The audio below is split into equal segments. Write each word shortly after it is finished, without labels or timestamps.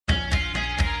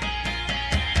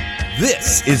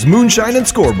This is Moonshine and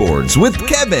Scoreboards with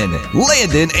Kevin,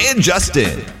 Landon, and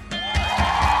Justin.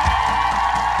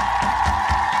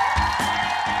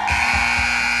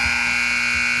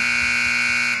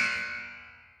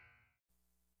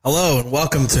 Hello and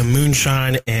welcome to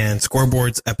Moonshine and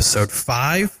Scoreboards episode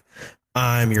 5.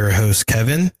 I'm your host,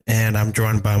 Kevin, and I'm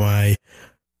joined by my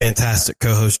fantastic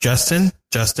co-host, Justin.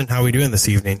 Justin, how are we doing this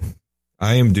evening?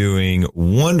 I am doing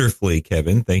wonderfully,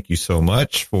 Kevin. Thank you so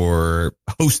much for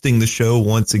hosting the show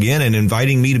once again and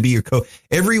inviting me to be your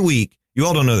every week. You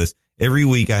all don't know this. Every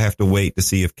week I have to wait to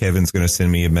see if Kevin's going to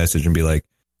send me a message and be like,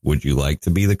 would you like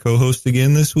to be the co-host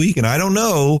again this week? And I don't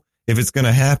know if it's going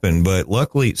to happen, but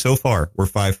luckily so far we're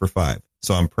 5 for 5.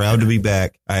 So I'm proud to be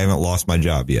back. I haven't lost my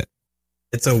job yet.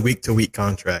 It's a week-to-week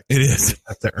contract. It is. You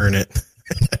have to earn it.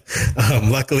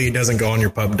 Luckily, it doesn't go on your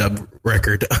pub dub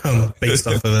record based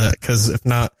off of that, because if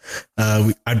not,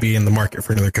 I'd be in the market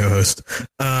for another co-host.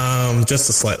 Just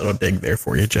a slight little dig there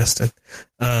for you, Justin.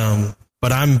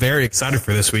 But I'm very excited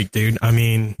for this week, dude. I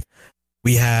mean,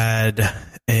 we had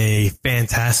a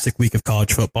fantastic week of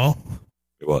college football.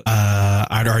 It was.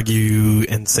 I'd argue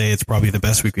and say it's probably the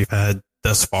best week we've had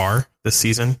thus far this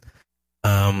season.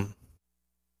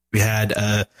 We had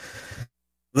a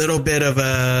little bit of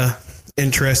a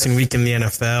interesting week in the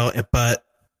NFL, but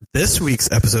this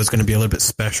week's episode is going to be a little bit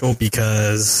special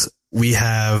because we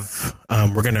have,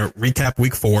 we're going to recap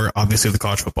week 4, obviously, of the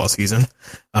college football season.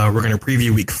 We're going to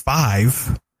preview week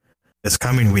 5 this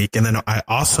coming week. And then I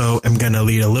also am going to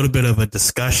lead a little bit of a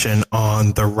discussion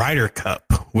on the Ryder Cup,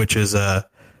 which is a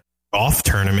golf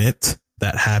tournament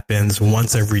that happens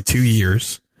once every 2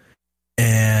 years.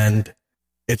 And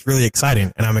it's really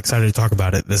exciting, and I'm excited to talk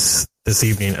about it this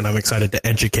evening, and I'm excited to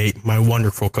educate my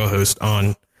wonderful co-host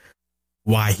on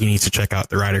why he needs to check out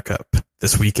the Ryder Cup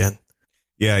this weekend.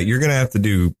 Yeah, you're going to have to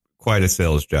do quite a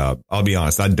sales job. I'll be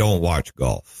honest. I don't watch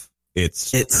golf. I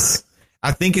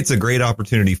think it's a great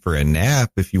opportunity for a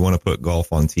nap if you want to put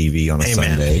golf on TV on a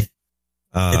Sunday.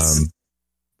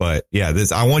 But yeah,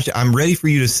 I'm ready for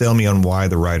you to sell me on why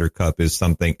the Ryder Cup is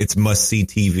something. It's must see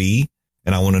TV,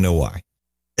 and I want to know why.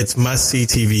 It's must-see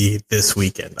TV this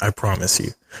weekend, I promise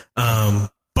you.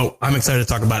 But I'm excited to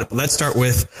talk about it. But let's start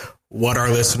with what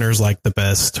our listeners like the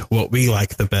best, what we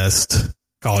like the best,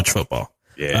 college football.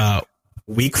 Yeah.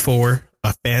 Week 4,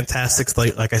 a fantastic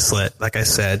slate, like I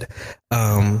said.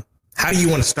 How do you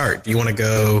want to start? Do you want to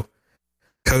go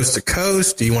coast to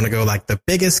coast? Do you want to go like the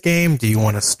biggest game? Do you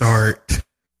want to start,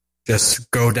 just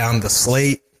go down the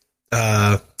slate?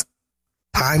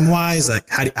 Time-wise, like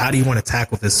how do you want to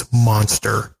tackle this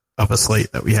monster of a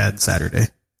slate that we had Saturday?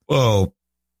 Well,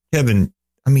 Kevin,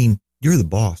 I mean, you're the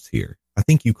boss here. I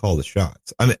think you call the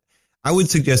shots. I mean, I would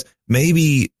suggest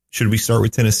should we start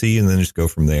with Tennessee and then just go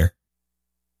from there?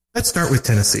 Let's start with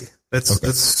Tennessee. Let's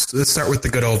start with the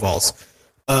good old Vols.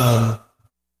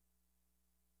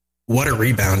 What a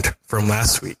rebound from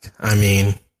last week. I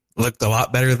mean, looked a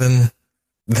lot better than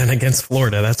against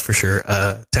Florida, that's for sure.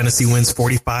 Tennessee wins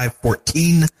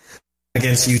 45-14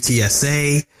 against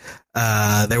UTSA.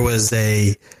 There was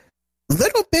a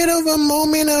little bit of a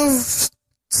moment of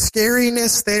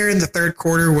scariness there in the third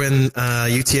quarter when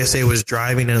UTSA was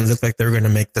driving and it looked like they were going to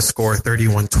make the score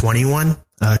 31-21,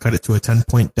 cut it to a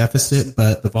 10-point deficit,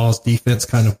 but the Vols defense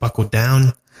kind of buckled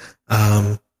down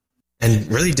and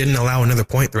really didn't allow another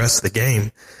point the rest of the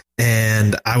game.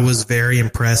 And I was very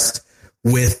impressed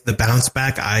with the bounce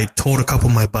back. I told a couple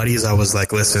of my buddies, I was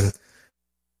like, listen,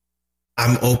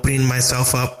 I'm opening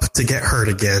myself up to get hurt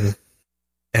again.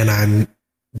 And I'm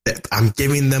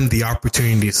giving them the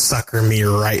opportunity to sucker me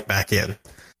right back in.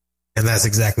 And that's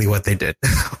exactly what they did.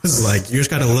 I was like, you just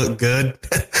got to look good.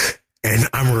 And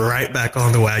I'm right back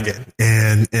on the wagon.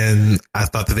 And I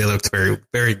thought that they looked very,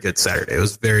 very good Saturday. It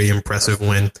was a very impressive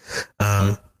win.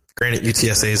 Granted,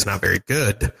 UTSA is not very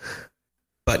good,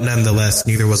 but nonetheless,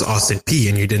 neither was Austin Peay,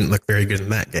 and you didn't look very good in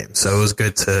that game. So it was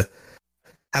good to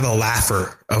have a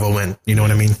laugher of a win. You know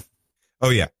what I mean?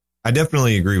 Oh, yeah. I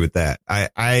definitely agree with that.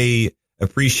 I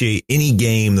appreciate any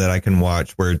game that I can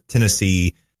watch where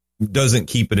Tennessee doesn't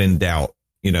keep it in doubt,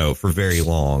 for very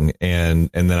long. And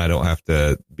then I don't have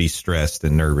to be stressed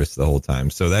and nervous the whole time.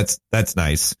 So that's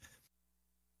nice.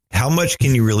 How much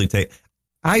can you really take?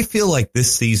 I feel like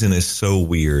this season is so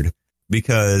weird,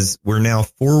 because we're now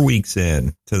 4 weeks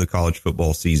in to the college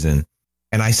football season,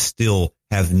 and I still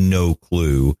have no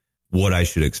clue what I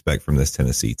should expect from this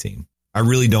Tennessee team. I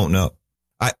really don't know.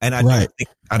 I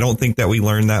don't think that we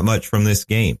learned that much from this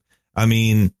game. I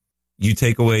mean, you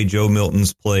take away Joe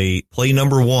Milton's play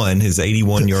number 1, his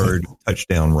 81-yard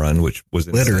touchdown run, which was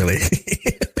literally.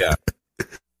 Yeah.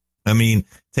 I mean,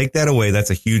 take that away. That's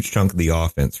a huge chunk of the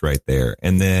offense right there.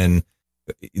 And then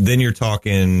then you're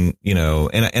talking,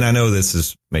 and I know this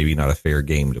is maybe not a fair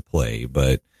game to play,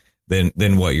 but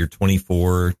then what, you're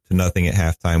 24-0 at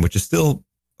halftime, which is still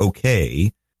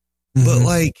okay. Mm-hmm. But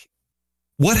like,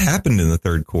 what happened in the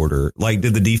third quarter? Like,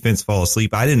 did the defense fall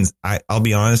asleep? I'll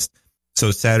be honest.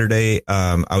 So Saturday,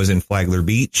 I was in Flagler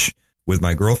Beach with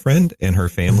my girlfriend and her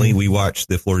family. Mm-hmm. We watched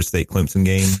the Florida State Clemson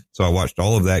game. So I watched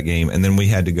all of that game. And then we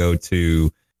had to go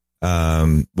to,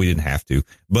 we didn't have to,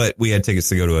 but we had tickets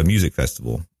to go to a music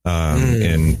festival,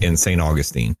 in St.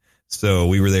 Augustine. So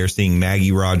we were there seeing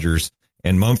Maggie Rogers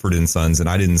and Mumford and Sons. And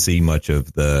I didn't see much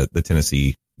of the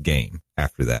Tennessee game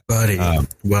after that. Buddy.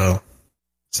 Well,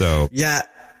 so yeah.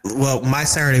 Well, my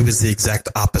Saturday was the exact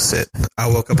opposite. I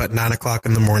woke up at 9 o'clock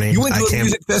in the morning. You went to a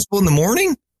music festival in the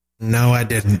morning? No, I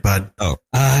didn't, bud. Oh.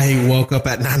 I woke up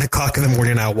at 9 o'clock in the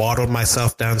morning. I waddled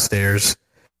myself downstairs,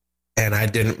 and I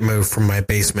didn't move from my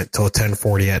basement till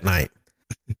 10:40 at night.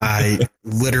 I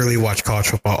literally watched college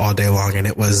football all day long, and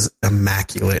it was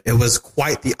immaculate. It was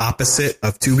quite the opposite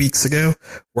of 2 weeks ago,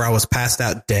 where I was passed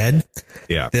out dead.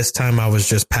 Yeah. This time I was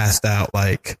just passed out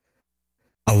like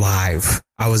alive.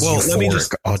 I was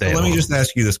euphoric all day long. Let me just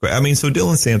ask you this question. I mean, so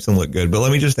Dylan Sampson looked good, but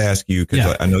let me just ask you,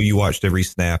 because I know you watched every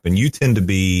snap, and you tend to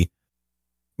be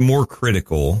more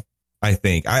critical. I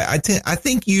think I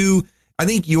think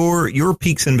your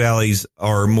peaks and valleys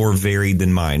are more varied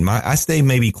than mine. I stay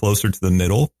maybe closer to the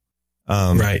middle,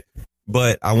 right?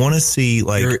 But I want to see,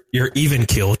 like, you're even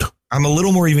keeled. I'm a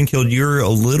little more even keeled. You're a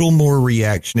little more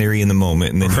reactionary in the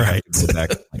moment, and then you have to go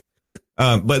back.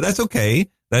 But that's okay.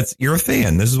 You're a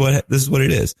fan. This is what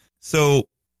it is. So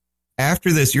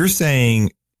after this,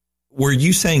 were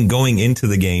you saying going into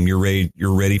the game, you're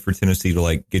ready for Tennessee to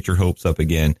like get your hopes up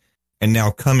again, and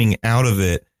now coming out of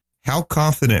it, how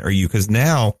confident are you? Because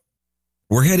now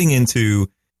we're heading into,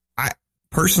 I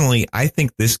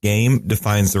think this game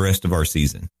defines the rest of our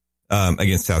season,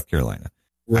 against South Carolina.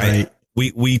 Right.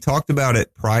 We talked about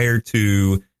it prior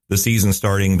to the season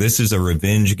starting. This is a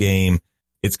revenge game.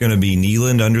 It's going to be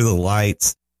Neyland under the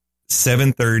lights.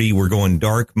 7:30. We're going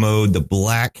dark mode. The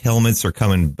black helmets are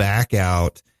coming back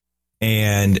out.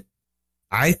 And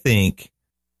I think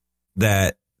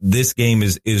that this game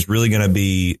is really going to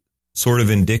be sort of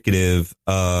indicative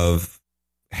of,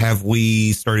 have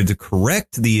we started to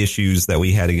correct the issues that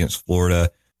we had against Florida,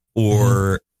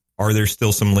 or are there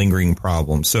still some lingering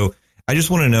problems? So I just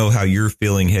want to know how you're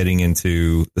feeling heading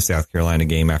into the South Carolina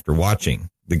game after watching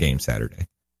the game Saturday.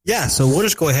 Yeah, so we'll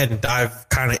just go ahead and dive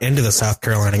kind of into the South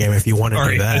Carolina game if you want to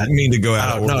do that. I didn't mean to go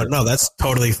out. No, that's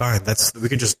totally fine. We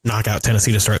could just knock out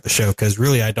Tennessee to start the show, because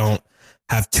really I don't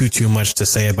have too much to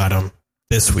say about them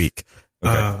this week.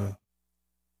 Okay.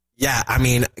 Yeah, I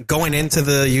mean, going into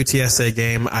the UTSA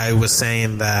game, I was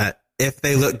saying that if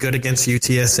they look good against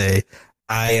UTSA,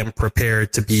 I am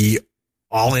prepared to be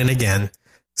all in again.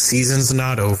 Season's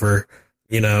not over.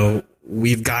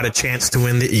 We've got a chance to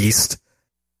win the East.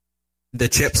 The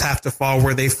chips have to fall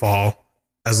where they fall,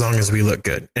 as long as we look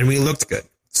good. And we looked good.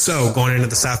 So going into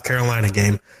the South Carolina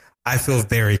game, I feel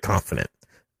very confident.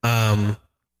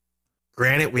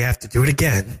 Granted, we have to do it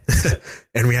again,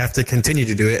 and we have to continue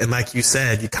to do it. And like you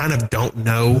said, you kind of don't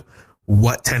know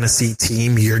what Tennessee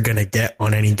team you're going to get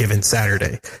on any given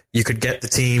Saturday. You could get the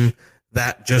team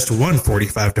that just won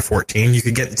 45-14. You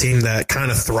could get the team that kind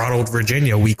of throttled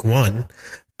Virginia week 1.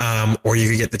 Or you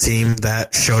could get the team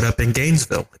that showed up in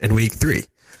Gainesville in week 3.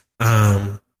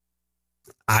 I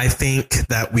think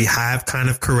that we have kind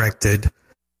of corrected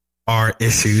our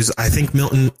issues. I think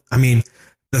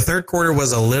the third quarter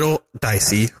was a little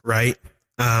dicey, right?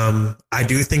 I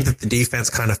do think that the defense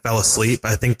kind of fell asleep.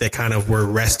 I think they kind of were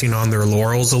resting on their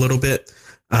laurels a little bit.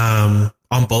 On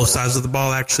both sides of the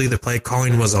ball, actually, the play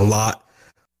calling was a lot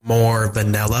more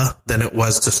vanilla than it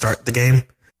was to start the game.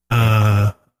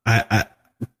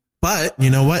 But you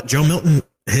know what? Joe Milton,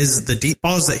 the deep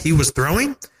balls that he was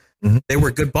throwing, they were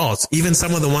good balls. Even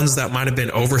some of the ones that might have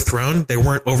been overthrown, they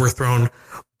weren't overthrown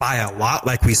by a lot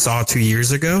like we saw 2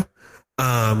 years ago.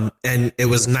 And it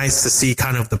was nice to see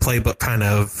kind of the playbook kind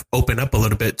of open up a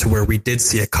little bit to where we did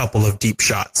see a couple of deep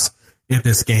shots in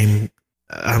this game,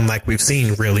 unlike we've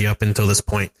seen really up until this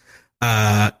point.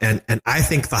 And I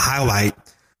think the highlight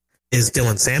is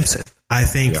Dylan Sampson. I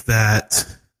think that,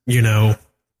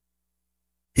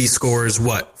 he scores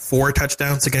 4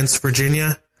 touchdowns against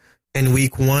Virginia in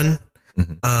week 1.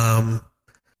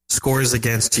 Scores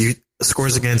against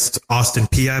Austin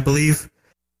Peay, I believe,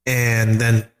 and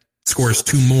then scores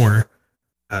 2 more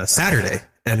Saturday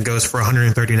and goes for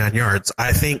 139 yards.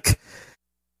 I think,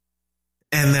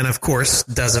 and then of course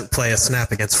doesn't play a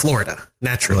snap against Florida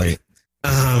naturally.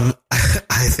 Right.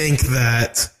 I think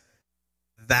that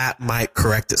that might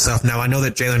correct itself. Now, I know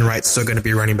that Jalen Wright's still going to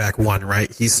be running back 1, right?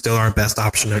 He's still our best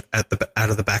option out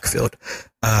of the backfield.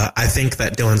 I think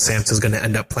that Dylan Sampson is going to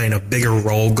end up playing a bigger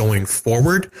role going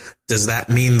forward. Does that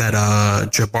mean that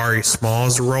Jabari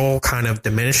Small's role kind of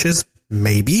diminishes?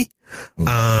 Maybe.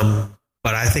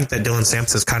 But I think that Dylan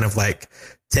Sampson is kind of like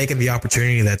taken the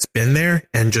opportunity that's been there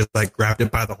and just like grabbed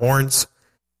it by the horns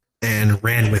and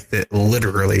ran with it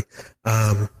literally.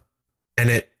 And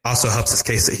it also helps his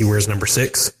case that he wears number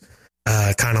 6,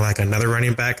 kind of like another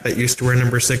running back that used to wear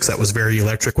number 6 that was very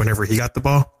electric whenever he got the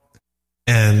ball.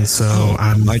 And so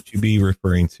might you be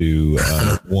referring to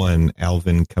one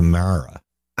Alvin Kamara?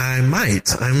 I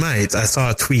might. I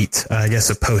saw a tweet, I guess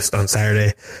a post on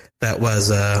Saturday that was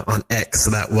on X.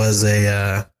 That was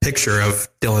a picture of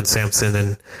Dylan Sampson,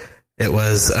 and it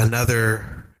was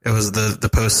the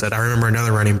post said, I remember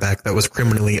another running back that was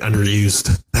criminally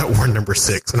underused that wore number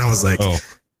 6. And I was like,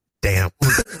 damn.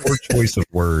 Poor choice of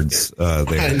words there.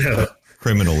 I know.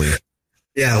 Criminally.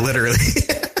 Yeah, literally.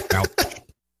 Ouch.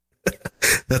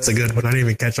 That's a good one. I didn't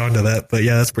even catch on to that, but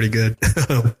yeah, that's pretty good.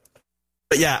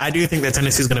 But yeah, I do think that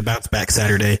Tennessee's going to bounce back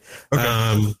Saturday,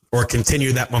 or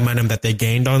continue that momentum that they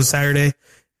gained on Saturday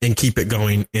and keep it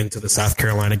going into the South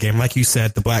Carolina game. Like you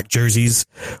said, the black jerseys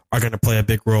are going to play a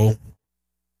big role.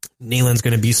 Neyland's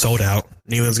going to be sold out.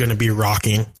 Neyland's going to be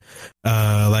rocking.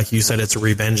 Like you said, it's a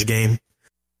revenge game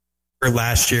for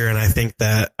last year, and I think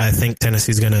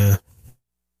Tennessee's going to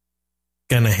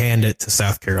hand it to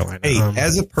South Carolina. Hey,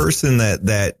 as a person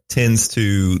that tends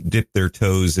to dip their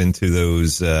toes into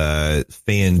those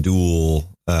FanDuel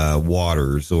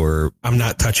waters, or I'm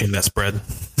not touching that spread.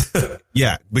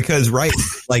 Yeah, because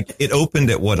like it opened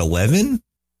at what, 11?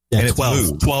 Yeah, and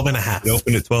 12 and a half. It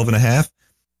opened at 12 and a half.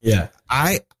 Yeah.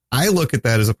 I look at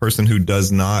that as a person who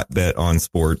does not bet on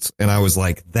sports, and I was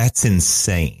like, that's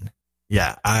insane.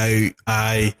 Yeah, I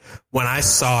when I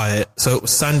saw it, so it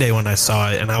was Sunday when I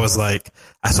saw it, and I was like,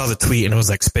 I saw the tweet and it was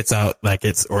like spits out, like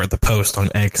it's, or the post on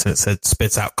X, and it said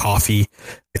spits out coffee,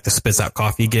 like the spits out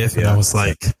coffee gif, and I was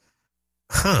like,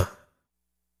 it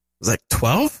was like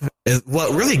 12?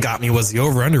 What really got me was the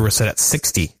over-under was set at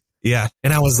 60. Yeah.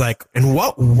 And I was like, in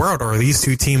what world are these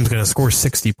two teams going to score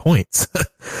 60 points?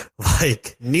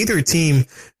 Like, neither team,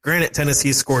 granted,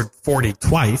 Tennessee scored 40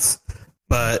 twice,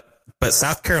 but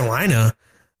South Carolina,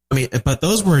 I mean, but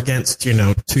those were against,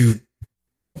 two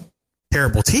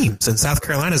terrible teams, and South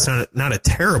Carolina's not a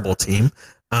terrible team.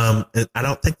 I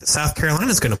don't think that South Carolina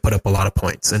is going to put up a lot of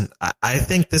points, and I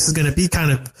think this is going to be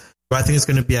I think it's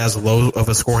going to be as low of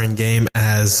a scoring game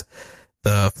as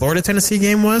the Florida-Tennessee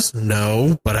game was.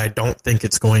 No, but I don't think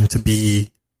it's going to be,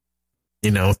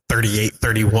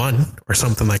 38-31 or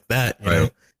something like that. You know?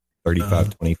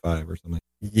 35-25 or something.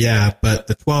 Yeah, but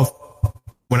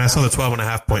when I saw the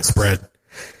 12.5 point spread,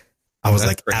 I was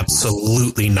like, crazy.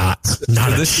 Absolutely not.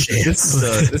 Not a chance.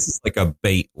 This is like a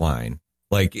bait line.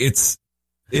 Like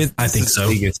I think so.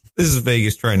 This is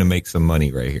Vegas trying to make some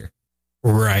money right here.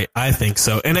 Right. I think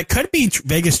so. And it could be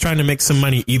Vegas trying to make some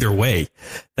money either way.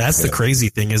 That's the crazy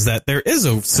thing, is that there is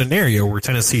a scenario where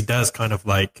Tennessee does kind of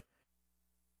like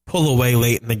pull away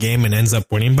late in the game and ends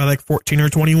up winning by like 14 or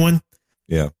 21.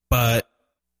 Yeah. But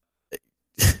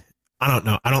I don't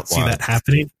know. I don't see that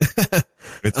happening.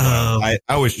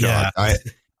 I was shocked. Yeah.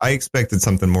 I expected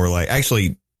something more like,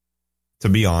 actually, to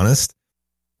be honest,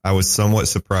 I was somewhat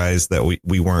surprised that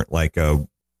we weren't like a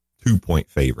 2-point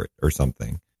favorite or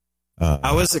something.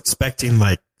 I was expecting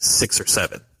like 6 or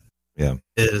 7. Yeah.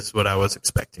 Is what I was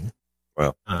expecting.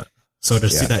 Well, so to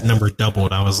see that number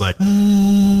doubled, I was like,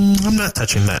 I'm not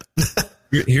touching that.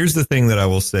 Here's the thing that I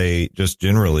will say just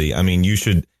generally. I mean, you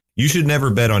should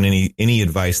never bet on any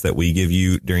advice that we give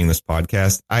you during this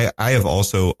podcast. I have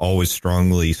also always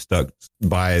strongly stuck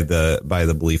by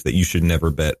the belief that you should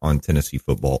never bet on Tennessee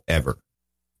football ever,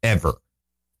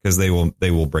 because they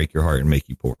will break your heart and make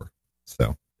you poor.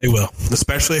 So they will,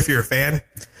 especially if you're a fan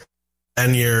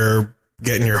and you're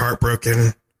getting your heart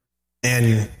broken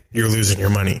and you're losing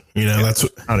your money. That's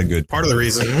not a good part of the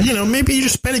reason. Maybe you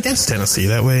just bet against Tennessee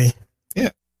that way. Yeah,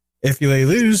 if they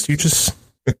lose, you just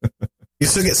you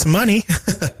still get some money.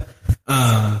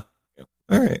 All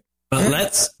right.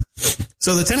 But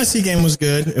so the Tennessee game was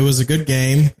good. It was a good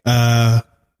game.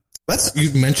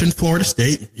 You mentioned Florida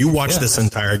State. You watched this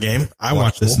entire game. I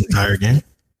watched this entire game.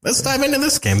 Let's dive into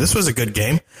this game. This was a good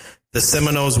game. The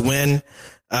Seminoles win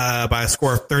by a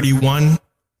score of 31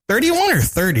 or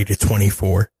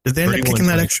 30-24. Did they end up kicking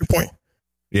that extra point?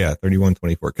 Yeah,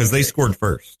 31-24, because they scored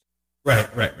first. Right.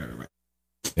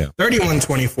 Yeah.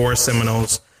 31-24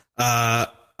 Seminoles.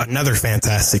 Another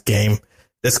fantastic game.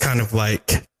 This kind of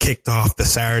like kicked off the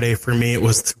Saturday for me. It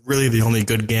was really the only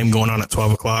good game going on at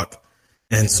 12 o'clock.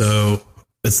 And so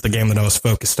it's the game that I was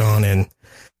focused on. And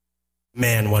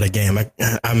man, what a game.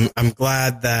 I'm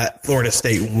glad that Florida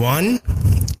State won.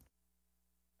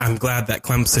 I'm glad that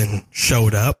Clemson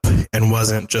showed up and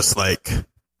wasn't just like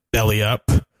belly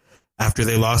up after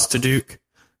they lost to Duke.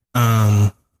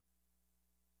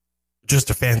 Just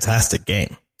a fantastic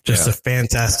game. Just a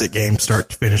fantastic game, start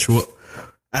to finish.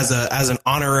 As an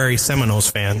honorary Seminoles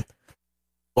fan,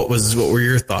 what were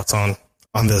your thoughts on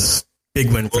this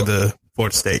big win for the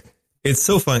Florida State? It's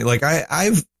so funny. Like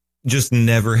I've just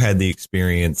never had the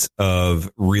experience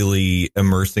of really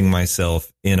immersing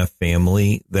myself in a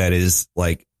family that is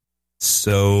like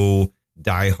so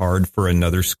diehard for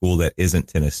another school that isn't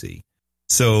Tennessee.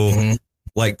 So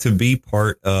like to be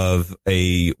part of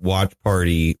a watch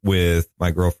party with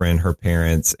my girlfriend, her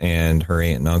parents, and her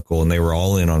aunt and uncle, and they were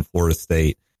all in on Florida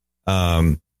State.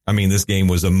 I mean, this game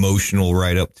was emotional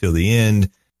right up till the end.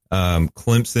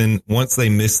 Clemson, once they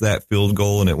missed that field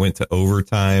goal and it went to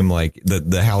overtime, like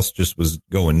the house just was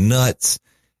going nuts.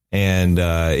 And,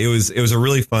 it was a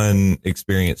really fun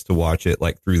experience to watch it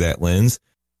like through that lens.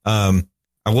 I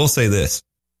will say this.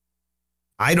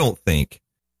 I don't think,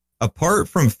 apart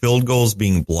from field goals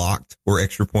being blocked or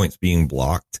extra points being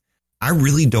blocked, I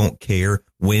really don't care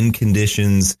wind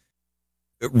conditions,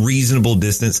 reasonable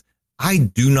distance. I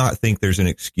do not think there's an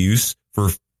excuse for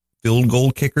field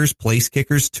goal kickers, place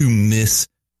kickers to miss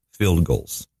field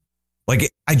goals.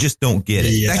 Like, I just don't get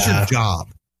it. Yeah. That's your job.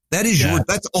 That is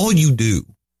that's all you do.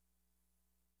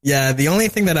 Yeah. The only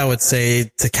thing that I would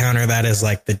say to counter that is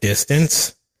like the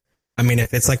distance. I mean,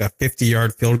 if it's like a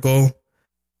 50-yard field goal,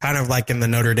 kind of like in the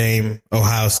Notre Dame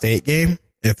Ohio State game,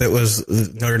 if it was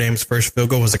Notre Dame's first field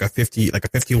goal was like a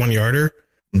 51-yarder,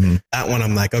 that one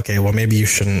I'm like, okay, well, maybe you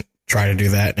shouldn't try to do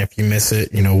that. And if you miss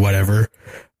it, whatever.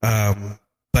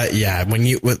 But yeah, when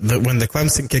the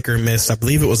Clemson kicker missed, I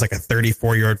believe it was like a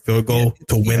 34-yard field goal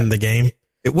to win the game.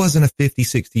 It wasn't a 50,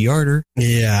 60-yarder.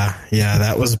 Yeah,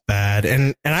 that was bad.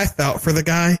 And I felt for the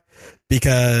guy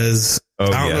because I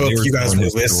don't know if you guys were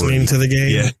listening to the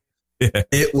game. Yeah.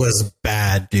 It was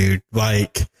bad, dude.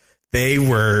 Like they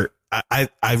were, I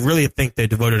really think they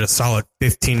devoted a solid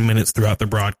 15 minutes throughout the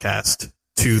broadcast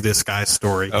to this guy's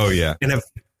story. Oh yeah. And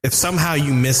if somehow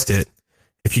you missed it,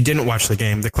 if you didn't watch the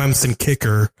game, the Clemson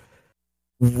kicker,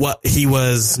 he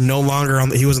was no longer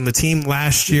he was on the team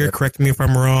last year. Yeah. Correct me if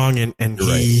I'm wrong. And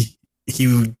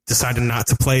he decided not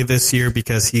to play this year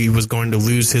because he was going to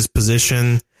lose his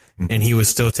position and he was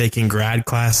still taking grad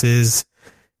classes.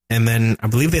 And then I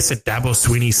believe they said Dabo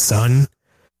Swinney's son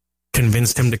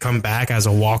convinced him to come back as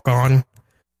a walk-on.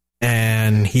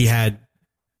 And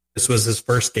this was his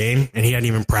first game and he hadn't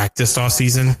even practiced all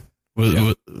season.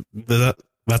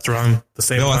 That's wrong. The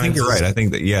same. No, I think you're right. I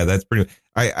think that, that's pretty,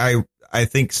 I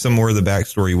think some more of the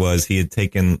backstory was he had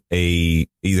taken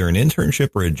either an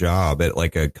internship or a job at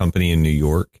like a company in New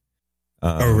York.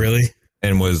 Oh, really?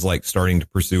 And was like starting to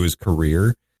pursue his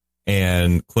career.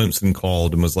 And Clemson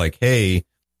called and was like, hey,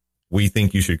 we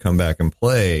think you should come back and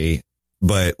play.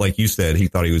 But like you said, he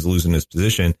thought he was losing his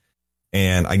position.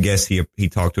 And I guess he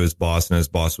talked to his boss and his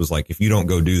boss was like, if you don't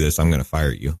go do this, I'm going to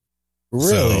fire you. Really?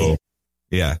 So,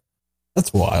 yeah.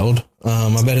 That's wild.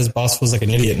 I bet his boss was like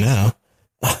an idiot now.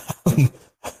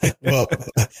 Well,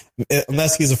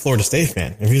 unless he's a Florida State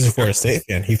fan. If he's a Florida State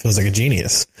fan, he feels like a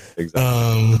genius.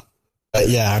 Exactly. But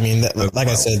yeah, I mean, like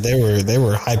I said, they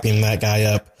were hyping that guy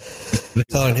up,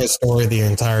 telling his story the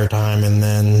entire time. And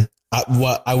then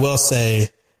what I will say,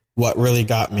 what really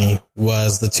got me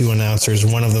was the two announcers.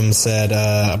 One of them said,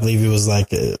 I believe it was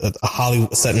like a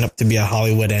Hollywood, setting up to be a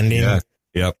Hollywood ending. Yeah.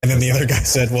 Yep. And then the other guy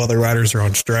said, well, the writers are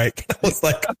on strike. I was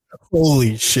like,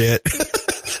 holy shit.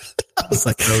 I was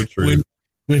like, so true.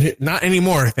 Not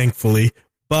anymore, thankfully.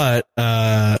 But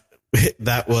that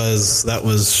was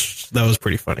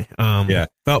pretty funny.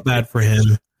 Felt bad for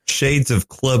him. Shades of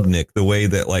Klubnik, the way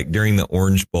that like during the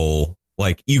Orange Bowl,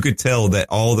 like you could tell that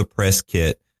all the press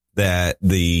kit that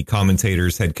the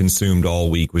commentators had consumed all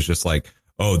week was just like,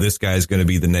 oh, this guy's going to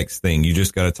be the next thing. You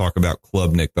just got to talk about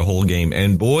Klubnik the whole game.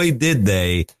 And boy, did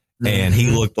they. And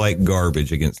he looked like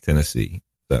garbage against Tennessee.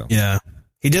 So yeah,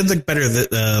 he did look better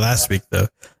last week, though.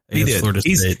 He did.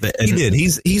 He did.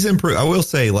 He's improved. I will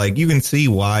say, like, you can see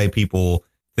why people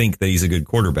think that he's a good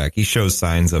quarterback. He shows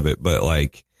signs of it. But,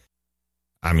 like,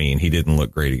 I mean, he didn't look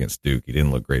great against Duke. He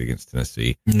didn't look great against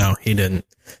Tennessee. No, he didn't.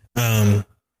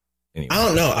 Anyway. I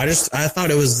don't know. I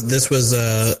thought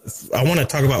I want to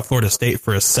talk about Florida State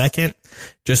for a second,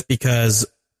 just because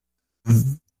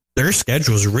their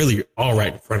schedule is really all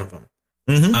right in front of them.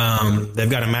 Mm-hmm. They've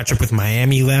got a matchup with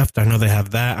Miami left. I know they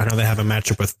have that. I know they have a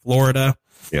matchup with Florida.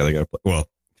 Yeah, they got to play. Well,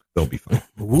 they'll be fine.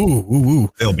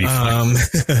 Woo. They'll be fine.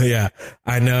 Yeah,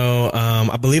 I know.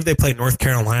 I believe they played North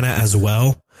Carolina as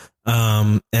well.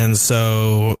 And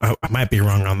so I might be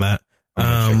wrong on that.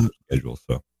 Schedule,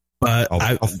 so but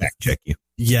I'll fact check you.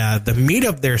 Yeah, the meat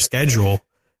of their schedule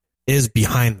is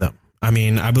behind them. I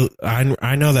mean,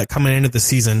 I know that coming into the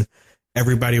season,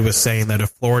 everybody was saying that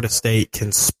if Florida State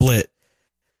can split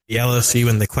the LSU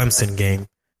and the Clemson game,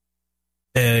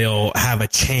 they'll have a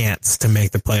chance to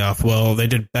make the playoff. Well, they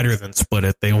did better than split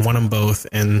it. They won them both,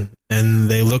 and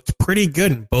they looked pretty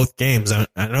good in both games. I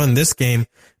know in this game,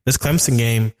 this Clemson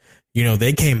game, you know,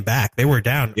 they came back. They were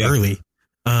down early.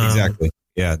 Exactly.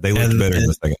 Yeah, they looked better in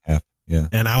the second half. Yeah,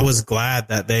 and I was glad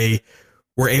that they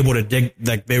were able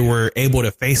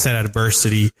to face that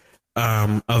adversity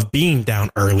of being down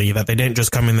early, that they didn't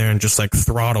just come in there and just like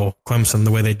throttle Clemson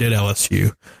the way they did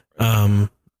LSU.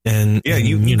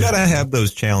 You got to have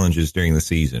those challenges during the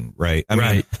season, right? I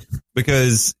mean,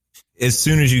 because as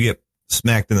soon as you get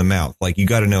smacked in the mouth, like you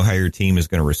got to know how your team is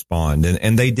going to respond,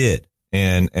 and they did,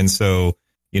 and so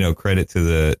you know, credit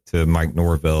to Mike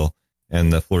Norvell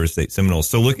and the Florida State Seminoles.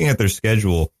 So looking at their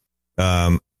schedule,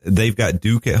 they've got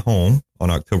Duke at home on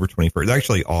October 21st. They're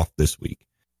actually off this week.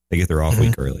 They get their off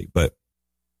week early, but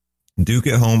Duke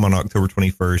at home on October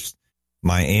 21st.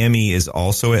 Miami is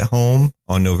also at home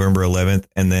on November 11th,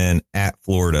 and then at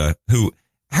Florida,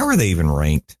 how are they even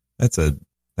ranked? That's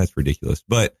ridiculous,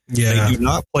 but they do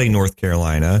not play North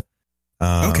Carolina.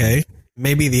 Okay.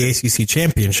 Maybe the ACC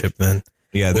championship then.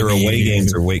 Yeah, their away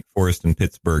games are Wake Forest and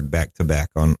Pittsburgh back to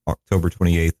back on October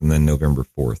 28th and then November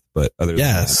 4th. But other than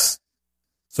that,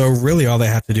 so really all they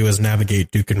have to do is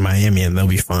navigate Duke and Miami and they'll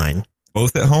be fine.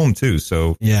 Both at home too.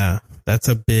 So yeah, that's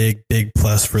a big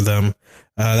plus for them.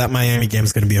 That Miami game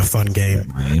is going to be a fun game.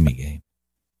 Miami game.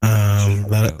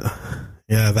 That'll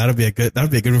be a good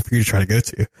one for you to try to go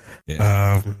to.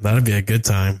 Yeah. That'll be a good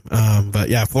time. But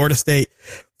yeah, Florida State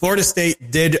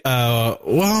did, well,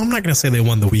 I'm not going to say they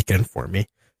won the weekend for me.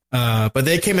 But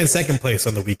they came in second place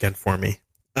on the weekend for me.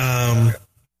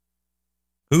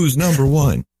 Who's number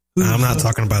one? I'm not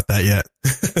talking about that yet.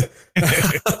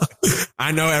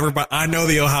 I know everybody, I know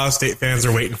the Ohio State fans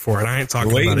are waiting for it. I ain't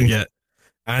talking about it yet.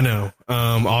 I know.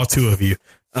 All two of you.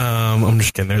 I'm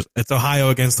just kidding. It's Ohio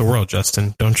against the world,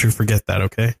 Justin. Don't you forget that,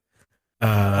 okay?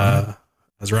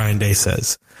 As Ryan Day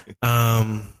says.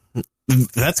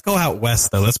 Let's go out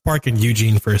west, though. Let's park in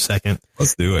Eugene for a second.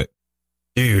 Let's do it.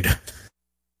 Dude,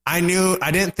 I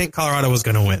didn't think Colorado was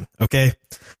going to win, okay?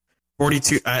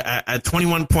 42, at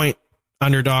 21-point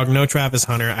underdog, no Travis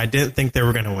Hunter. I didn't think they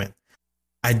were going to win.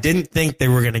 I didn't think they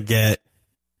were going to get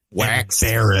waxed,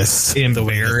 embarrassed,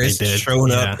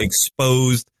 shown up,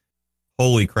 exposed.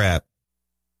 Holy crap.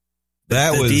 The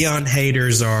Deion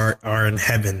haters are in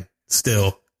heaven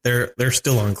still. They're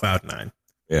still on cloud nine.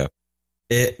 Yeah.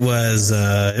 It was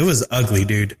ugly,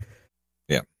 dude.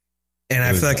 Yeah. And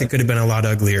I feel like it could have been a lot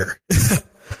uglier.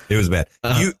 It was bad.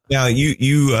 You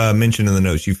mentioned in the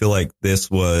notes, you feel like this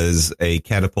was a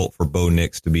catapult for Bo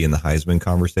Nix to be in the Heisman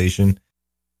conversation.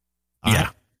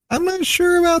 Yeah. I'm not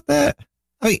sure about that.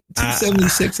 I mean,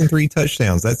 276 and 3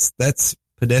 touchdowns. That's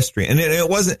pedestrian. And it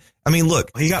wasn't, I mean, look,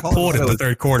 he got pulled in the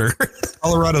third quarter.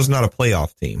 Colorado's not a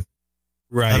playoff team.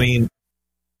 Right. I mean,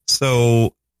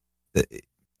 so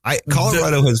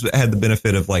Colorado has had the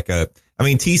benefit of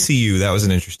TCU, that was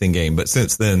an interesting game, but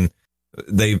since then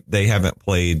they haven't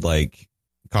played like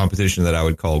competition that I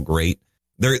would call great.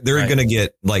 They're going to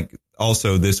get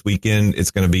also this weekend, it's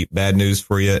going to be bad news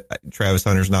for you. Travis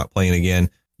Hunter's not playing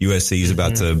again. USC is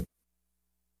about to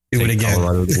do it again.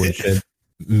 Colorado to woodshed.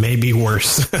 Maybe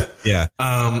worse. Yeah.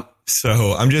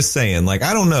 So I'm just saying,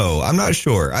 I don't know. I'm not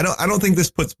sure. I don't think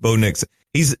this puts Bo Nix.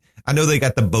 I know they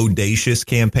got the Bodacious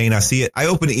campaign. I see it. I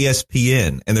open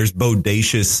ESPN and there's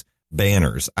Bodacious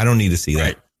banners. I don't need to see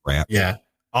that crap. Yeah.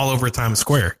 All over Times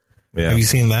Square. Yeah. Have you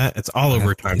seen that? It's all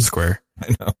over Times Square.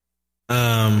 I know.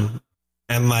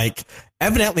 And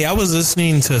evidently I was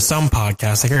listening to some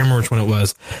podcast. I can't remember which one it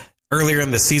was earlier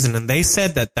in the season. And they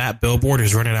said that billboard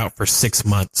is running out for 6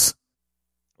 months.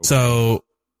 Okay. So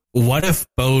what if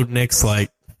Bo Nix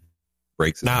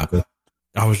breaks it? I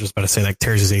was just about to say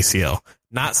tears his ACL.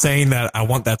 Not saying that I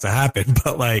want that to happen,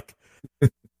 but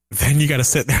then you got to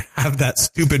sit there and have that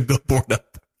stupid billboard up.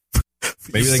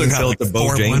 Maybe they can sell it to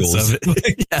Bojangles.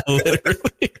 Yeah,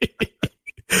 literally.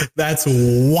 That's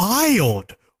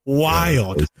wild.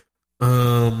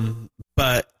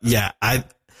 But yeah,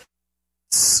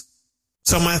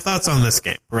 so my thoughts on this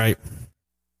game, right?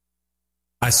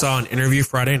 I saw an interview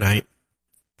Friday night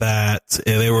that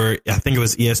I think it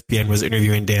was ESPN was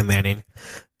interviewing Dan Lanning,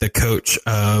 the coach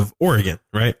of Oregon,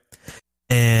 right?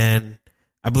 And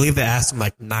I believe they asked him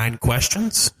 9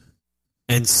 questions.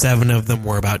 and 7 of them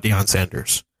were about Deion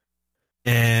Sanders.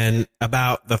 And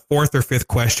about the 4th or 5th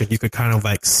question, you could kind of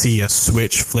like see a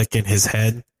switch flick in his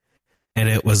head. And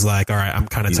it was like, all right, I'm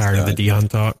kind of tired of the Deion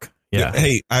talk. Yeah.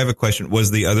 Hey, I have a question.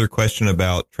 Was the other question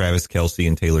about Travis Kelce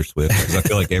and Taylor Swift? Because I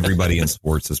feel like everybody in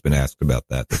sports has been asked about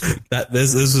that this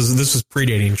week. This was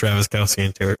predating Travis Kelce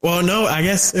and Taylor. Well, no, I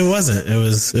guess it wasn't. It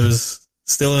was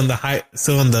still in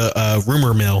the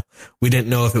rumor mill. We didn't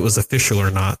know if it was official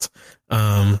or not.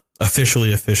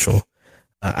 Officially official.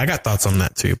 I got thoughts on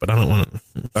that too, but I don't want to.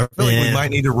 I feel like we might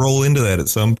need to roll into that at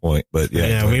some point, but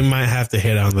yeah, we might have to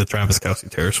hit on the Travis Kelce,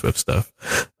 Taylor Swift stuff.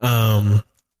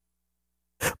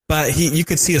 But you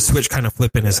could see a switch kind of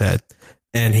flip in his head,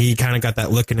 and he kind of got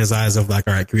that look in his eyes of like,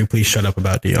 all right, can we please shut up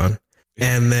about Deion?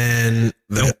 And then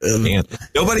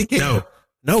nobody can.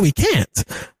 No, we can't.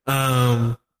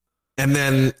 And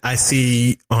then I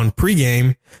see on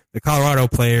pregame the Colorado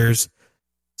players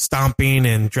stomping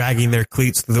and dragging their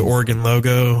cleats through the Oregon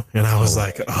logo. And I was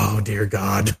like, oh, dear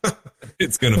God.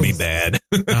 It's going to be bad.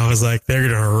 I was like, they're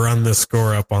going to run the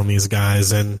score up on these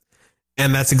guys. And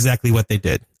that's exactly what they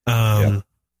did.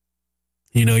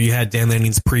 You know, you had Dan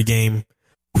Lanning's pregame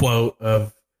quote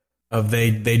of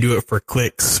they do it for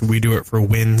clicks. We do it for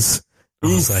wins. I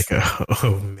was like,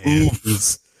 oh man,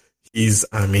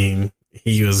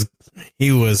 he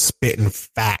was spitting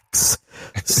facts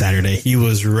Saturday. He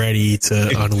was ready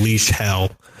to unleash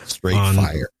hell. Straight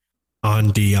fire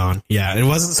on Deion. Yeah, it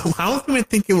wasn't so. I don't even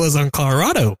think it was on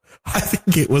Colorado. I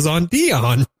think it was on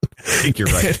Deion. I think you're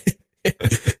right.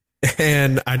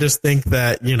 And I just think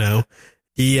that, you know,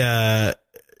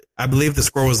 I believe the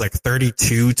score was like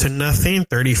 32-0,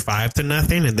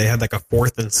 35-0, and they had like a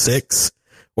 4th and 6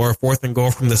 or a 4th and goal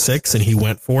from the 6, and he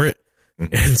went for it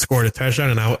and scored a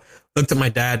touchdown. And I looked at my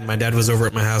dad. My dad was over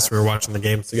at my house. We were watching the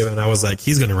games together, and I was like,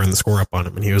 he's going to run the score up on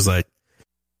him. And he was like,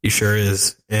 he sure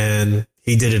is. And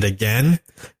he did it again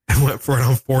and went for it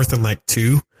on 4th and like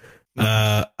 2,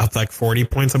 up like 40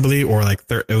 points, I believe, or like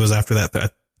it was after that. I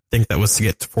think that was to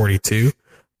get to 42.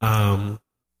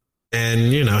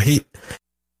 And you know,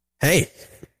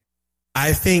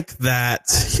 I think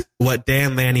that what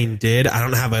Dan Lanning did, I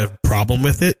don't have a problem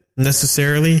with it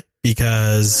necessarily,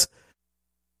 because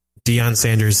Deion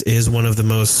Sanders is one of the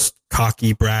most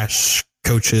cocky, brash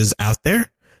coaches out there,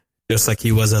 just like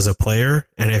he was as a player.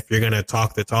 And if you're going to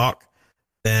talk the talk,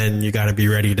 then you got to be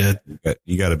ready to.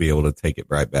 You got to be able to take it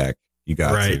right back. You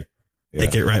got to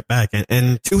take it right back.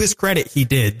 And to his credit, he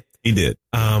did. He did.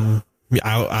 I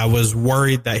was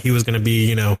worried that he was going to be,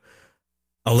 you know,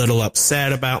 a little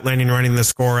upset about Lanning running the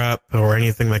score up or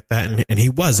anything like that, and he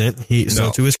wasn't. So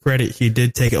to his credit, he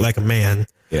did take it like a man.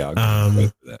 Yeah.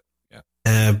 But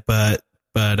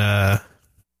I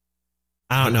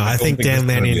don't know. I think Dan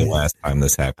Lanning. The last time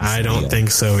this happened. I don't think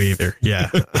so either.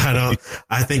 Yeah, I don't.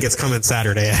 I think it's coming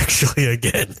Saturday actually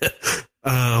again.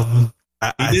 I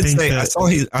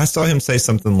saw him say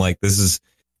something like, "This is."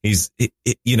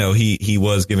 He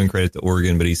was giving credit to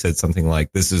Oregon, but he said something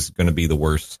like, "This is going to be the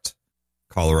worst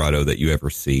Colorado that you ever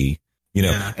see." You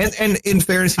know, yeah. And in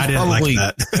fairness, he's probably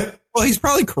like that. Well, he's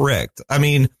probably correct. I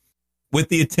mean, with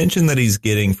the attention that he's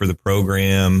getting for the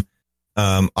program,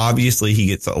 obviously he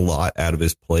gets a lot out of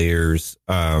his players.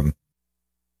 I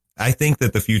think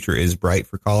that the future is bright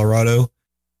for Colorado.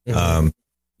 Mm-hmm.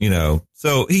 You know,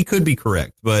 so he could be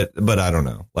correct, but I don't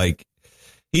know. Like,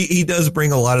 he does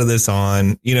bring a lot of this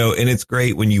on, you know, and it's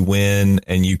great when you win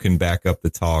and you can back up the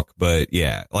talk. But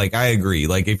yeah, like, I agree.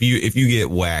 Like, if you get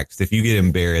waxed, if you get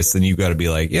embarrassed, then you got to be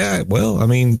like, yeah, well, I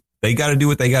mean, they got to do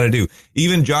what they got to do.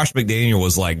 Even Josh McDaniel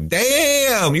was like,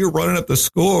 damn, you're running up the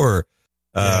score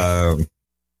in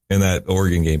that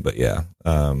Oregon game. But yeah.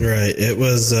 Right. It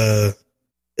was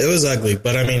ugly.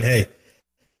 But I mean, hey,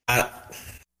 I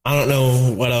don't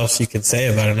know what else you could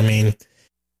say about it. I mean,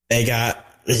 they got.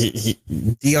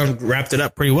 Deion wrapped it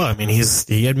up pretty well. I mean,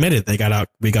 he admitted we got out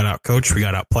coached, we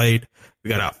got out played, we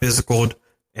got out physicaled,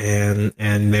 and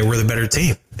they were the better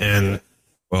team. And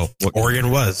well, Oregon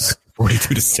was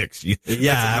 42-6.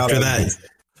 Yeah, after that,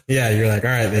 yeah, you're like, all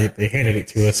right, they handed it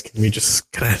to us. Can we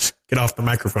just kind of get off the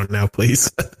microphone now,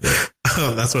 please?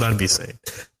 That's what I'd be saying.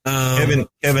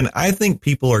 Kevin, I think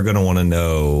people are going to want to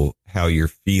know how you're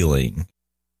feeling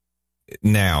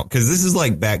now, because this is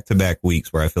like back-to-back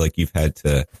weeks where I feel like you've had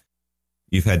to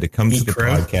come to the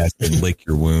podcast and lick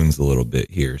your wounds a little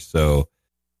bit here. So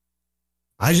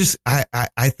I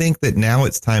think that now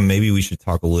it's time. Maybe we should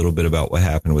talk a little bit about what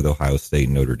happened with Ohio State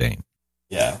and Notre Dame.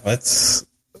 Yeah, let's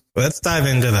dive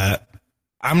into that.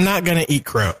 I'm not gonna eat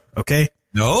crow. Okay.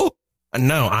 No,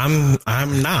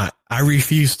 I'm not. I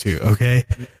refuse to. Okay.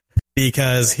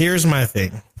 Because here's my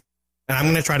thing. and I'm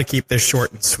going to try to keep this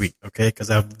short and sweet, okay? Because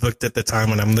I've looked at the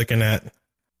time and I'm looking at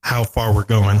how far we're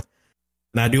going.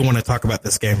 And I do want to talk about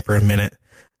this game for a minute.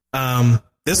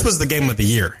 This was the game of the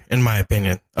year, in my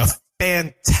opinion. A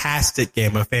fantastic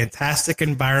game, a fantastic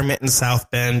environment in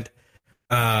South Bend.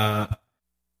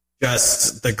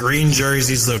 Just the green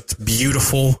jerseys looked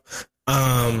beautiful.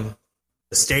 The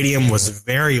stadium was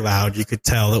very loud. You could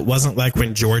tell it wasn't like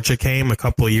when Georgia came a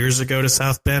couple of years ago to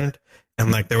South Bend, and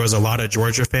like there was a lot of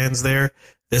Georgia fans there.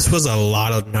 This was a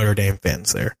lot of Notre Dame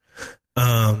fans there.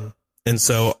 And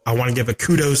so I want to give a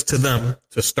kudos to them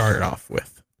to start it off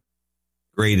with.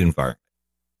 Great environment.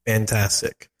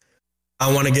 Fantastic.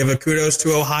 I want to give a kudos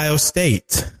to Ohio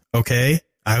State. Okay.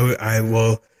 I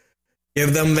will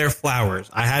give them their flowers.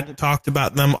 I hadn't talked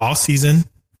about them all season.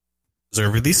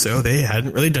 Deservedly so. They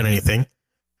hadn't really done anything.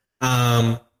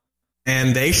 And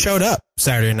they showed up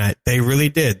Saturday night. They really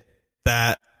did.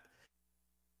 That.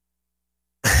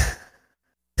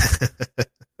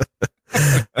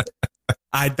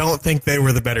 I don't think they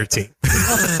were the better team.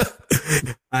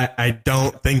 I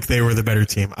don't think they were the better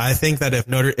team. I think that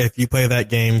if you play that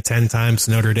game 10 times,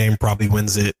 Notre Dame probably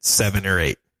wins it 7 or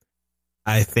 8.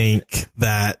 I think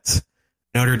that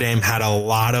Notre Dame had a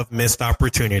lot of missed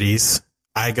opportunities.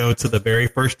 I go to the very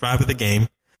first drive of the game.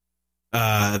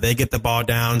 They get the ball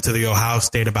down to the Ohio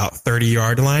State about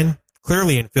 30-yard line,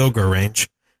 clearly in field goal range,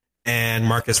 and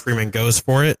Marcus Freeman goes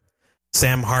for it.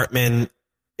 Sam Hartman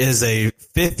is a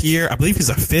fifth year, I believe he's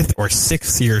a fifth or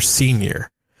sixth year senior.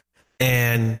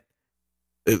 And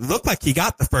it looked like he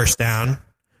got the first down,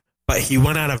 but he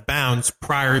went out of bounds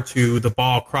prior to the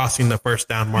ball crossing the first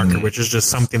down marker, which is just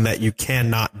something that you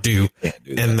cannot do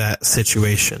in that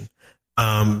situation.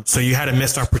 So you had a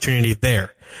missed opportunity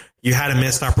there. You had a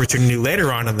missed opportunity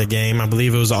later on in the game. I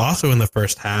believe it was also in the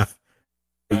first half.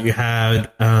 You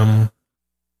had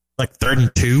like 3rd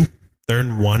and 2, 3rd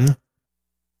and 1.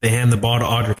 They hand the ball to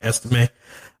Audric Estime.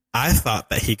 I thought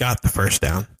that he got the first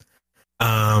down.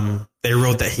 They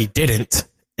ruled that he didn't,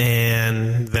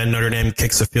 and then Notre Dame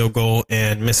kicks a field goal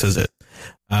and misses it.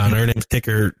 Notre Dame's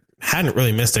kicker hadn't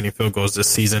really missed any field goals this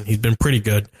season. He's been pretty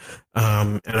good,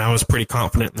 and I was pretty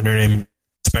confident in the Notre Dame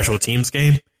special teams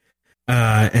game.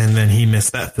 And then he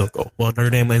missed that field goal. Well, Notre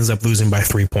Dame ends up losing by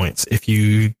 3 points. If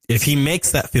he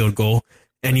makes that field goal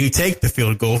and you take the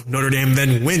field goal, Notre Dame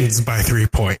then wins by 3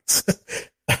 points.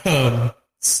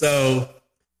 So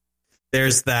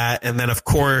there's that. And then, of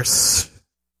course,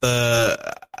 I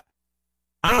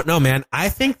don't know, man. I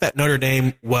think that Notre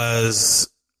Dame was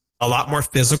a lot more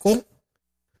physical.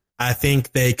 I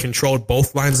think they controlled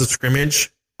both lines of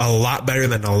scrimmage a lot better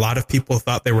than a lot of people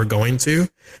thought they were going to.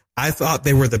 I thought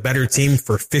they were the better team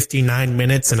for 59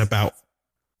 minutes and about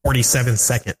 47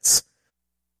 seconds.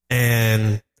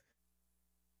 And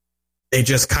they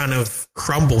just kind of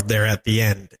crumbled there at the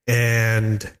end.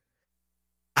 And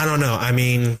I don't know. I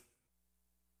mean,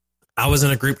 I was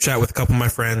in a group chat with a couple of my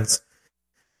friends,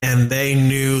 and they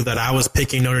knew that I was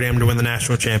picking Notre Dame to win the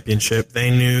national championship.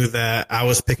 They knew that I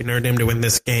was picking Notre Dame to win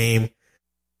this game.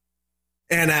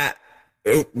 And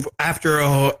after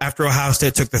Ohio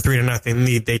State took the 3-0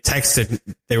 lead,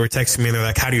 they were texting me, and they're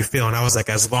like, "How do you feel?" And I was like,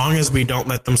 "As long as we don't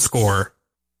let them score,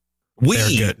 they're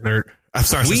good." I'm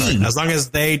sorry. As long as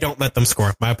they don't let them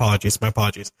score. My apologies.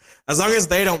 As long as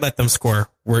they don't let them score,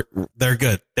 they're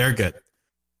good. They're good.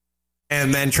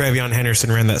 And then Travion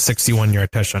Henderson ran that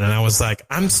 61-yard touchdown, and I was like,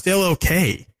 I'm still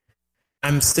okay.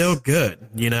 I'm still good.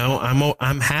 You know,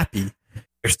 I'm happy.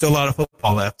 There's still a lot of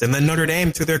football left. And then Notre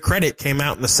Dame, to their credit, came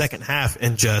out in the second half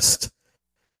and just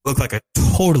looked like a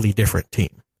totally different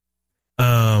team.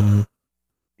 The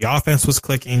offense was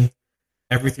clicking.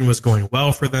 Everything was going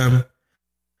well for them.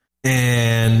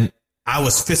 And I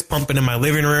was fist pumping in my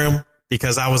living room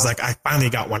because I was like, I finally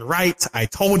got one right. I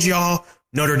told y'all,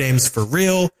 Notre Dame's for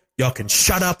real. Y'all can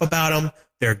shut up about them.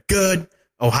 They're good.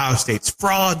 Ohio State's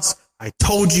frauds. I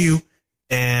told you.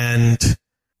 And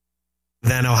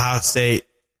then Ohio State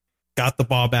got the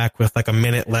ball back with like a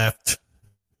minute left.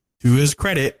 To his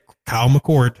credit, Kyle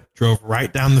McCord drove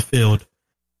right down the field,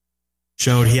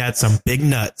 showed he had some big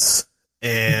nuts,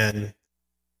 and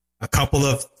a couple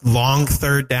of long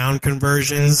third down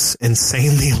conversions,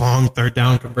 insanely long third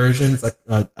down conversions, like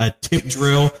a tip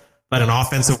drill that an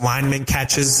offensive lineman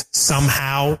catches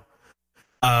somehow,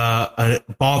 a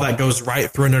ball that goes right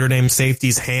through a Notre Dame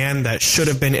safety's hand that should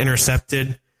have been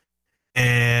intercepted,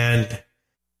 and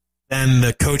then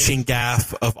the coaching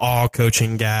gaffe of all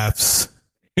coaching gaffes.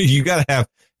 You got to have,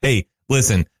 hey,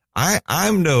 listen,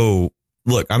 I'm not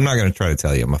going to try to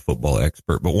tell you I'm a football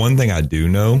expert, but one thing I do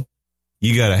know,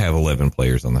 you got to have 11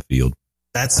 players on the field.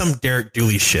 That's some Derek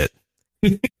Dooley shit.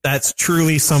 That's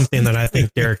truly something that I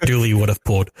think Derek Dooley would have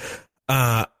pulled.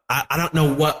 I don't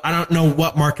know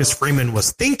what Marcus Freeman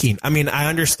was thinking. I mean, I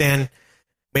understand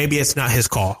maybe it's not his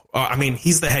call. I mean,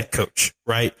 he's the head coach,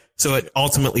 right? So it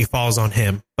ultimately falls on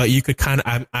him. But you could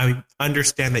I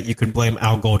understand that you could blame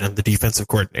Al Golden, the defensive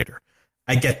coordinator.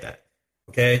 I get that.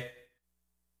 Okay.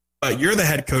 But you're the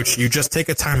head coach. You just take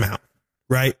a timeout,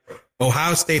 right?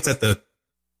 Ohio State's at the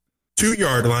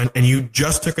 2-yard line and you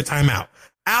just took a timeout.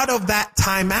 Out of that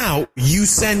timeout, you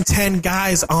send 10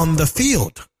 guys on the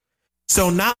field. So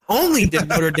not only did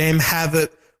Notre Dame have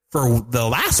it for the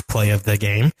last play of the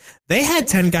game, they had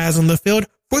 10 guys on the field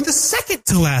for the second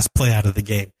to last play out of the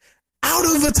game, out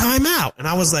of a timeout. And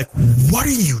I was like, what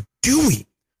are you doing?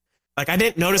 Like, I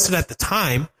didn't notice it at the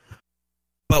time,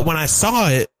 but when I saw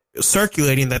it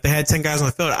circulating that they had 10 guys on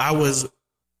the field, I was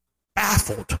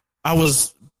baffled. I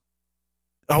was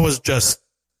just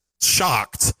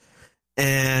shocked.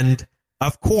 And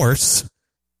of course,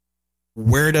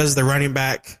 where does the running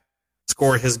back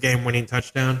score his game-winning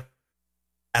touchdown?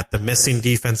 At the missing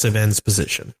defensive end's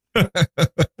position.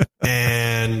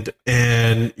 and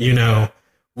you know,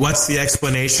 what's the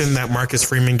explanation that Marcus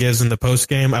Freeman gives in the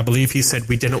postgame? I believe he said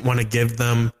we didn't want to give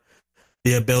them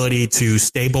the ability to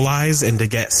stabilize and to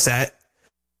get set,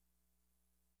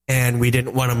 and we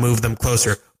didn't want to move them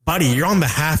closer. Buddy, you're on the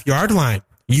half-yard line.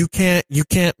 You can't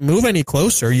move any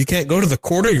closer. You can't go to the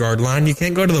quarter-yard line. You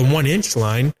can't go to the 1-inch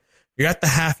line. You're at the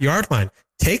half-yard line.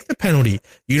 Take the penalty.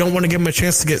 You don't want to give him a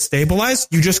chance to get stabilized.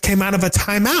 You just came out of a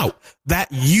timeout that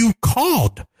you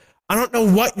called. I don't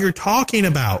know what you're talking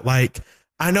about. Like,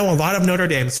 I know a lot of Notre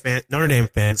Dame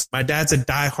fans. My dad's a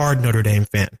diehard Notre Dame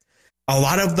fan. A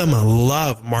lot of them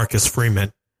love Marcus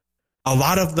Freeman. A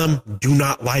lot of them do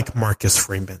not like Marcus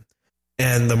Freeman.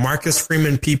 And the Marcus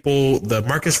Freeman people, the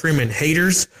Marcus Freeman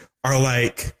haters are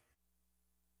like,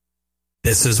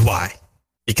 this is why.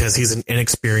 Because he's an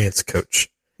inexperienced coach.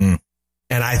 Mm.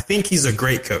 And I think he's a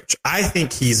great coach. I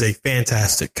think he's a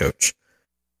fantastic coach.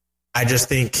 I just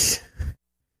think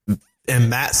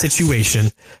in that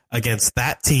situation against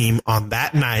that team on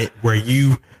that night where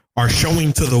you are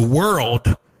showing to the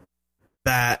world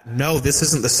that, no, this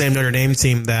isn't the same Notre Dame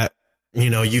team that, you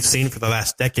know, you've seen for the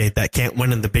last decade that can't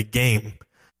win in the big game.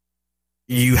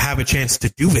 You have a chance to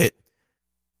do it,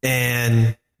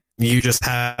 and you just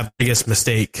have the biggest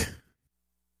mistake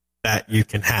that you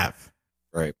can have.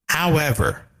 Right.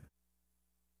 However,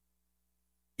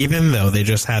 even though they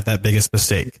just had that biggest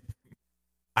mistake,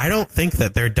 I don't think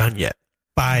that they're done yet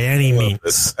by any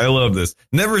means. I love this.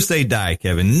 Never say die,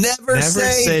 Kevin. Never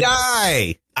say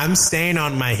die. I'm staying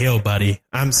on my hill, buddy.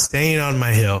 I'm staying on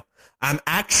my hill. I'm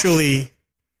actually,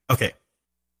 okay,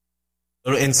 a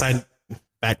little inside,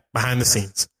 back behind the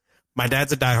scenes. My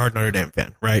dad's a diehard Notre Dame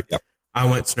fan, right? Yep. I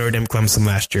went to Notre Dame Clemson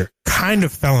last year. Kind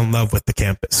of fell in love with the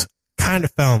campus. Kind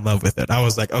of fell in love with it. I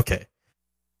was like, okay,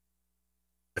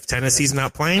 if Tennessee's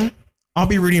not playing, I'll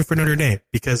be rooting for Notre Dame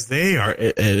because they are.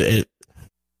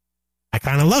 I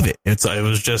kind of love it. It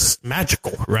was just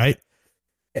magical, right?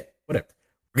 Whatever.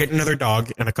 We're getting another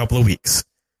dog in a couple of weeks.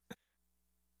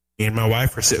 Me and my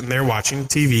wife are sitting there watching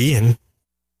TV, and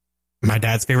my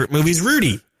dad's favorite movie is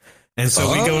Rudy. And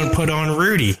so we go and put on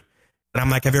Rudy. And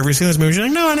I'm like, have you ever seen this movie? She's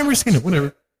like, no, I've never seen it.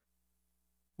 Whatever.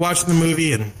 Watching the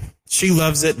movie, and she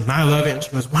loves it, and I love it. And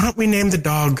she goes, why don't we name the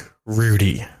dog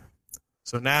Rudy?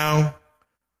 So now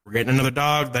we're getting another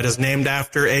dog that is named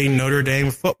after a Notre Dame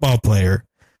football player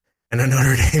and a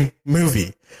Notre Dame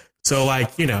movie. So,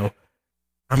 like, you know,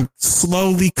 I'm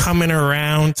slowly coming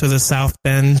around to the South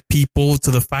Bend people,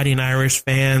 to the Fighting Irish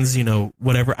fans, you know,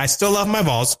 whatever. I still love my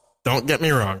Vols. Don't get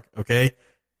me wrong, okay?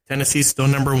 Tennessee's still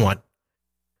number one.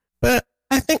 But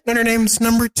I think Notre Dame's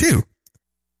number two.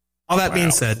 All that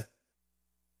being said,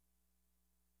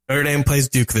 Notre Dame plays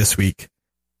Duke this week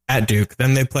at Duke.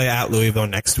 Then they play at Louisville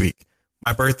next week.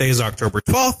 My birthday is October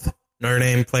 12th. Notre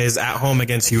Dame plays at home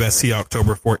against USC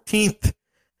October 14th.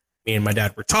 Me and my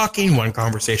dad were talking. One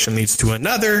conversation leads to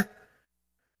another.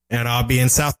 And I'll be in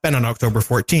South Bend on October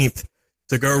 14th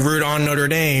to go root on Notre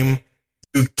Dame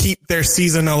to keep their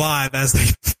season alive as they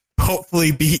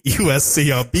hopefully beat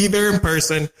USC. I'll be there in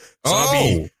person. So I'll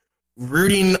be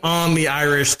rooting on the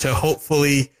Irish to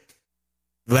hopefully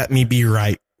let me be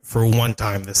right for one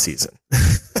time this season.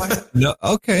 No,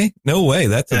 okay. No way.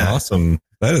 That's an awesome.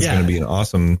 That is going to be an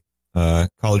awesome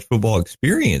college football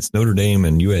experience. Notre Dame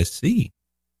and USC.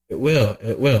 It will.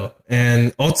 It will.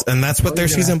 And that's what their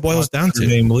season boils down to.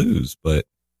 Notre Dame lose, but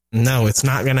no, it's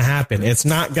not going to happen. It's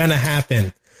not going to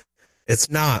happen. It's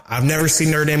not. I've never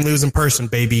seen Notre Dame lose in person,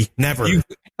 baby. Never.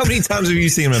 How many times have you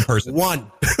seen them in person?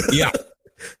 One. Yeah.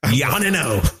 Yeah.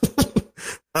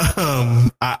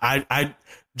 1-0. I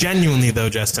genuinely, though,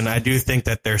 Justin, I do think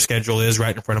that their schedule is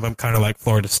right in front of them, kind of like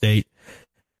Florida State.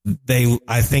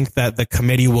 I think that the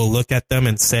committee will look at them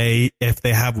and say, if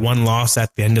they have one loss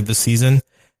at the end of the season,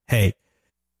 hey,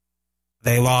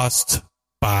 they lost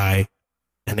by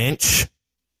an inch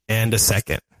and a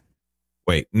second.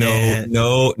 Wait,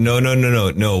 no,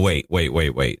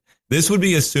 wait. This would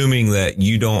be assuming that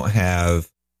you don't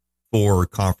have 4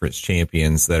 conference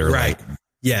champions that are right.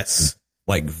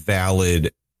 like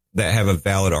valid, that have a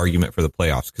valid argument for the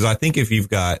playoffs. Because I think if you've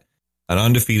got an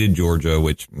undefeated Georgia,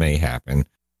 which may happen,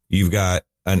 you've got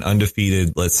an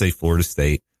undefeated, let's say Florida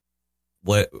State.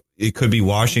 It could be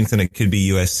Washington, it could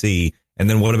be USC, and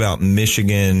then what about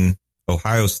Michigan,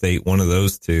 Ohio State, one of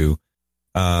those two?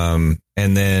 And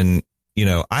then, you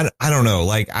know, I don't know.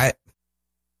 Like I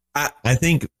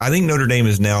think Notre Dame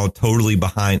is now totally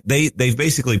behind. They've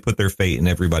basically put their fate in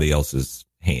everybody else's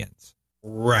hands.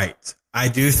 Right. I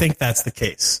do think that's the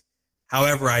case.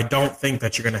 However, I don't think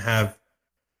that you're going to have.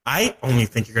 I only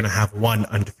think you're going to have one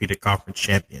undefeated conference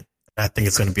champion. I think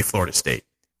it's going to be Florida State.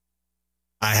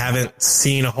 I haven't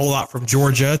seen a whole lot from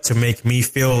Georgia to make me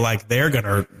feel like they're going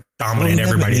to dominate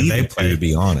everybody they play. To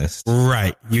be honest,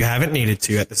 right? You haven't needed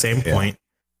to at the same point.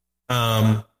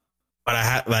 But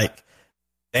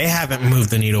they haven't moved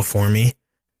the needle for me.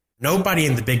 Nobody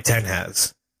in the Big Ten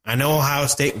has. I know Ohio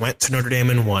State went to Notre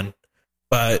Dame and won,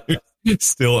 but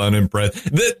still unimpressed.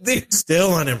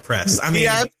 Still unimpressed. I mean, the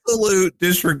absolute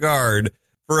disregard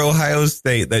for Ohio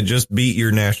State that just beat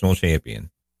your national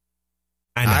champion.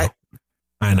 I know.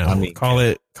 I mean, call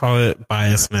it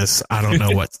biasness. I don't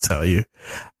know what to tell you.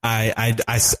 I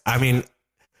mean,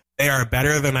 they are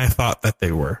better than I thought that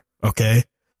they were. Okay.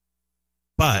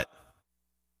 But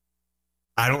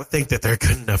I don't think that they're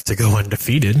good enough to go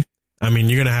undefeated. I mean,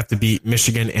 you're going to have to beat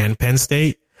Michigan and Penn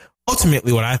State.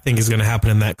 Ultimately, what I think is going to happen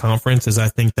in that conference is I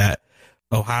think that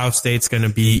Ohio State's going to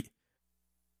beat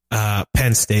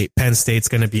Penn State. Penn State's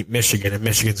going to beat Michigan, and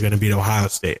Michigan's going to beat Ohio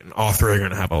State, and all three are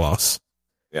going to have a loss.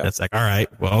 Yeah. It's like, all right,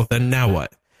 well, then now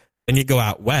what? Then you go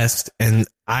out west, and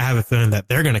I have a feeling that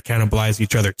they're going to cannibalize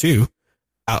each other too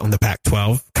out in the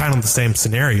Pac-12. Kind of the same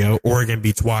scenario. Oregon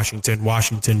beats Washington.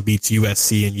 Washington beats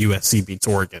USC, and USC beats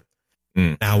Oregon.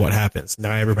 Now what happens?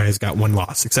 Now everybody's got one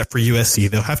loss, except for USC.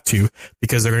 They'll have 2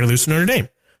 because they're going to lose to Notre Dame.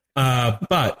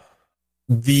 But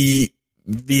the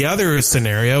other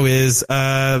scenario is the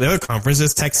other conference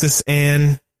is Texas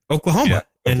and Oklahoma.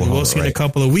 And we'll see in a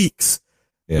couple of weeks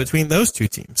between those two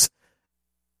teams.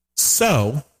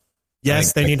 So,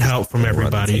 yes, they need help from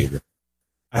everybody.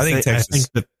 I think Texas.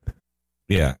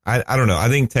 I don't know. I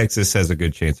think Texas has a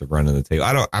good chance of running the table.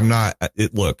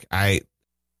 Look, I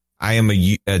am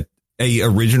a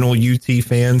original UT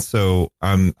fan, so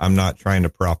I'm not trying to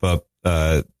prop up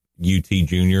UT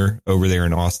Junior over there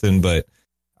in Austin, but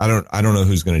I don't know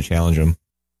who's going to challenge them.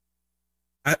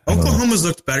 Oklahoma's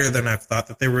looked better than I thought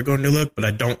that they were going to look, but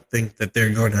I don't think that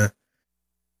they're going to.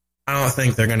 I don't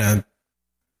think they're going to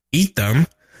eat them.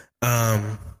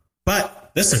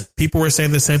 But listen, people were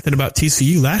saying the same thing about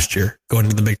TCU last year going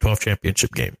to the Big 12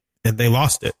 championship game, and they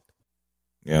lost it.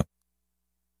 Yeah,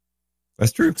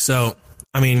 that's true. So,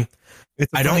 I mean,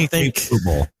 I don't think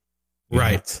football.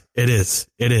 Right. It is.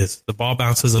 The ball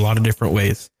bounces a lot of different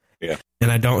ways. Yeah.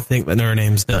 And I don't think that Notre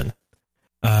Dame's done.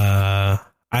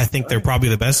 I think they're probably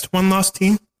the best one-loss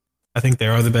team. I think they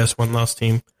are the best one-loss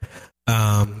team.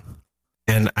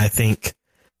 And I think,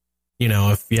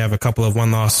 if you have a couple of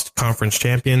one-loss conference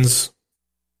champions,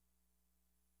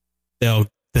 they'll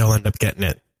end up getting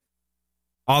it.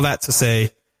 All that to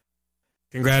say,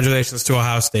 congratulations to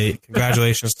Ohio State.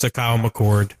 Congratulations to Kyle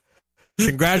McCord.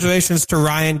 Congratulations to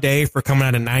Ryan Day for coming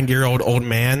out a 90-year-old old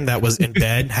man that was in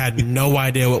bed, had no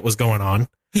idea what was going on.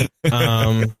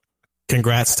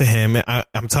 Congrats to him.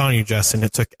 I'm telling you, Justin,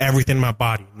 it took everything in my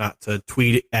body not to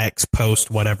tweet, X,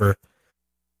 post, whatever.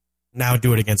 Now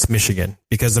do it against Michigan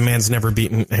because the man's never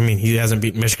beaten. I mean, he hasn't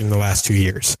beaten Michigan in the last 2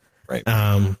 years. Right.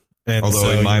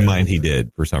 Although in my mind he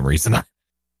did for some reason.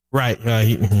 Right.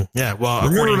 Yeah. Well,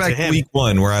 remember back week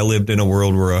 1 where I lived in a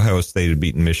world where Ohio State had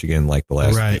beaten Michigan like the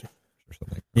last right. Or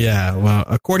something. Yeah. Well,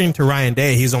 according to Ryan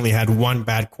Day, he's only had one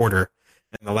bad quarter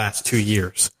in the last 2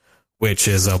 years, which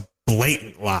is a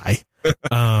blatant lie.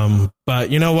 But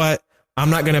you know what?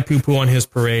 I'm not going to poo-poo on his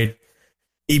parade.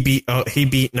 He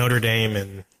beat Notre Dame,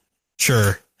 and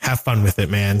sure, have fun with it,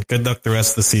 man. Good luck the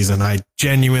rest of the season. I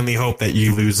genuinely hope that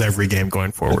you lose every game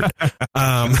going forward.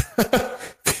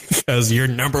 Because you're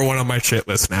number 1 on my shit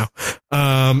list now.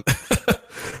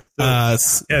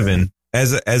 Kevin,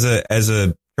 as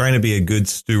a trying to be a good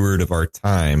steward of our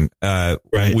time, right.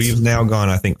 We've now gone,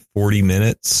 I think, 40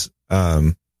 minutes,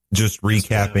 just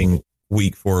recapping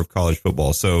week 4 of college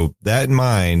football. So that in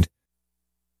mind,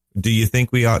 do you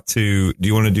think we ought to, do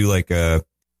you want to do like a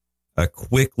a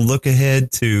quick look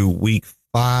ahead to week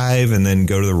 5 and then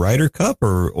go to the Ryder Cup,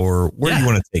 or where do you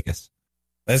want to take us?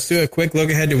 Let's do a quick look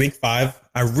ahead to week 5.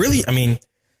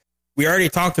 We already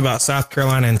talked about South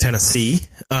Carolina and Tennessee,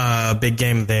 big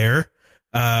game there.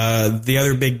 The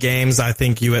other big games, I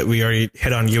think we already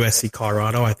hit on USC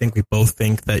Colorado. I think we both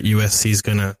think that USC is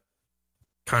going to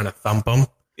kind of thump them.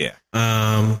 Yeah.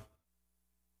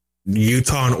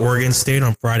 Utah and Oregon State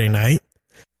on Friday night.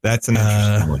 That's an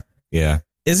interesting one. Yeah.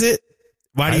 Is it?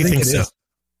 Why do you think so?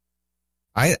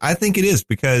 I think it is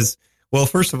because, well,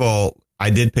 first of all, I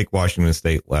did pick Washington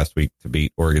State last week to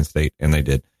beat Oregon State, and they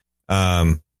did.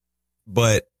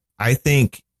 But I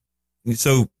think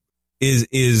so. Is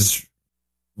it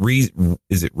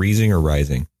Reising or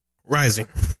Rising? Rising.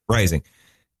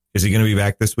 Is he going to be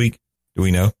back this week? Do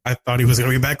we know? I thought he was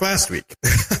going to be back last week.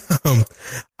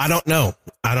 I don't know.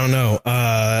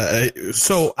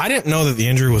 So I didn't know that the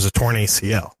injury was a torn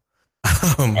ACL.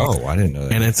 I didn't know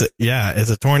that. And it's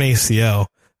a torn ACL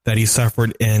that he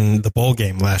suffered in the bowl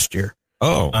game last year.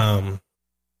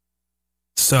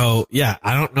 So yeah,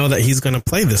 I don't know that he's going to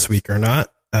play this week or not.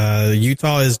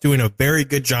 Utah is doing a very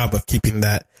good job of keeping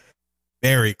that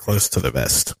very close to the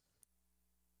vest.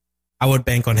 I would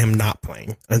bank on him not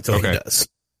playing until he does.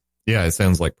 Yeah, it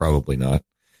sounds like probably not.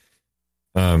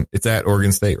 It's at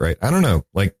Oregon State, right? I don't know.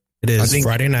 Like it is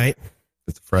Friday night.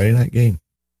 It's a Friday night game.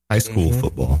 High school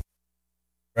football.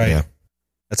 Right. Yeah.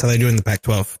 That's how they do in the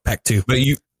Pac-12, Pac-2. But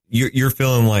you're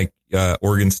feeling like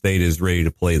Oregon State is ready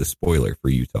to play the spoiler for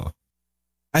Utah.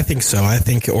 I think so. I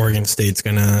think Oregon State's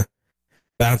going to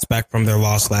bounce back from their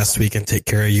loss last week and take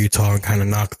care of Utah and kind of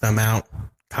knock them out.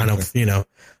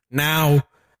 Now,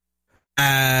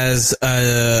 as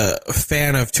a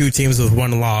fan of two teams with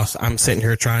one loss, I'm sitting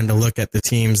here trying to look at the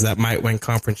teams that might win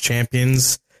conference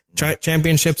championships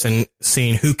and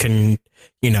seeing who can,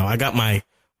 I got my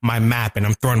map and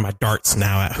I'm throwing my darts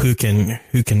now at who can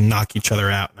knock each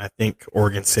other out. And I think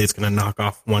Oregon State's going to knock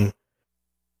off one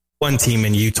team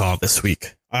in Utah this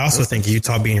week. I also think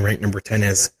Utah being ranked number 10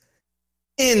 is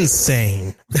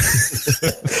insane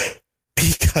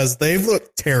because they've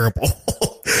looked terrible,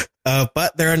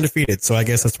 but they're undefeated. So I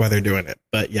guess that's why they're doing it.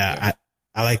 But yeah,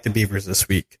 I like the Beavers this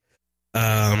week.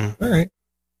 All right.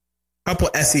 Couple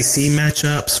SEC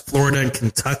matchups, Florida and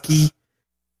Kentucky.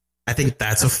 I think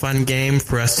that's a fun game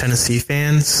for us Tennessee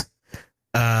fans.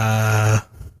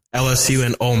 LSU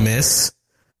and Ole Miss.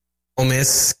 Ole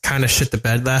Miss kind of shit the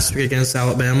bed last week against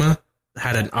Alabama.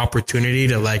 Had an opportunity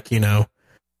to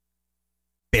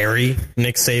bury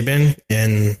Nick Saban,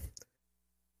 and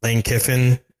Lane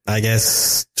Kiffin, I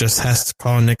guess, just has to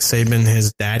call Nick Saban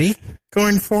his daddy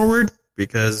going forward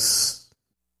because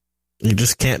you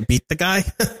just can't beat the guy.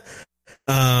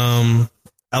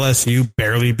 LSU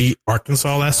barely beat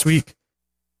Arkansas last week.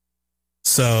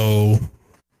 So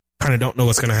kind of don't know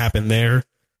what's going to happen there.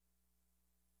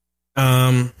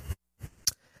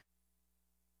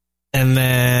 And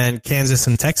then Kansas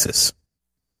and Texas.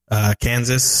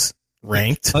 Kansas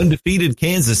ranked. Undefeated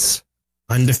Kansas.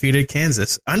 Undefeated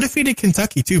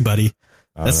Kentucky too, buddy.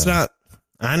 That's not,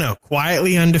 I know,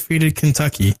 quietly undefeated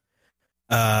Kentucky.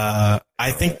 I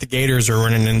think the Gators are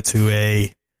running into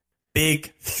a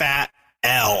big fat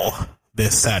L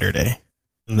this Saturday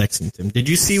in Lexington. Did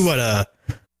you see what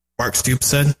Mark Stoops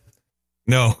said?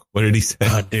 No. What did he say?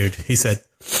 Dude, he said,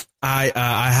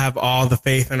 I have all the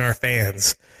faith in our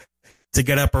fans to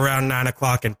get up around 9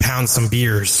 o'clock and pound some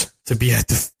beers to be at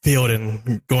the field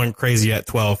and going crazy at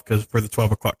 12 because for the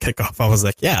 12 o'clock kickoff, I was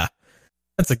like, yeah,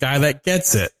 that's a guy that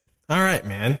gets it. All right,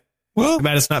 man. Well, too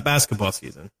bad it's not basketball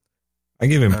season. I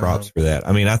give him props for that.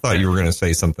 I mean, I thought you were going to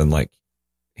say something like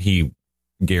he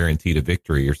guaranteed a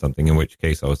victory or something, in which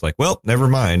case I was like, well, never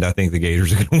mind. I think the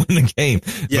Gators are going to win the game.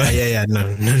 Yeah.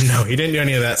 No. He didn't do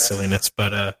any of that silliness,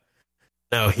 but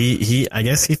no, he I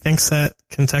guess he thinks that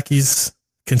Kentucky's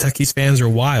fans are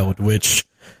wild, which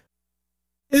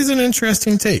is an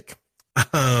interesting take.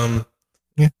 But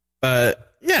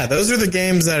yeah, those are the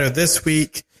games that are this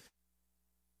week.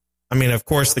 I mean, of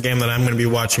course, the game that I'm going to be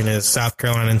watching is South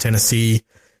Carolina and Tennessee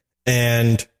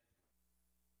and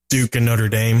Duke and Notre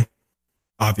Dame,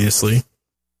 obviously.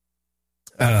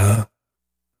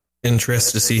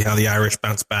 Interested to see how the Irish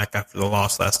bounce back after the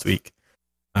loss last week.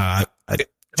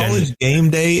 College game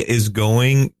day is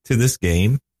going to this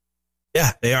game.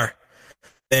 Yeah, they are.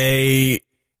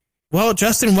 Well,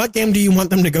 Justin, what game do you want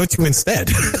them to go to instead?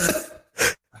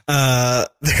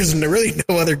 There's really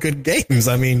no other good games.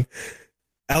 I mean,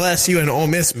 LSU and Ole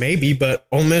Miss maybe, but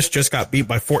Ole Miss just got beat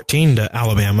by 14 to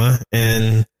Alabama.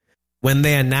 And when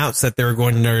they announced that they were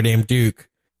going to Notre Dame Duke,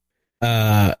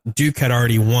 Duke had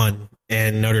already won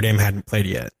and Notre Dame hadn't played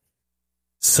yet.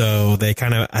 So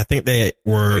I think they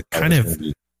were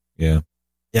yeah.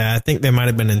 I think they might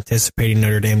have been anticipating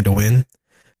Notre Dame to win.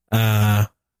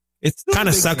 It's kind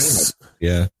of sucks.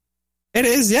 Yeah. It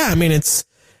is. Yeah. I mean, it's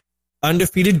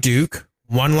undefeated Duke,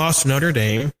 one loss to Notre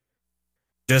Dame,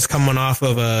 just coming off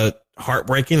of a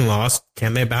heartbreaking loss.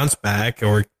 Can they bounce back,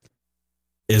 or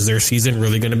is their season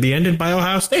really going to be ended by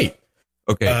Ohio State?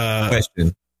 Okay.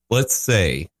 Question. Let's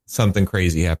say something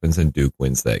crazy happens and Duke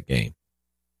wins that game.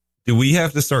 Do we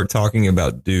have to start talking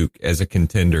about Duke as a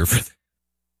contender for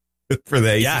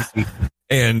the ACC? Yeah.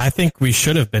 And I think we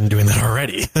should have been doing that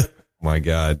already. My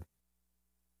God.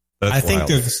 That's I think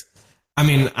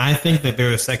wild. I think that they're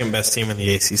the second best team in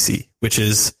the ACC, which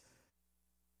is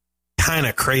kind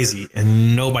of crazy,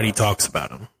 and nobody talks about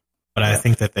them. But I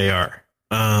think that they are.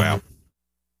 Wow.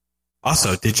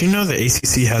 Also, did you know the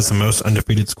ACC has the most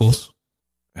undefeated schools?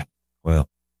 Well,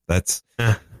 that's,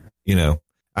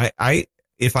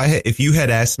 if you had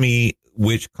asked me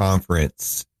which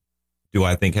conference do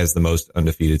I think has the most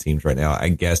undefeated teams right now, I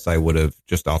guess I would have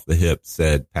just off the hip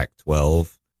said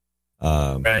Pac-12.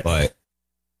 Right. But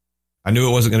I knew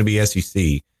it wasn't going to be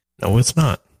SEC. No, it's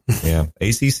not. Yeah.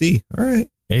 ACC. All right.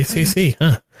 ACC,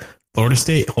 huh? Florida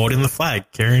State holding the flag,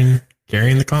 carrying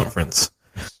the conference.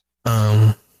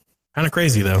 Kind of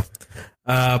crazy though.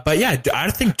 But yeah,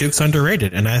 I think Duke's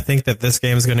underrated, and I think that this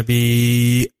game is going to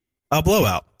be a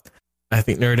blowout. I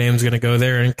think Notre Dame's going to go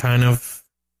there and kind of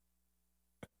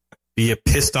be a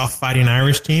pissed off Fighting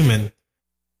Irish team and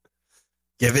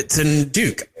give it to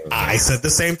Duke. I said the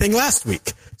same thing last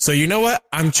week. So you know what?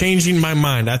 I'm changing my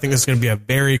mind. I think it's going to be a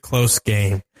very close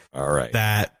game. All right.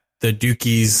 That the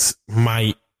Dukies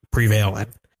might prevail in.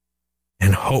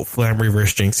 And hopefully I'm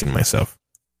reverse jinxing myself.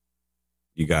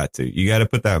 You got to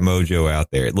put that mojo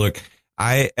out there. Look,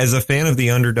 as a fan of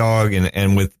the underdog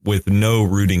and with no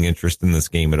rooting interest in this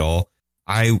game at all,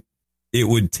 it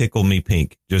would tickle me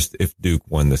pink just if Duke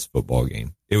won this football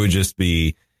game. It would just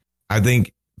be, I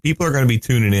think people are going to be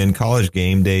tuning in. College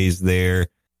game days there,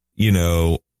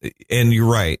 and you're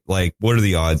right. Like, what are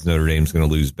the odds Notre Dame's going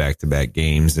to lose back-to-back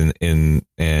games? And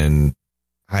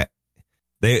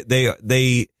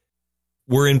they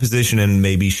were in position and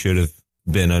maybe should have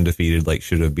been undefeated, like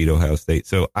should have beat Ohio State.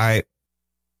 So I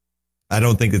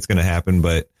don't think it's going to happen,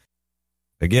 but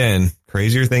again,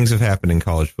 crazier things have happened in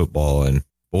college football, and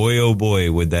boy, oh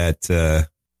boy, would that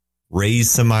raise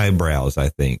some eyebrows, I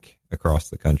think, across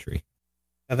the country.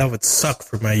 That would suck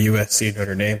for my USC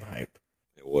Notre Dame hype.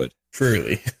 It would.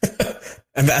 Truly.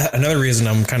 And another reason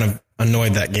I'm kind of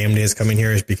annoyed that game day is coming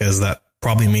here is because that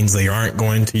probably means they aren't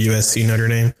going to USC Notre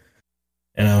Dame.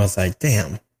 And I was like,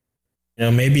 damn.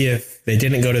 Maybe if they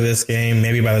didn't go to this game,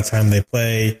 maybe by the time they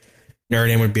play, Notre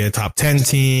Dame would be a top 10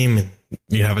 team, and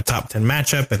you'd have a top 10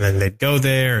 matchup, and then they'd go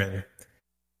there, and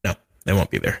no, they won't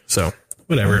be there. So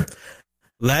whatever.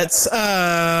 Let's, do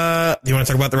you want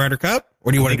to talk about the Ryder Cup,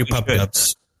 or do you want to do Pup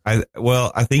Cups? I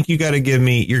think you got to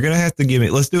you're going to have to give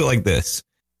me, let's do it like this.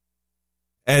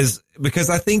 Because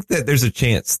I think that there's a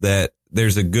chance that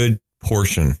there's a good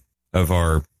portion of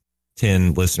our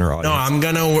 10 listener audience. No,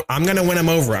 I'm gonna win them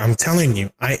over. I'm telling you,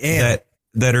 I am.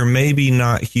 That are maybe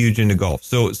not huge into golf.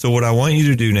 So what I want you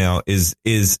to do now is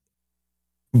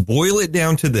boil it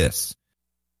down to this.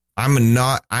 I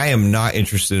am not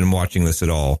interested in watching this at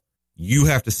all. You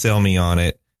have to sell me on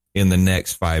it in the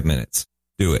next 5 minutes.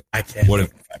 Do it. I can't in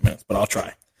 5 minutes, but I'll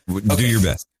try. Do your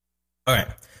best. All right.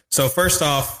 So first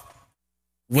off,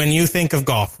 when you think of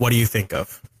golf, what do you think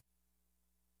of?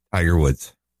 Tiger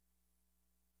Woods.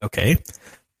 Okay.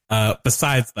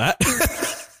 Besides that,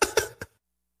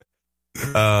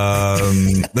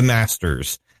 the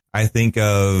Masters. I think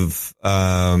of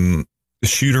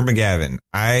Shooter McGavin.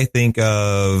 I think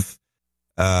of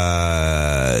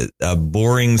a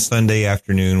boring Sunday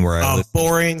afternoon where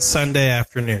boring Sunday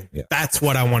afternoon. Yeah. That's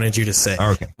what I wanted you to say.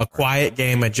 Okay. A quiet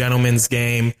game, a gentleman's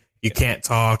game. You can't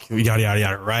talk, yada, yada,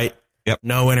 yada, right? Yep.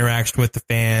 No interaction with the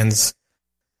fans,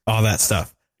 all that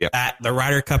stuff. Yep. The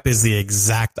Ryder Cup is the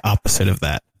exact opposite of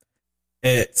that.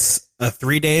 It's a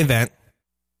 3-day event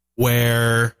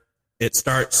where it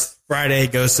starts Friday,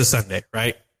 goes to Sunday,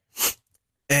 right?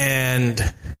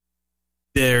 And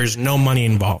there's no money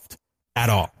involved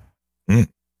at all.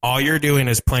 All you're doing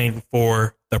is playing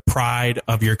for the pride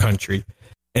of your country.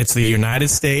 It's the United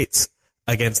States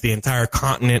against the entire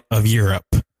continent of Europe.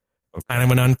 Kind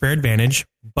of an unfair advantage,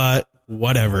 but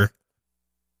whatever.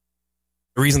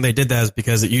 The reason they did that is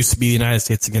because it used to be the United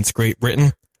States against Great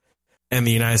Britain, and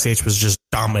the United States was just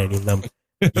dominating them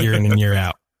year in and year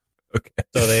out. Okay.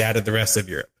 So they added the rest of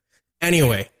Europe.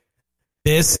 Anyway,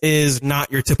 this is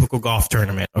not your typical golf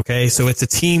tournament, okay? So it's a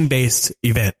team-based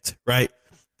event, right?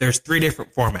 There's 3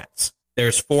 different formats.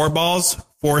 There's 4 balls,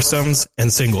 foursomes,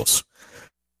 and singles.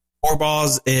 4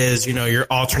 balls is, you're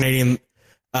alternating.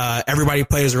 Everybody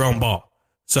plays their own ball.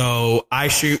 So I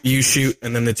shoot, you shoot,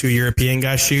 and then the 2 European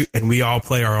guys shoot, and we all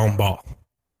play our own ball.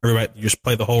 Everybody, you just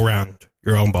play the whole round,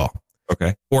 your own ball.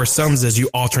 Okay. Foursomes is you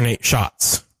alternate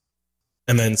shots.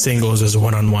 And then singles is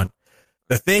 1-on-1.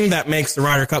 The thing that makes the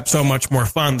Ryder Cup so much more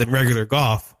fun than regular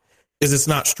golf is it's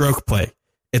not stroke play.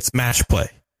 It's match play.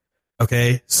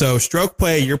 Okay. So stroke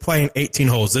play, you're playing 18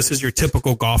 holes. This is your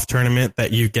typical golf tournament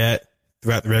that you get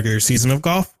throughout the regular season of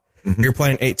golf. Mm-hmm. You're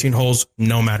playing 18 holes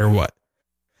no matter what.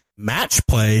 Match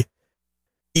play,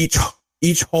 each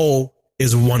hole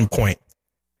is 1 point.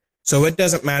 So it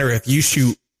doesn't matter if you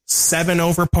shoot 7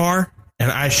 over par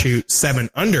and I shoot 7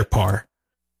 under par.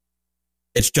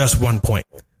 It's just 1 point.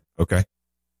 Okay.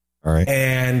 All right.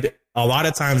 And a lot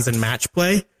of times in match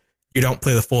play, you don't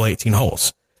play the full 18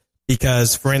 holes.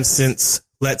 Because, for instance,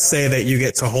 let's say that you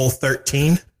get to hole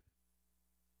 13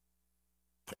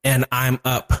 and I'm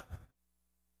up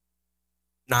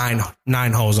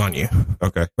nine holes on you.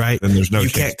 Okay. Right? Then there's no you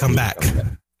chance can't come back.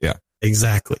 Yeah.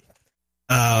 Exactly.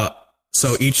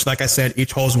 So like I said,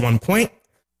 each hole is 1 point.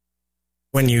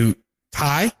 When you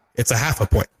tie, it's a half a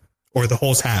point, or the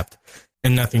hole's halved,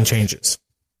 and nothing changes.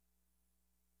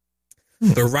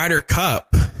 The Ryder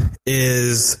Cup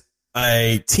is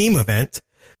a team event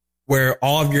where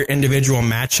all of your individual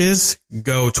matches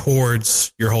go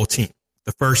towards your whole team.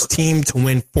 The first team to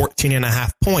win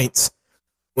 14.5 points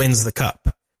wins the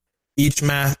cup. Each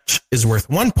match is worth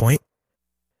 1 point,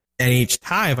 and each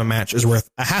tie of a match is worth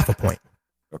a half a point.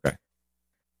 Okay.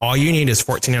 All you need is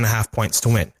 14.5 points to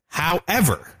win.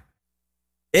 However,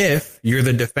 if you're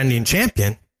the defending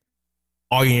champion,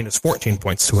 all you need is 14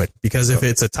 points to win. Because if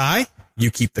it's a tie, you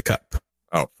keep the cup.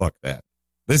 Oh, fuck that.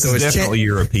 This is definitely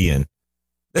European.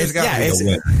 There's got to be a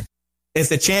winner. It's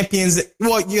the champions.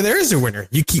 Well, there is a winner.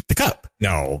 You keep the cup.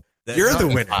 No. You're the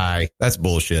winner. That's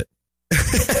bullshit.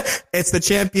 It's the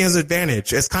champion's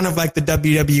advantage. It's kind of like the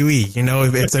WWE.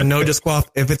 If it's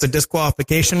if it's a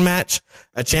disqualification match,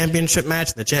 a championship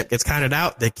match, and the champ gets counted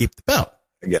out, they keep the belt.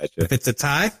 I gotcha. If it's a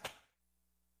tie,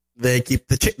 they keep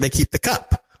the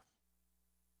cup.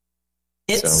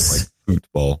 Sounds like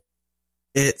football.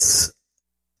 It's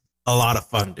a lot of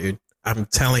fun, dude. I'm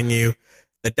telling you.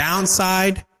 The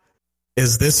downside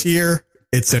is this year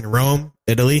it's in Rome,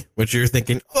 Italy, which you're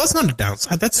thinking, oh, that's not a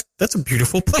downside. That's a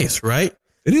beautiful place, right?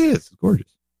 It is. It's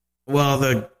gorgeous. Well,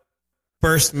 the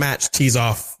first match tees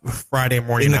off Friday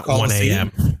morning at 1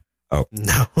 a.m. Oh.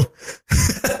 No.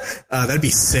 That'd be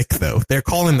sick, though. They're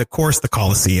calling the course the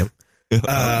Coliseum.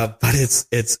 But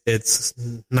it's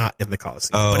not in the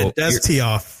Coliseum. Oh, but it does tee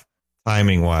off.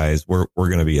 Timing wise, we're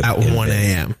going to be at 1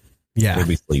 a.m. Yeah. We'll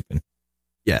be sleeping.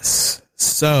 Yes.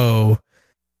 So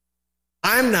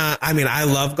I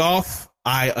love golf.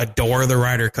 I adore the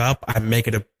Ryder Cup. I make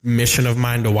it a mission of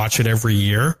mine to watch it every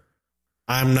year.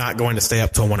 I'm not going to stay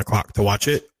up till 1 o'clock to watch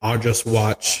it. I'll just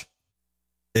watch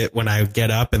it when I get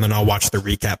up, and then I'll watch the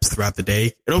recaps throughout the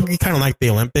day. It'll be kind of like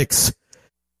the Olympics,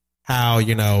 how,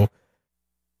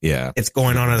 yeah, it's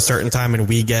going on at a certain time and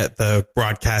we get the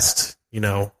broadcast,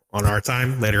 on our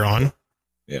time later on.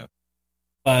 Yeah.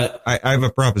 But I have a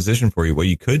proposition for you. What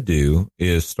you could do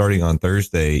is, starting on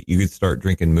Thursday, you could start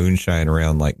drinking moonshine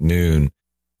around like noon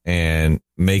and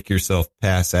make yourself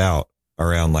pass out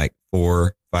around like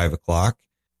 4, 5 o'clock.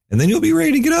 And then you'll be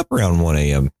ready to get up around 1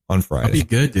 a.m. on Friday. That'd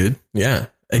be good, dude. Yeah.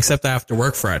 Except I have to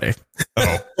work Friday.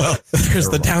 Oh, well, there's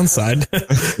the downside.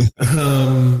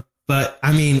 But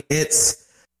I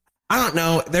don't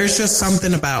know. There's just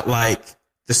something about like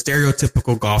the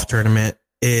stereotypical golf tournament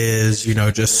is,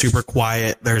 just super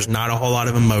quiet. There's not a whole lot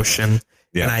of emotion.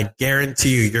 Yeah. And I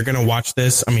guarantee you're going to watch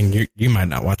this. I mean, you might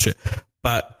not watch it,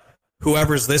 but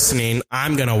whoever's listening,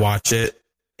 I'm going to watch it,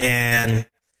 and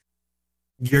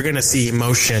you're going to see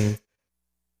emotion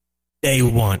day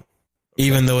one.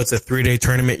 Even though it's a 3-day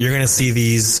tournament, you're going to see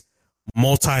these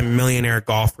multi-millionaire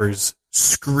golfers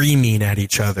screaming at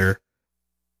each other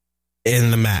in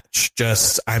the match.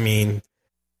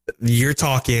 You're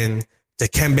talking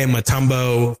Dikembe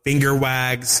Mutombo finger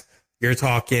wags. You're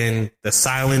talking the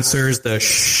silencers, the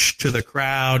shh to the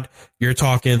crowd. You're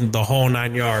talking the whole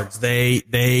 9 yards.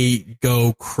 They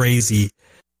go crazy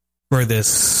for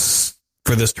this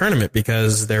tournament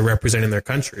because they're representing their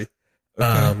country.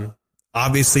 Okay.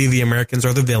 Obviously, the Americans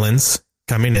are the villains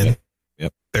coming in.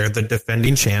 Yep. They're the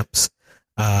defending champs.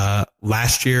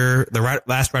 Last year, the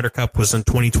last Ryder Cup was in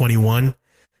 2021,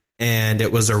 and it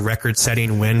was a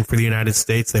record-setting win for the United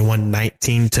States. They won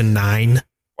 19-9.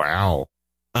 Wow.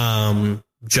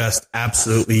 Just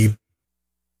absolutely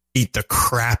beat the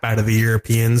crap out of the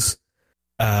Europeans.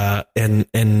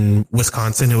 in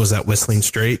Wisconsin. It was at Whistling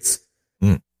Straits.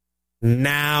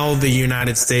 Now the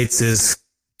United States is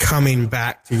coming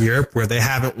back to Europe where they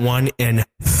haven't won in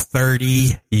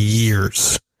 30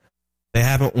 years. They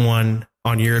haven't won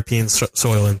on European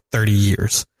soil in 30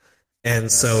 years.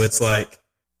 And so it's like,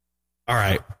 all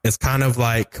right, it's kind of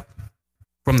like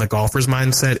from the golfer's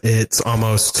mindset, it's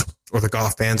almost, or the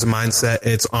golf fans' mindset,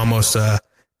 it's almost a,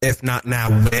 if not now,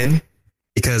 win,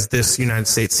 because this United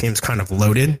States team's kind of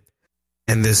loaded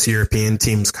and this European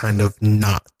team's kind of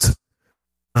not.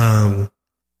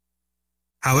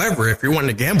 However, if you're wanting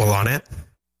to gamble on it,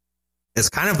 it's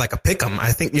kind of like a pick 'em.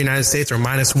 I think the United States are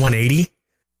minus 180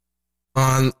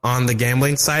 on the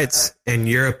gambling sites, and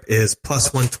Europe is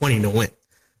plus 120 to win.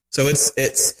 So it's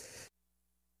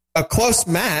a close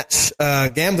match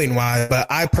gambling wise, but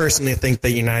I personally think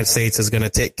the United States is going to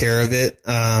take care of it.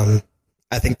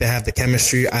 I think they have the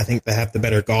chemistry. I think they have the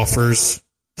better golfers,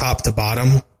 top to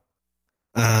bottom.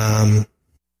 I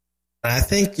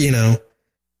think,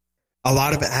 a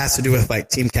lot of it has to do with like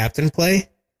team captain play,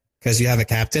 because you have a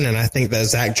captain, and I think that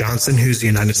Zach Johnson, who's the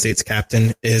United States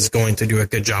captain, is going to do a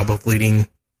good job of leading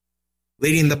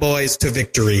the boys to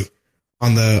victory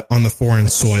on the foreign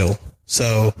soil.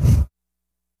 So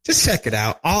just check it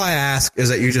out. All I ask is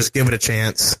that you just give it a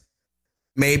chance.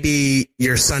 Maybe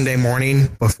your Sunday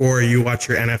morning before you watch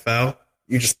your NFL,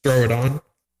 you just throw it on,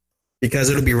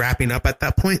 because it'll be wrapping up at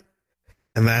that point.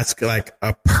 And that's like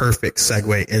a perfect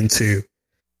segue into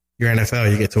your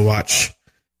NFL. You get to watch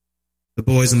the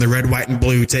boys in the red, white, and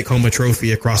blue take home a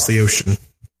trophy across the ocean.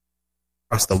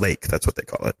 Across the lake, that's what they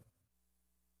call it.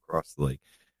 Across the lake.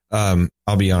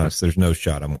 I'll be honest, there's no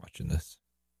shot I'm watching this.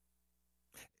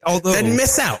 Although, then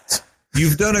miss out.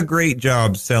 You've done a great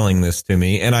job selling this to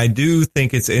me, and I do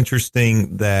think it's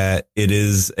interesting that it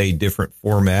is a different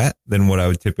format than what I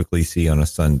would typically see on a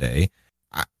Sunday.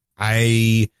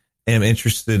 I am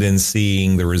interested in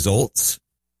seeing the results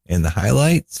and the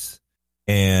highlights.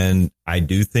 And I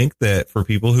do think that for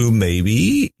people who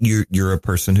maybe you're a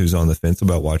person who's on the fence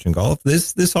about watching golf,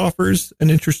 this offers an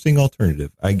interesting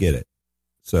alternative. I get it.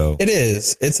 So it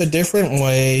is. It's a different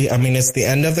way. I mean, it's the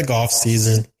end of the golf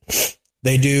season.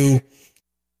 They do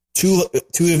two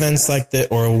events like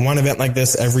that, or one event like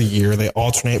this every year. They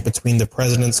alternate between the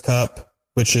President's Cup,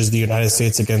 which is the United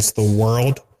States against the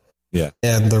world. Yeah.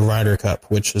 And the Ryder Cup,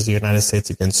 which is the United States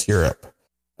against Europe.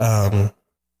 And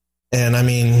I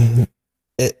mean,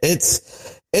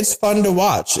 it's fun to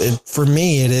watch. For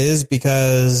me, it is,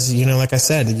 because, like I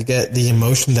said, you get the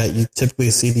emotion that you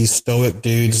typically see these stoic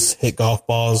dudes hit golf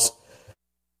balls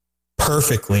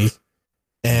perfectly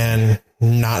and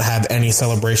not have any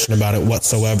celebration about it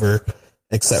whatsoever,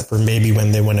 except for maybe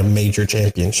when they win a major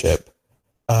championship.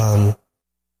 And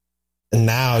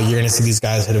now you're going to see these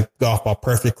guys hit a golf ball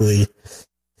perfectly.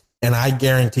 And I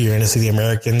guarantee you're going to see the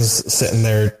Americans sitting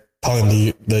there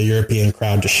telling the European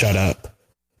crowd to shut up.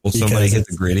 Will somebody hit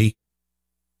the gritty?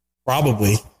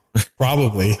 Probably.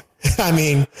 I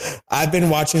mean, I've been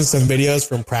watching some videos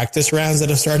from practice rounds that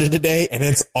have started today, and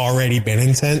it's already been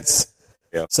intense.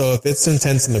 Yeah. So if it's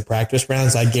intense in the practice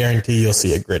rounds, I guarantee you'll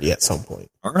see a gritty at some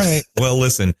point. All right. Well,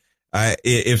 listen,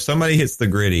 if somebody hits the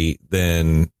gritty,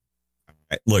 then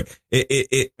look,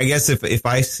 I guess if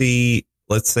I see,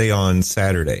 let's say on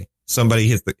Saturday, somebody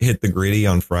hit the gritty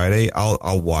on Friday,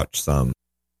 I'll watch some,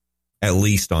 at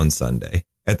least on Sunday,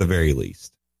 at the very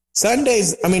least.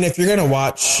 Sundays, I mean, if you're going to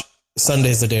watch,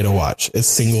 Sunday's the day to watch. It's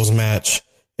singles match.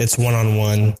 It's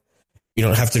one-on-one. You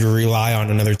don't have to rely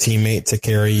on another teammate to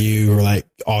carry you or like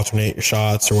alternate your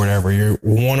shots or whatever. You're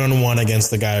one-on-one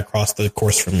against the guy across the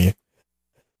course from you.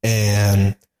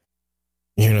 And,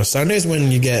 Sunday's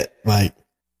when you get like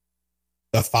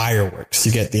the fireworks,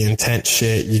 you get the intense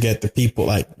shit, you get the people,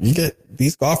 like you get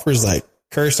these golfers like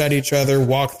curse at each other,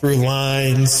 walk through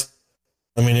lines.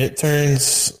 I mean,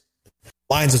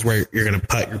 lines is where you're going to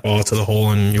putt your ball to the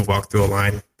hole and you walk through the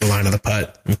line of the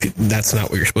putt. That's not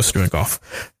what you're supposed to do in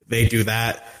golf. They do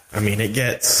that. I mean, it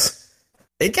gets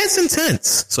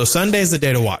intense. So Sunday's the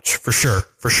day to watch for sure.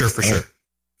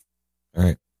 All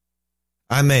right.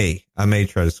 I may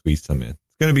try to squeeze some in. It's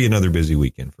going to be another busy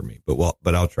weekend for me,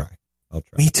 but I'll try.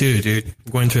 Me too, dude.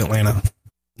 I'm going to Atlanta.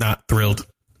 Not thrilled.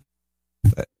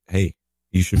 But, hey,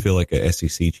 you should feel like a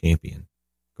SEC champion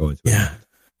going to Atlanta.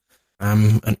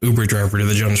 I'm an Uber driver to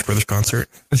the Jonas Brothers concert.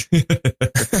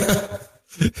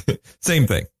 Same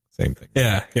thing.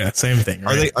 Yeah, same thing.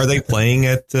 Right? Are they playing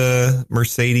at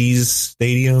Mercedes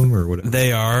Stadium or whatever?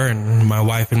 They are, and my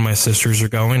wife and my sisters are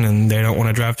going, and they don't want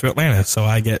to drive to Atlanta, so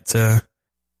I get to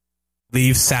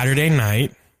leave Saturday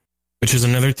night, which is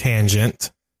another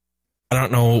tangent. I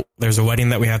don't know. There's a wedding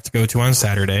that we have to go to on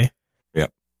Saturday.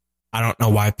 Yep. I don't know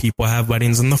why people have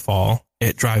weddings in the fall.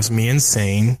 It drives me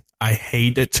insane. I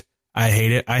hate it. I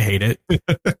hate it. I hate it.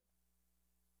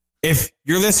 If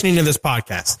you're listening to this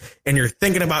podcast and you're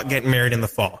thinking about getting married in the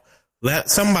fall, let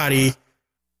somebody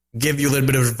give you a little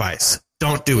bit of advice.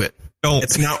 Don't do it. Don't.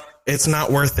 It's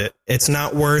not worth it. It's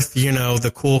not worth,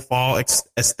 the cool fall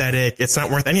aesthetic. It's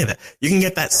not worth any of that. You can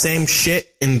get that same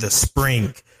shit in the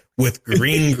spring with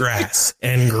green grass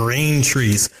and green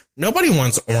trees. Nobody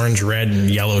wants orange, red, and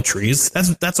yellow trees.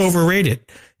 That's overrated.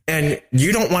 And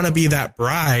you don't want to be that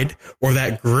bride or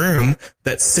that groom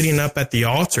that's sitting up at the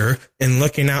altar and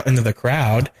looking out into the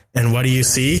crowd. And what do you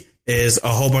see is a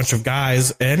whole bunch of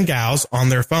guys and gals on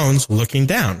their phones looking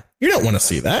down. You don't want to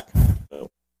see that. You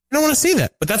don't want to see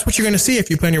that. But that's what you're going to see if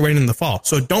you plan your wedding in the fall.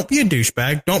 So don't be a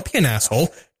douchebag. Don't be an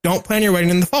asshole. Don't plan your wedding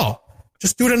in the fall.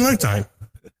 Just do it another time.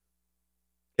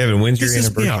 Kevin, when's your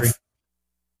anniversary?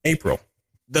 April.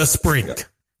 The spring.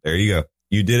 There you go.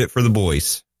 You did it for the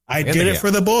boys. I did it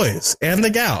for the boys and the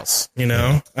gals.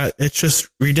 It's just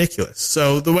ridiculous.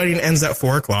 So the wedding ends at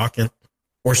 4:00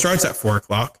 or starts at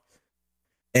 4:00.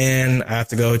 And I have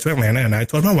to go to Atlanta. And I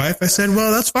told my wife, I said,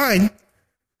 well, that's fine.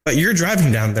 But you're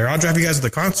driving down there. I'll drive you guys to the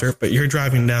concert, but you're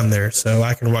driving down there so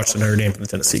I can watch the Notre Dame for the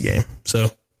Tennessee game. So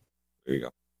there you go.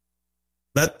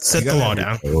 That set the law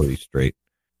down. Straight.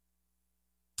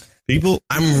 People,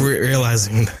 I'm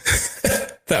realizing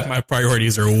that my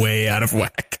priorities are way out of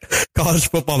whack. College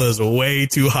football is way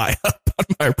too high up on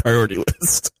my priority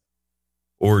list.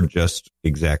 Or just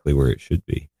exactly where it should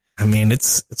be. I mean,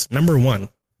 it's number one.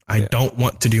 I don't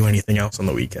want to do anything else on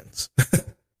the weekends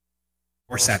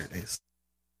or Saturdays.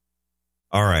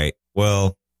 All right.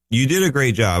 Well, you did a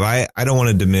great job. I don't want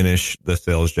to diminish the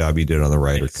sales job you did on the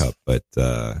Ryder Cup, but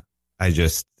it's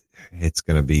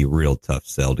going to be a real tough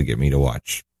sell to get me to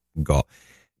watch golf.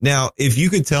 Now, if you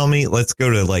could tell me, let's go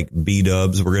to like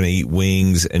B-dubs. We're going to eat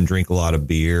wings and drink a lot of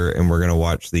beer, and we're going to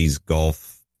watch these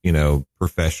golf,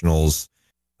 professionals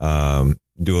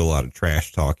do a lot of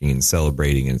trash talking and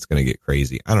celebrating, and it's going to get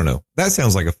crazy. I don't know. That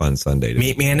sounds like a fun Sunday to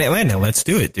Meet me in Atlanta. Let's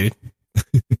do it, dude.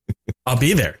 I'll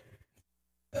be there.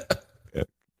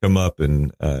 Come up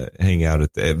and hang out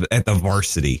at the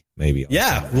varsity, maybe.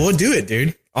 Yeah, we'll do it,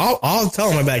 dude. I'll tell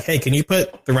them, I'm like, hey, can you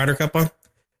put the Ryder Cup on?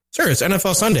 Sure, it's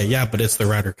NFL Sunday. Yeah, but it's the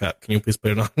Ryder Cup. Can you please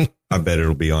put it on? I bet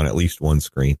it'll be on at least one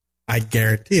screen. I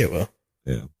guarantee it will.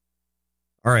 Yeah.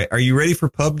 All right. Are you ready for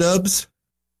pub dubs?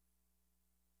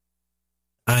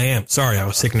 I am. Sorry, I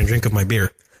was taking a drink of my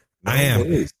beer. No I am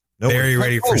worries. very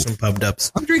ready for some pub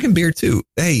dubs. I'm drinking beer too.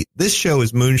 Hey, this show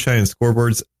is Moonshine and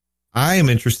Scoreboards. I am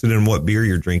interested in what beer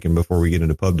you're drinking before we get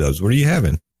into pub dubs. What are you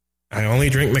having? I only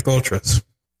drink Mich Ultras.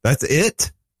 That's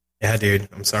it? Yeah, dude.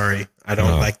 I'm sorry. I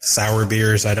don't like the sour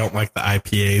beers. I don't like the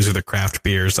IPAs or the craft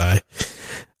beers. I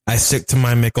stick to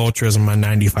my Mich Ultras and my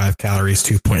 95 calories,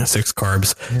 2.6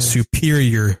 carbs,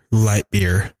 superior light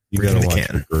beer. You gotta watch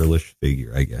your girlish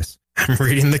figure, I guess. I'm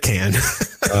reading the can.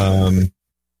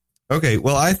 Okay.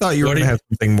 Well, I thought you were going to have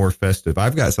something more festive.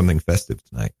 I've got something festive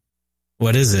tonight.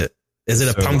 What is it? Is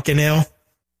it a pumpkin ale?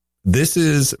 This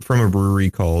is from a brewery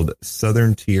called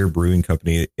Southern Tier Brewing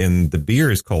Company, and the beer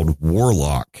is called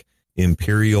Warlock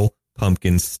Imperial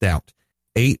Pumpkin Stout,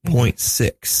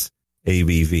 8.6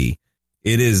 ABV.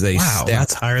 It is a stout,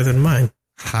 that's higher than mine.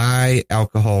 High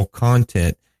alcohol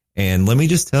content, and let me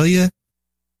just tell you,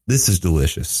 this is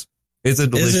delicious. It's a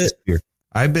delicious beer.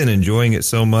 I've been enjoying it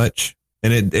so much,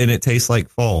 and it tastes like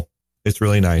fall. It's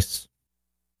really nice.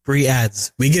 Free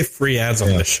ads. We get free ads on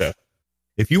this show.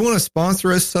 If you want to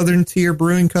sponsor us, Southern Tier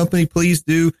Brewing Company, please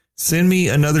do. Send me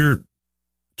another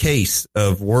case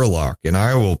of Warlock, and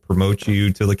I will promote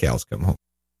you till the cows come home.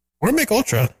 Or Mich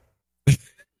Ultra.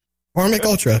 Or Mich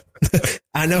Ultra.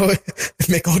 I know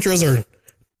Mich Ultras are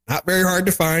not very hard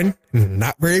to find,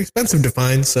 not very expensive to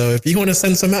find. So if you want to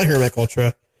send some out here, Mich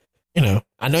Ultra,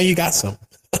 I know you got some.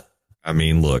 I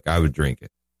mean, look, I would drink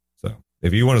it. So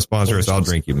if you want to sponsor us, I'll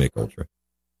drink you Mich Ultra.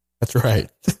 That's right.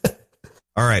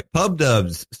 All right, pub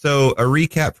dubs. So a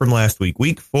recap from last week,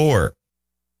 week 4.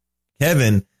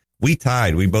 Kevin, we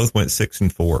tied. We both went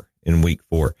 6-4 in week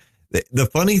 4. The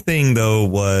funny thing, though,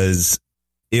 was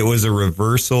it was a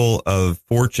reversal of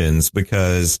fortunes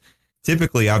because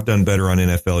typically I've done better on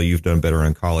NFL. You've done better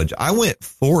on college. I went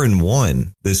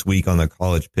 4-1 this week on the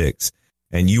college picks,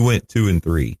 and you went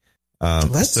 2-3.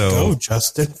 Let's go,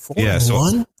 Justin.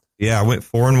 4-1? Yeah, I went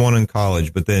 4-1 in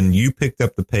college, but then you picked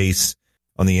up the pace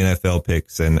on the NFL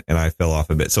picks, and I fell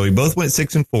off a bit. So we both went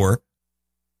 6-4. For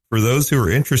those who are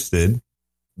interested,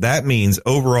 that means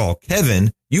overall,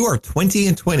 Kevin, you are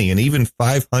 20-20 and even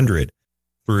 500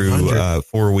 through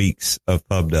 4 weeks of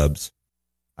pub dubs.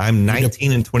 I'm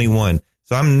 19-21.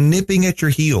 So I'm nipping at your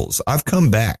heels. I've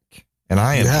come back, and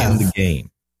I am in the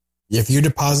game. If you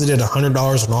deposited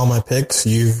 $100 on all my picks,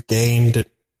 you've gained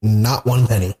not one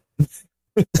penny.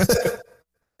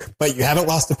 But you haven't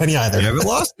lost a penny either. You haven't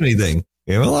lost anything.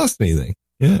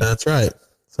 Yeah. That's right.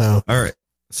 So, all right.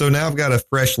 So now I've got a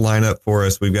fresh lineup for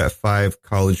us. We've got 5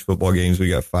 college football games. We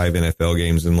got 5 NFL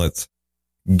games, and let's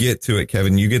get to it,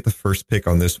 Kevin. You get the first pick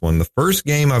on this one. The first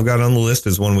game I've got on the list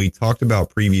is one we talked about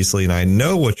previously, and I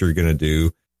know what you're going to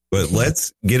do, but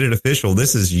let's get it official.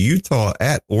 This is Utah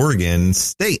at Oregon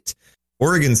State.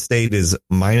 Oregon State is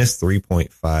minus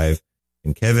 3.5.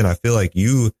 And Kevin, I feel like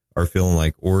you are feeling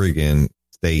like Oregon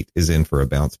State is in for a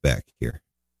bounce back here.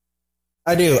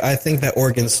 I do. I think that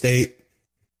Oregon State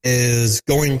is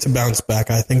going to bounce back.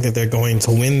 I think that they're going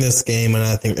to win this game, and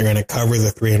I think they're going to cover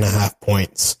the 3.5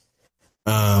 points.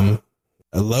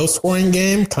 A low scoring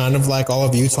game, kind of like all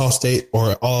of Utah State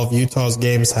or all of Utah's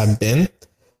games have been.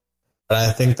 But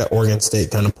I think that Oregon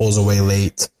State kind of pulls away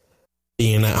late,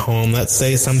 being at home. Let's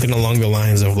say something along the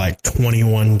lines of like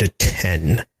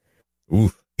 21-10.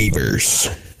 Oof. Beavers.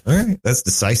 All right. That's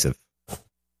decisive.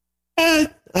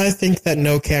 I think that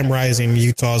no Cam Rising,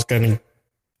 Utah's going to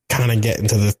kind of get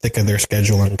into the thick of their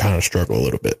schedule and kind of struggle a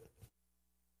little bit.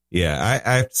 Yeah,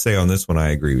 I have to say on this one, I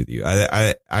agree with you.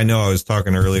 I know I was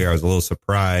talking earlier, I was a little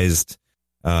surprised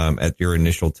at your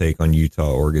initial take on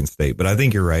Utah, Oregon State, but I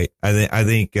think you're right. I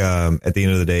think at the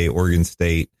end of the day, Oregon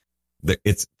State,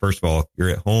 it's first of all, you're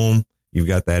at home, you've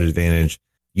got that advantage.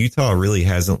 Utah really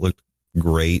hasn't looked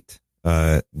great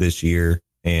this year,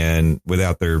 and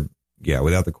without the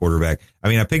quarterback. I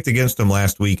mean, I picked against them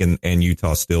last week, and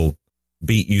Utah still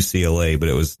beat UCLA, but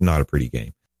it was not a pretty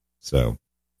game. So,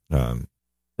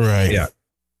 right. Yeah,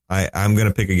 I'm going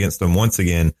to pick against them once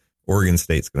again. Oregon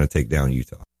State's going to take down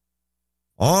Utah.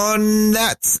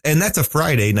 That's a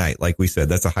Friday night. Like we said,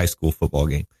 that's a high school football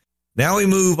game. Now we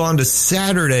move on to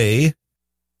Saturday,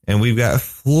 and we've got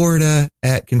Florida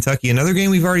at Kentucky. Another game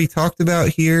we've already talked about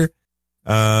here.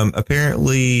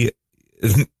 Apparently,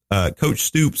 Coach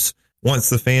Stoops wants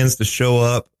the fans to show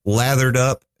up lathered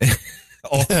up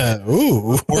before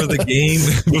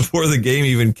the game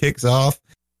even kicks off.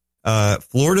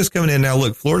 Florida's coming in now.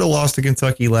 Look, Florida lost to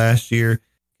Kentucky last year.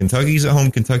 Kentucky's at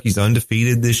home. Kentucky's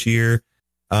undefeated this year.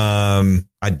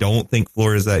 I don't think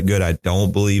Florida's that good. I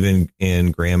don't believe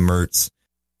in Graham Mertz.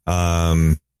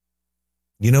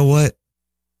 You know what?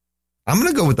 I'm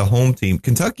going to go with the home team.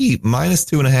 Kentucky minus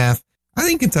 2.5. I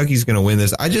think Kentucky's going to win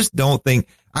this. I just don't think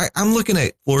I'm looking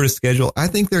at Florida's schedule. I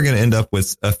think they're going to end up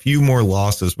with a few more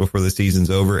losses before the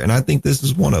season's over. And I think this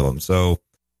is one of them. So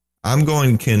I'm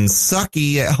going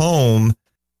Kentucky at home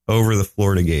over the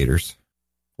Florida Gators.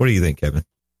 What do you think, Kevin?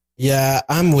 Yeah,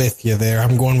 I'm with you there.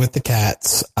 I'm going with the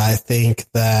Cats. I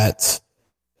think that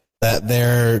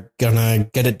they're going to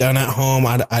get it done at home.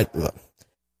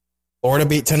 Florida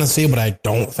beat Tennessee, but I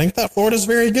don't think that Florida's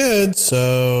very good.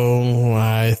 So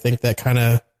I think that kind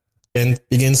of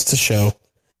begins to show.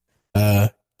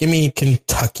 Give me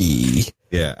Kentucky.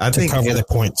 Yeah, I think cover the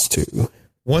points too.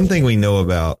 One thing we know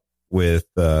about with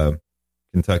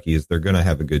Kentucky is they're going to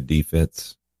have a good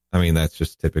defense. I mean, that's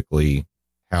just typically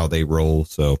how they roll.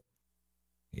 So,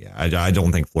 yeah, I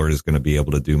don't think Florida's going to be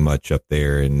able to do much up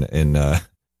there in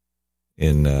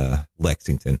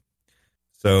Lexington.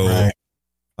 So, right.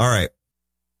 All right.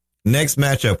 Next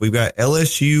matchup, we've got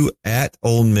LSU at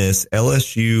Ole Miss.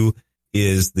 LSU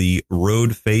is the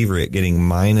road favorite, getting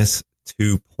minus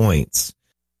 2 points.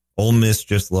 Ole Miss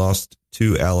just lost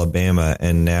to Alabama,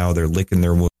 and now they're licking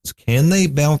their wounds. Can they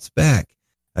bounce back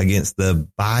against the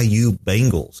Bayou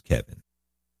Bengals, Kevin?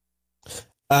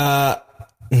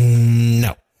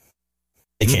 No,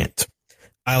 they can't.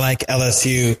 I like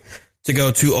LSU to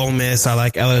go to Ole Miss. I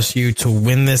like LSU to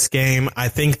win this game. I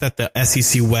think that the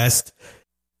SEC West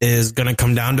is going to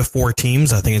come down to 4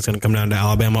 teams. I think it's going to come down to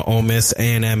Alabama, Ole Miss,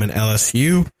 A&M, and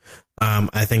LSU.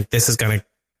 I think this is going to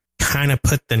kind of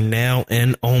put the nail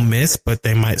in Ole Miss, but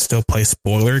they might still play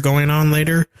spoiler going on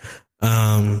later.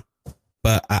 But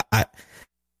I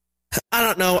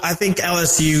don't know. I think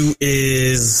LSU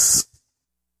is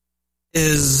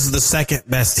the second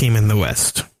best team in the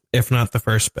West, if not the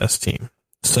first best team.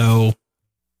 So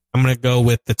I'm going to go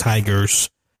with the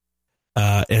Tigers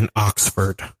in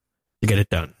Oxford to get it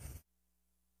done.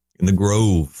 In the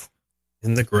Grove.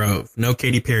 In the Grove. No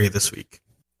Katy Perry this week.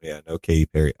 Yeah, no Katy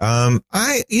Perry.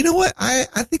 You know what? I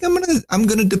think I'm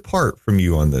gonna depart from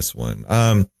you on this one.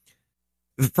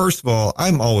 First of all,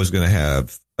 I'm always gonna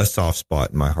have a soft spot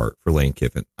in my heart for Lane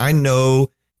Kiffin. I know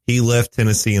he left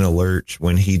Tennessee in a lurch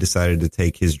when he decided to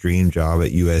take his dream job at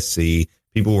USC.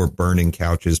 People were burning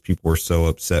couches. People were so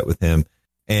upset with him.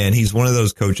 And he's one of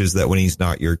those coaches that when he's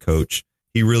not your coach,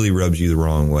 He really rubs you the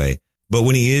wrong way. But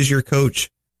when he is your coach,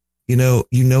 you know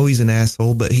he's an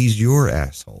asshole, but he's your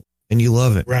asshole and you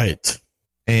love him. Right.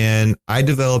 And I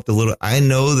developed I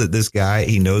know that this guy,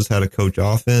 he knows how to coach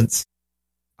offense.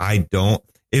 I don't.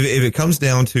 If it comes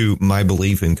down to my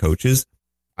belief in coaches,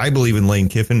 I believe in Lane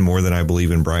Kiffin more than I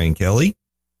believe in Brian Kelly.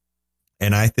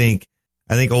 And I think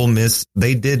Ole Miss,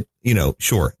 they did,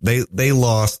 sure, they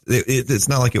lost. It's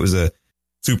not like it was a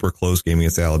super close game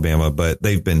against Alabama, but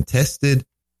they've been tested.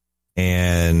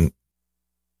 And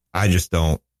I don't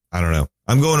know.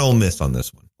 I'm going Ole Miss on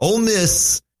this one. Ole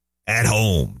Miss at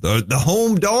home, the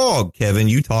home dog. Kevin,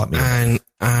 you taught me.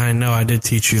 I know I did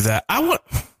teach you that.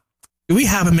 Do we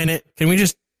have a minute? Can we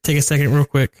just take a second real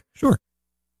quick? Sure.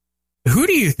 Who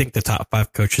do you think the top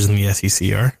 5 coaches in the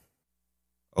SEC are?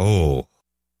 Oh,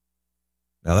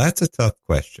 now that's a tough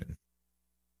question.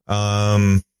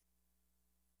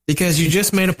 Because you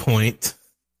just made a point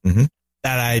that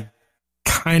I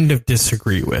kind of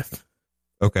disagree with.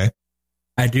 Okay.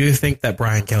 I do think that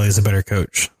Brian Kelly is a better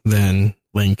coach than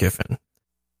Lane Kiffin.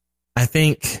 I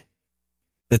think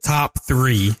the top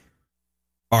 3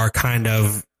 are kind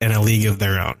of in a league of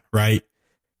their own, right?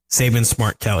 Saban,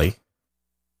 Smart, Kelly.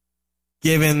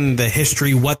 Given the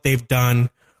history, what they've done,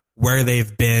 where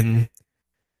they've been,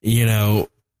 I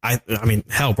mean,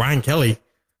 hell, Brian Kelly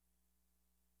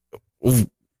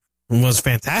was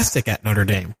fantastic at Notre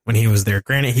Dame when he was there.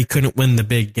 Granted, he couldn't win the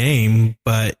big game,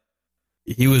 but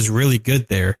he was really good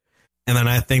there. And then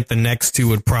I think the next 2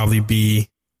 would probably be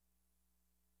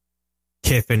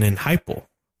Kiffin and Heupel.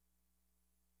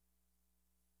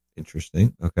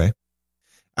 Interesting. Okay.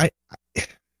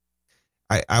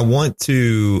 I want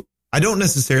to, I don't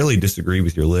necessarily disagree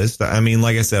with your list. I mean,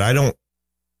 like I said,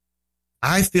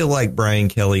 I feel like Brian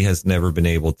Kelly has never been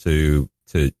able to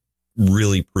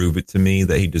really prove it to me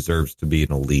that he deserves to be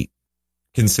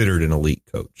considered an elite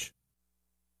coach.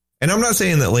 And I'm not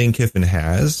saying that Lane Kiffin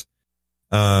has,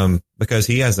 because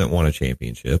he hasn't won a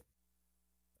championship.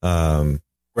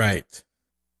 Right.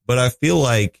 But I feel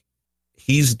like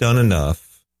he's done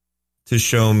enough to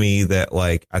show me that,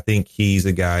 like, I think he's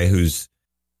a guy who's,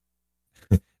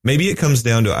 maybe it comes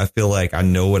down to, I feel like I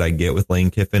know what I get with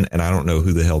Lane Kiffin and I don't know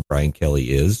who the hell Brian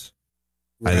Kelly is.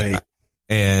 Right.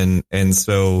 And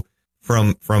so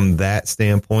from that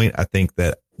standpoint, I think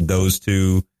that those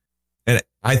 2, and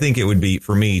I think it would be,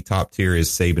 for me, top tier is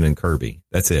Saban and Kirby.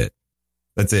 That's it.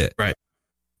 Right.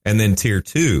 And then tier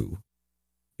 2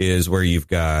 is where you've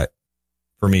got,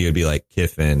 for me, it'd be like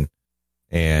Kiffin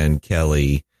and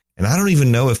Kelly. And I don't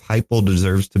even know if Heupel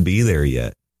deserves to be there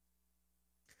yet.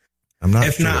 I'm not sure.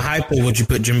 If not Heupel, would you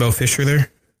put Jimbo Fisher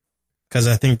there? Because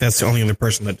I think that's the only other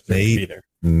person that deserves to be there.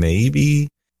 Maybe.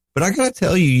 But I got to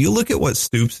tell you, you look at what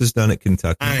Stoops has done at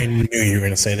Kentucky. I knew you were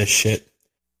going to say this shit.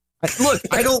 Look,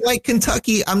 I don't like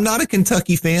Kentucky. I'm not a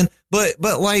Kentucky fan, but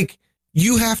like,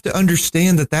 you have to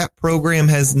understand that program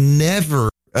has never,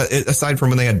 aside from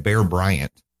when they had Bear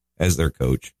Bryant as their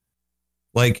coach,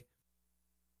 like,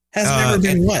 has never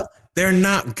been what? They're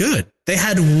not good. They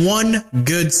had one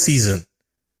good season.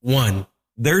 One.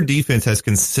 Their defense has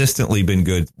consistently been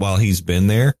good while he's been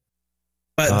there.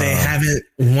 But they haven't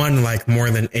won like more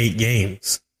than 8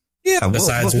 games. Yeah.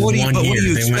 Besides what do you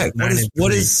year, expect?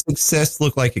 What does success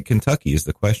look like at Kentucky is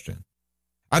the question.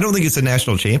 I don't think it's a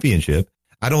national championship.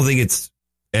 I don't think it's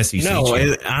SEC. No,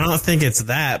 I don't think it's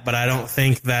that, but I don't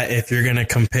think that if you're going to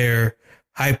compare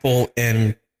Heupel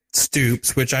and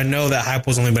Stoops, which I know that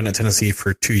Heupel's only been at Tennessee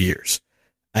for 2 years.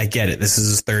 I get it. This is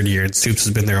his 3rd year, and Stoops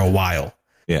has been there a while.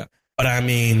 Yeah. But I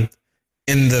mean,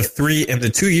 in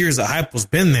the 2 years that Heupel's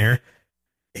been there,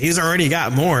 he's already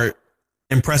got more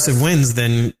impressive wins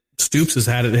than Stoops has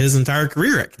had his entire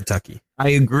career at Kentucky. I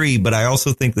agree, but I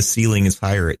also think the ceiling is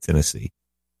higher at Tennessee,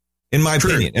 in my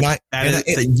opinion.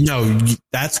 And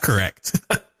that's correct.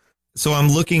 So I'm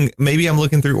looking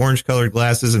through orange colored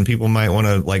glasses, and people might want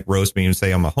to like roast me and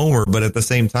say I'm a homer. But at the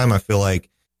same time, I feel like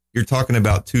you're talking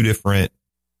about 2 different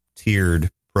tiered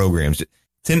programs.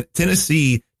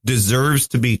 Tennessee deserves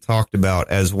to be talked about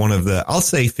as one of the, I'll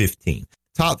say 15,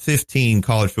 top 15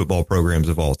 college football programs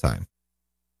of all time.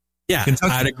 Yeah,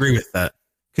 I'd agree with that.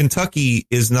 Kentucky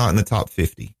is not in the top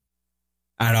 50.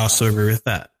 I'd also agree with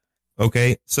that.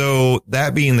 Okay. So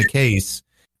that being the case,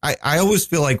 I always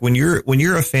feel like when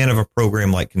you're a fan of a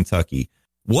program like Kentucky,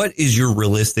 what is your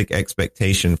realistic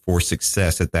expectation for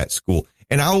success at that school?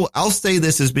 And I'll say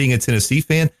this as being a Tennessee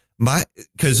fan,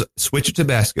 because switch it to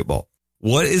basketball.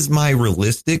 What is my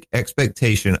realistic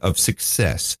expectation of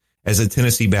success as a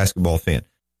Tennessee basketball fan?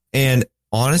 And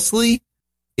honestly,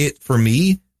 for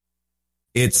me,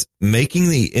 it's making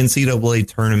the NCAA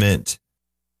tournament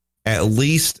at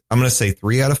least, I'm going to say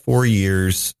 3 out of 4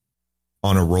 years,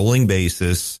 on a rolling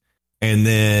basis and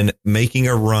then making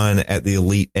a run at the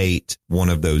Elite Eight one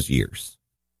of those years.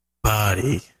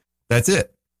 Buddy. That's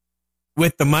it.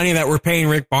 With the money that we're paying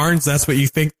Rick Barnes, that's what you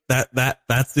think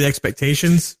that's the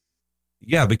expectations?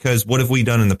 Yeah, because what have we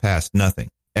done in the past? Nothing.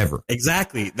 Ever.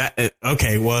 Exactly.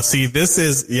 Okay. Well, see, this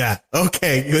is going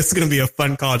to be a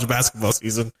fun college basketball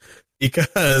season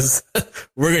because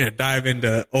we're going to dive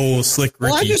into old slick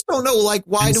Ricky. Well, I just don't know. Like,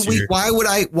 why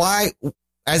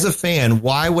as a fan,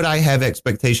 why would I have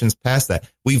expectations past that?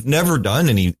 We've never done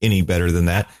any better than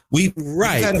that.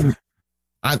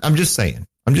 I'm just saying.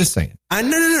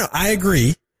 No. I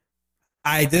agree.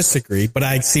 I disagree, but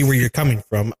I see where you're coming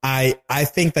from. I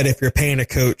think that if you're paying a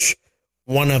coach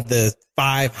one of the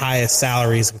 5 highest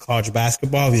salaries in college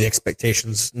basketball, the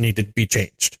expectations need to be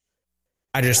changed.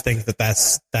 I just think that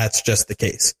that's just the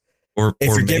case. Or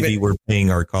maybe we're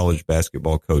paying our college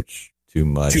basketball coach too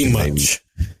much. Maybe,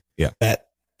 yeah.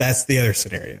 That's the other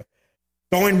scenario.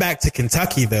 Going back to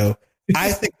Kentucky, though,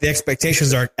 I think the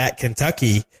expectations are at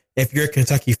Kentucky. If you're a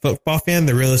Kentucky football fan,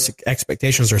 the realistic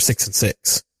expectations are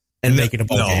 6-6 and making a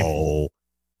bowl game.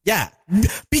 Yeah,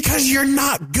 because you're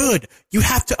not good. You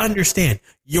have to understand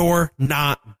you're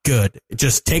not good.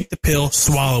 Just take the pill,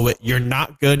 swallow it. You're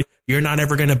not good. You're not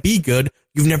ever going to be good.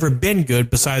 You've never been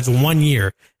good besides 1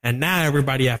 year. And now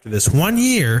everybody after this 1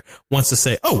 year wants to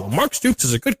say, oh, well, Mark Stoops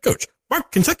is a good coach.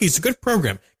 Kentucky's a good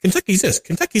program. Kentucky's this,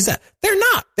 Kentucky's that. They're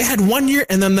not. They had 1 year,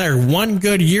 and then their one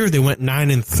good year, they went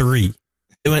 9-3.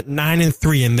 They went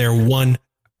 9-3 in their one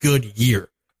good year.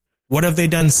 What have they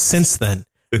done since then?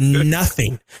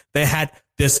 Nothing. They had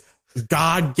this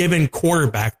God-given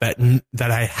quarterback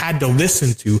that I had to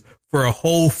listen to for a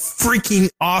whole freaking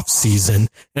offseason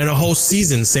and a whole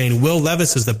season saying Will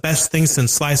Levis is the best thing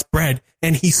since sliced bread,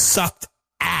 and he sucked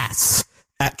ass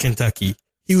at Kentucky.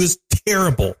 He was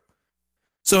terrible.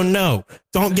 So no,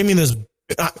 don't give me this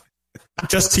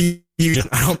just to you.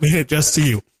 I don't mean it just to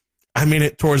you. I mean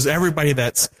it towards everybody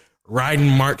that's riding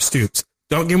Mark Stoops.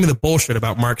 Don't give me the bullshit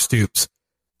about Mark Stoops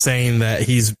saying that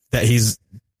he's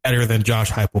better than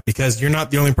Josh Heupel, because you're not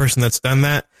the only person that's done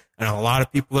that, and a lot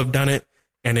of people have done it,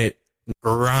 and it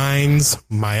grinds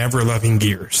my ever-loving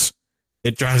gears.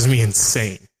 It drives me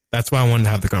insane. That's why I wanted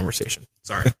to have the conversation.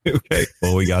 Sorry. Okay.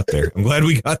 Well, we got there. I'm glad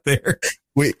we got there.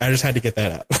 I just had to get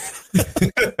that out.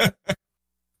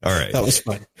 All right. That was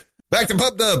fun. Back to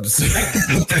Pub Dubs.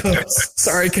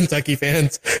 Sorry, Kentucky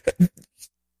fans.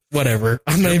 Whatever.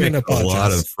 I'm not even a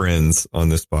lot of friends on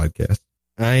this podcast.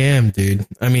 I am, dude.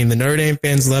 I mean, the Notre Dame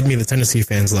fans love me. The Tennessee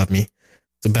fans love me.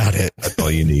 It's about it. That's all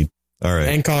you need. All right.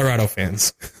 And Colorado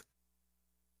fans.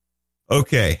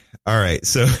 Okay. All right.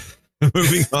 So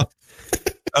moving on.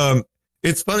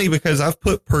 It's funny because I've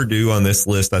put Purdue on this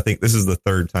list. I think this is the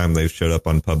third time they've showed up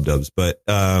on Pub Dubs, but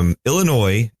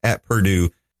Illinois at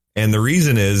Purdue. And the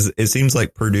reason is it seems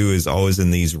like Purdue is always in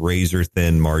these razor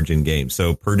thin margin games.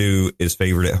 So Purdue is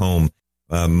favored at home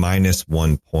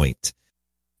 -1 point.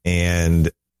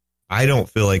 And I don't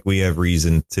feel like we have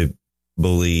reason to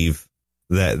believe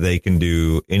that they can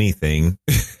do anything.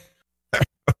 I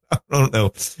don't know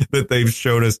that they've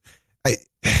showed us.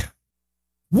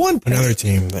 Another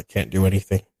team that can't do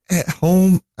anything at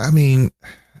home. I mean,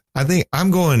 I think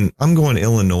I'm going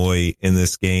Illinois in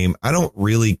this game. I don't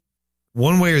really,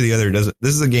 one way or the other, this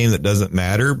is a game that doesn't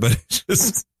matter, but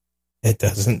it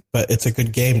doesn't, but it's a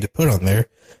good game to put on there.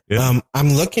 Yeah.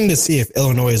 I'm looking to see if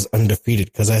Illinois is undefeated,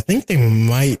 because I think that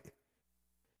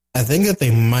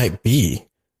they might be.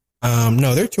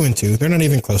 No, they're 2-2. They're not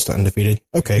even close to undefeated.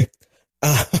 Okay.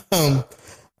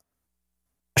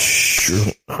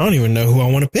 Sure. I don't even know who I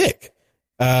want to pick.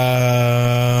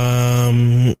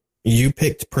 You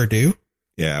picked Purdue?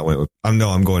 Yeah, I went with, I'm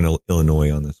going to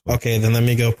Illinois on this one. Okay, then let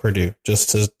me go Purdue just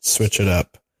to switch it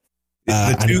up.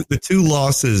 The two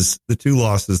losses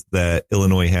that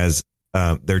Illinois has,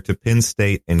 they're to Penn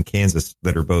State and Kansas,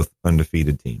 that are both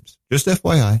undefeated teams. Just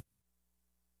FYI.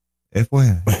 I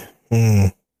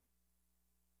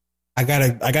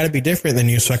gotta be different than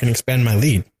you so I can expand my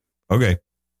lead. Okay.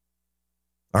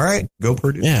 All right, go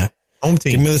Purdue. Yeah. Home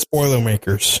team. Give me the spoiler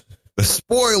makers. The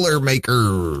spoiler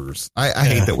makers. I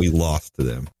hate that we lost to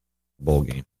them. Bowl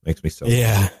game. Makes me so mad.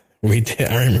 Yeah, we did.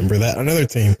 I remember that. Another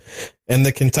team. And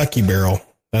the Kentucky barrel.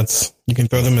 You can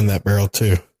throw them in that barrel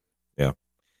too. Yeah.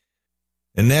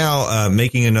 And now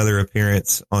making another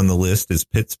appearance on the list is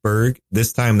Pittsburgh.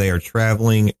 This time they are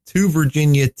traveling to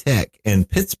Virginia Tech, and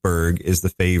Pittsburgh is the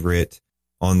favorite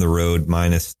on the road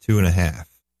 -2.5.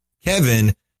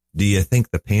 Kevin, do you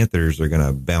think the Panthers are going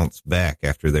to bounce back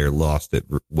after their loss at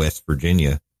West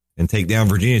Virginia and take down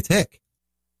Virginia Tech?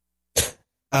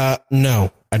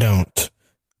 No, I don't.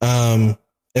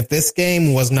 If this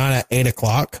game was not at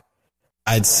 8:00,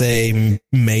 I'd say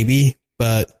maybe,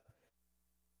 but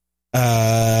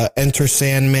Enter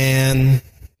Sandman,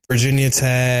 Virginia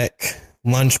Tech,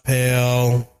 Lunch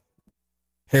Pail,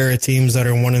 pair of teams that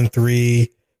are 1-3,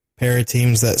 pair of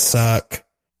teams that suck.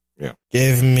 Yeah.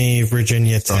 Give me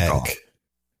Virginia Suck Tech. off.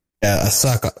 Yeah, a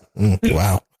suck off.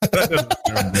 Wow.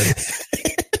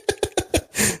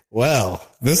 Well,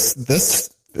 this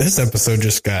episode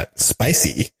just got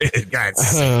spicy. It got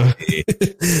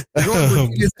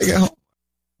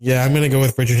Yeah, I'm going to go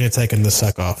with Virginia Tech and the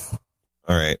suck off.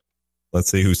 All right. Let's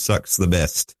see who sucks the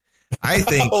best. I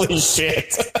think. Holy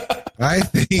shit. I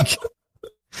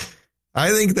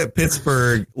think that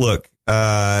Pittsburgh, look,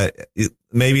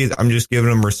 maybe I'm just giving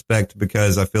them respect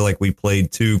because I feel like we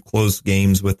played 2 close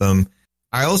games with them.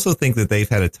 I also think that they've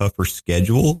had a tougher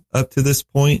schedule up to this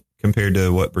point compared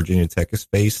to what Virginia Tech has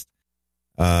faced.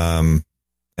 And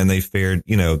they fared,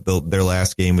 their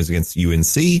last game was against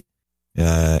UNC,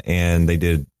 and they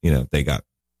did, they got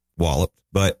walloped,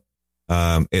 but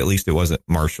at least it wasn't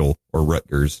Marshall or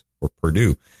Rutgers or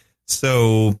Purdue.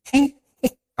 So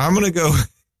I'm going to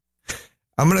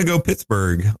go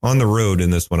Pittsburgh on the road in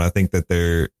this one. I think that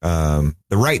they're, the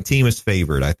right team is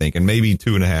favored, I think, and maybe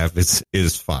 2.5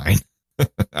 is fine.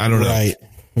 I don't know. Right.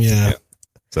 Yeah.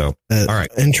 So, all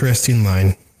right. Interesting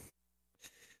line.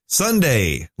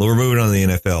 Sunday, we're moving on to the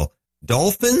NFL.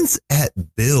 Dolphins at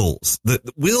Bills.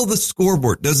 Will the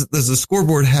scoreboard, does the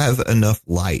scoreboard have enough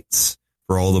lights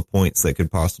for all the points that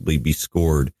could possibly be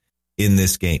scored in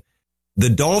this game? The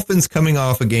Dolphins coming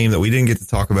off a game that we didn't get to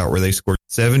talk about where they scored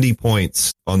 70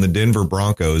 points on the Denver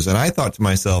Broncos. And I thought to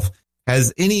myself,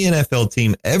 has any NFL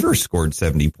team ever scored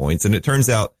 70 points? And it turns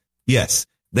out, yes,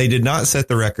 they did not set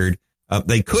the record.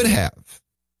 They could have.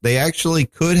 They actually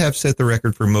could have set the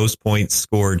record for most points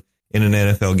scored in an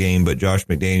NFL game, but Josh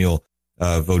McDaniel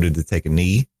voted to take a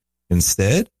knee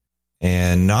instead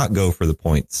and not go for the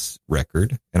points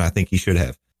record. And I think he should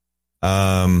have.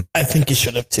 I think he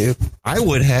should have too. I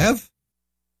would have.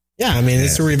 Yeah, I mean,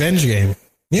 it's a revenge game.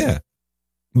 Yeah.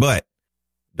 But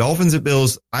Dolphins at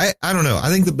Bills, I don't know. I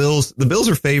think the Bills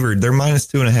are favored. They're minus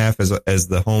 2.5 as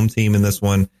the home team in this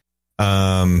one.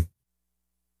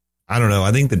 I don't know.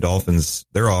 I think the Dolphins,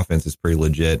 their offense is pretty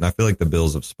legit, and I feel like the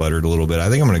Bills have sputtered a little bit. I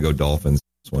think I'm going to go Dolphins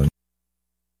this one.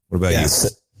 What about you?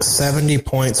 70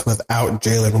 points without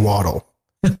Jalen Waddle.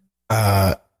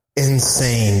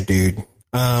 Insane, dude.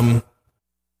 Tua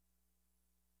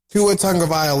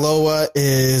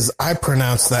Tagovailoa I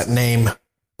pronounced that name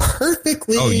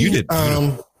perfectly. Oh, you did.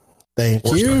 Thank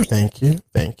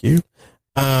you.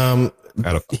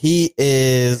 He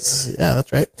is, yeah,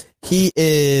 that's right. He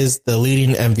is the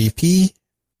leading MVP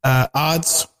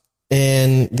odds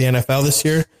in the NFL this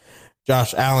year.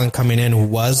 Josh Allen coming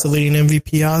in was the leading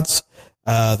MVP odds.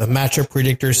 The matchup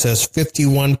predictor says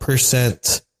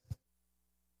 51%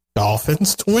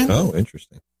 Dolphins to win. Oh,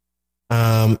 interesting.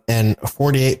 And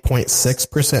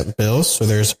 48.6% Bills. So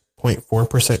there's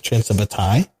 0.4% chance of a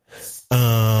tie.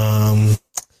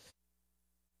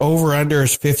 Over under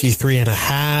is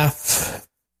 53.5.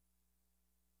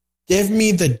 Give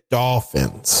me the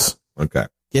Dolphins. Okay.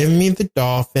 Give me the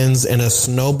Dolphins in a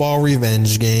snowball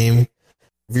revenge game.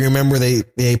 If you remember,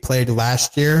 they played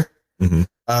last year. Mm-hmm.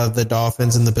 The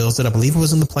Dolphins and the Bills did. I believe it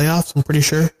was in the playoffs. I'm pretty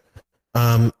sure.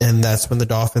 And that's when the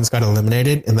Dolphins got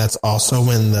eliminated. And that's also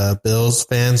when the Bills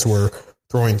fans were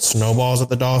throwing snowballs at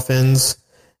the Dolphins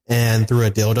and threw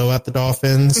a dildo at the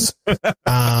Dolphins.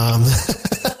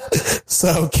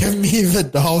 So give me the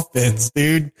Dolphins,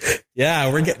 dude.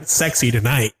 Yeah, we're getting sexy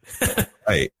tonight.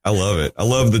 I love it. I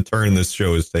love the turn this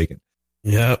show is taking.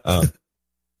 Yep. All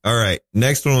right.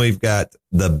 Next one, we've got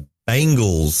the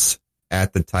Bengals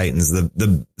at the Titans.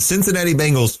 The Cincinnati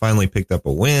Bengals finally picked up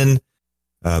a win.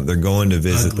 They're going to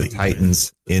visit the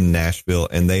Titans in Nashville,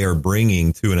 and they are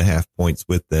bringing 2.5 points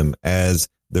with them as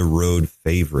the road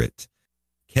favorite.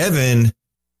 Kevin,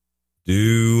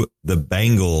 do the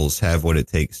Bengals have what it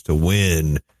takes to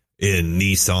win in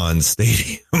Nissan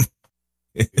Stadium?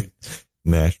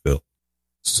 Nashville.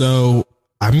 So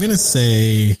I'm going to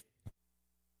say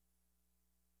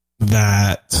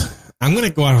that I'm going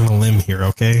to go out on a limb here,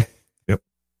 okay? Yep.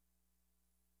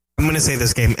 I'm going to say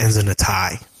this game ends in a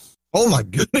tie. Oh, my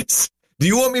goodness. Do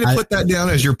you want me to put that down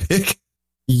as your pick?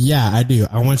 Yeah, I do.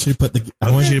 I want you to put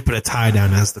a tie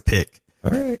down as the pick. All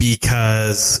right.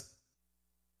 Because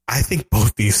I think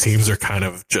both these teams are kind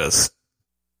of just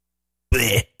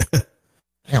bleh.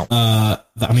 I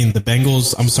mean, the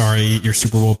Bengals, I'm sorry, your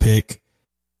Super Bowl pick.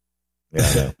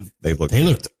 Yeah, they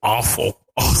looked awful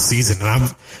all season.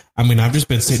 And I've just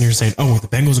been sitting here saying, "Oh, the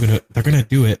Bengals they're gonna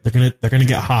do it. They're gonna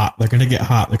get hot. They're gonna get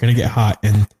hot.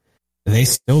 And they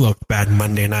still looked bad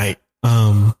Monday night.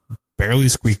 Barely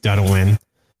squeaked out a win,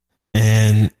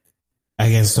 and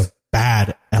against a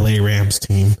bad LA Rams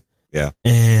team. Yeah.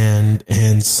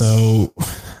 And so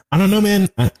I don't know, man.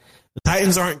 The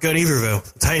Titans aren't good either, though.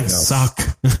 The Titans suck.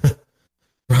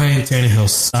 Ryan Tannehill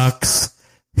sucks.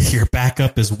 Your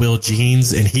backup is Will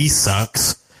Jeans, and he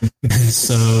sucks. And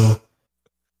so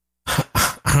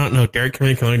I don't know. Derrick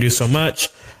Henry can only do so much.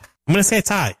 I'm going to say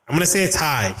a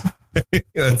tie.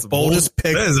 That's boldest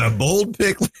pick. That is a bold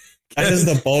pick. That is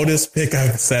the boldest pick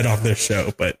I've said on this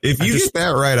show. But if you get that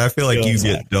right, I feel like you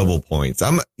get double points.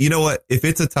 You know what? If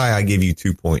it's a tie, I give you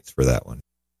 2 points for that one.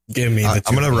 Give me. I'm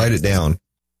going to write it down.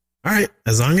 All right,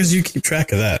 as long as you keep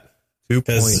track of that. 2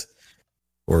 points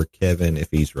for Kevin if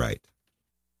he's right.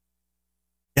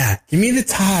 Yeah, give me the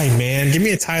tie, man. Give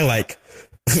me a tie, like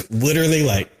literally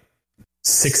like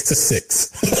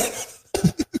 6-6.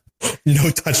 No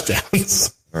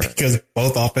touchdowns because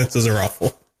both offenses are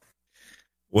awful.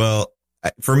 Well,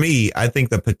 for me, I think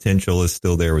the potential is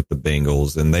still there with the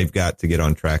Bengals, and they've got to get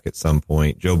on track at some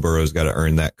point. Joe Burrow's got to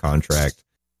earn that contract.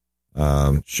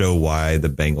 Show why the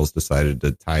Bengals decided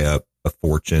to tie up a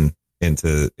fortune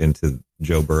into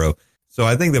Joe Burrow. So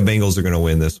I think the Bengals are going to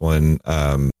win this one.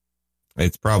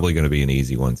 It's probably going to be an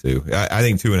easy one too. I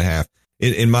think 2.5.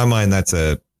 In my mind, that's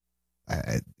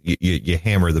you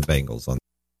hammer the Bengals on,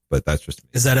 but that's just me.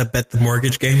 Is that a bet the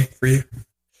mortgage game for you?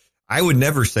 I would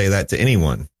never say that to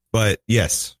anyone, but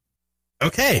yes.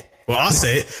 Okay. Well, I'll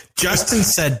say it. Justin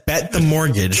said bet the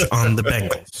mortgage on the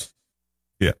Bengals.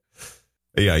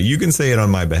 Yeah, you can say it on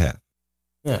my behalf.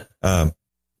 Yeah. All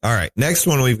right. Next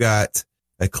one, we've got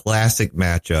a classic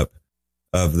matchup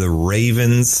of the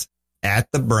Ravens at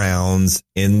the Browns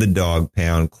in the dog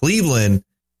pound. Cleveland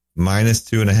minus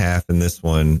 2.5 in this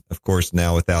one. Of course,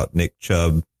 now without Nick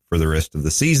Chubb for the rest of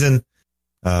the season.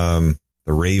 The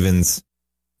Ravens,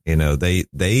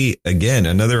 they again,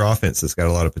 another offense that's got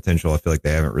a lot of potential. I feel like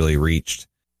they haven't really reached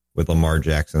with Lamar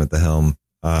Jackson at the helm.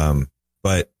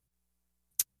 But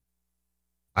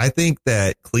I think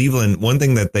that Cleveland, one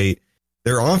thing that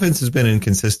their offense has been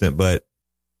inconsistent, but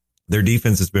their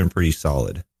defense has been pretty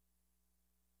solid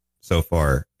so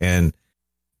far. And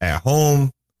at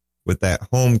home with that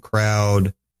home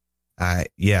crowd, I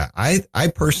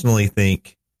personally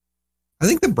think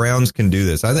the Browns can do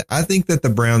this. I think that the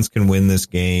Browns can win this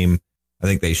game. I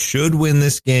think they should win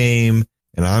this game.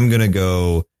 And I'm going to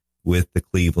go with the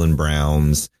Cleveland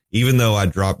Browns, even though I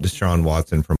dropped Deshaun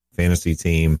Watson from my fantasy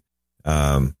team.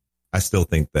 I still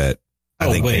think that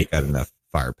they got enough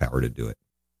firepower to do it.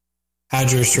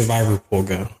 How'd your survivor pool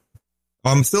go?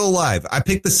 I'm still alive. I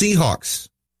picked the Seahawks.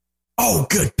 Oh,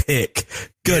 good pick.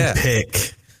 Good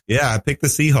pick. Yeah, I picked the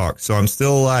Seahawks, so I'm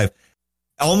still alive.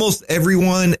 Almost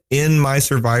everyone in my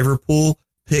survivor pool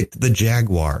picked the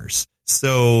Jaguars.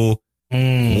 So,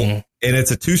 and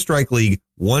it's a 2-strike league.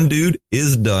 One dude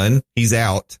is done. He's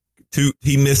out.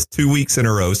 He missed 2 weeks in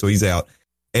a row, so he's out.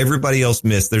 Everybody else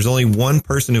missed. There's only one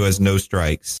person who has no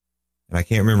strikes, and I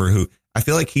can't remember who. I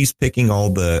feel like he's picking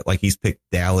he's picked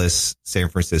Dallas, San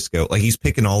Francisco. Like he's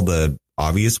picking all the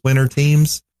obvious winner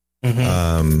teams.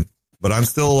 Mm-hmm. But I'm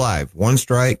still alive. 1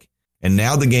 strike, and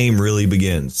now the game really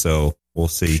begins. So we'll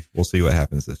see. We'll see what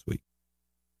happens this week.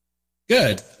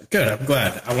 Good. I'm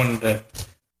glad. I wanted to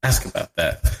ask about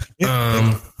that.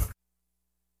 Yeah.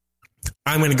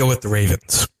 I'm going to go with the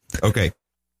Ravens. Okay.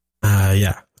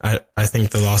 Yeah. I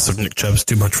think the loss of Nick Chubb is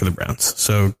too much for the Browns.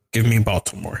 So give me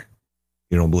Baltimore.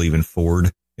 You don't believe in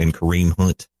Ford and Kareem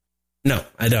Hunt? No,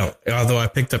 I don't. Although I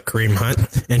picked up Kareem Hunt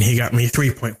and he got me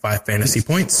 3.5 fantasy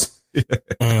points.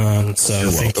 So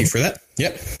thank you for that.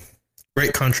 Yep.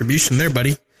 Great contribution there,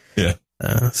 buddy. Yeah.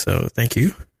 So thank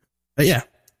you. But yeah,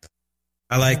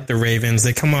 I like the Ravens.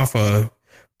 They come off a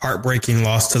heartbreaking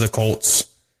loss to the Colts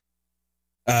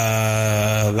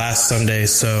last Sunday.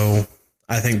 So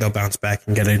I think they'll bounce back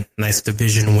and get a nice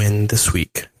division win this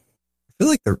week. I feel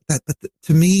like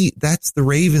to me, that's the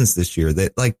Ravens this year.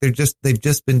 That they've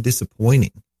just been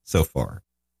disappointing so far.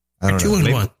 They're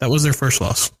 2-1. That was their first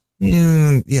loss.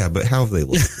 Yeah, but how have they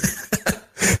looked?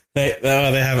 They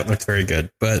haven't looked very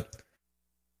good, but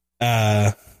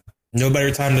no better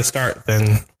time to start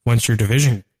than once your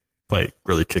division play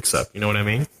really kicks up. You know what I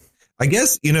mean? I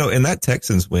guess, and that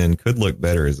Texans win could look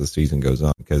better as the season goes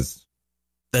on because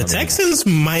the Texans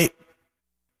might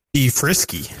be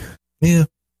frisky. Yeah.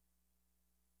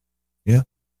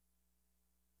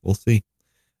 We'll see.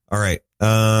 All right.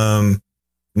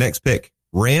 Next pick.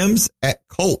 Rams at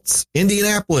Colts.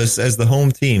 Indianapolis as the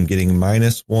home team getting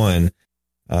 -1.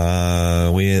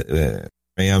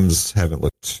 Rams haven't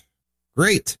looked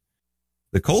great.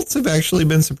 The Colts have actually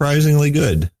been surprisingly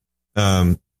good.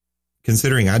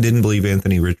 considering I didn't believe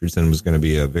Anthony Richardson was going to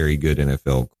be a very good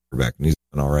NFL quarterback, and he's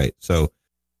done all right. So,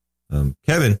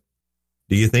 Kevin,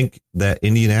 do you think that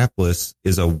Indianapolis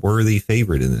is a worthy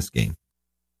favorite in this game?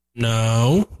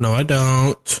 No, I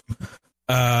don't.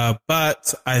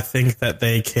 But I think that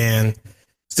they can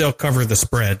still cover the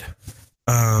spread,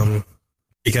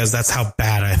 because that's how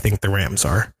bad I think the Rams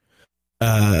are.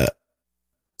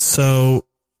 So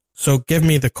give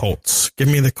me the Colts. Give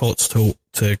me the Colts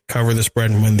to cover the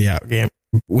spread and win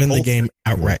the game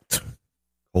outright.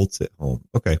 Colts at home.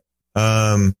 Okay.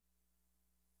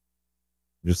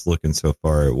 Just looking so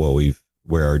far at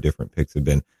where our different picks have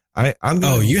been.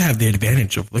 You have the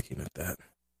advantage of looking at that.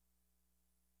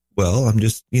 Well, I'm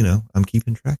just, I'm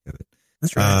keeping track of it.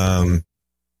 That's right.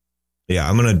 Yeah,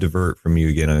 I'm going to divert from you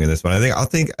again on this one. I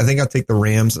think I'll take the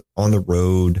Rams on the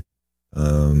road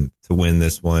to win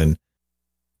this one.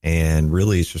 And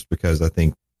really it's just because I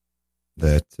think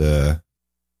that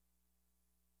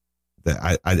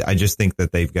I just think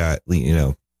that they've got,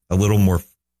 a little more.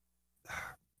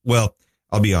 Well,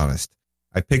 I'll be honest.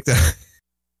 I picked up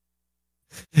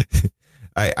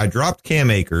I dropped Cam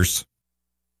Akers.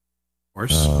 Of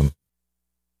course.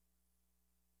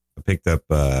 I picked up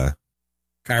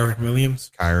Kyron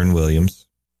Williams.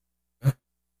 Huh?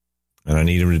 And I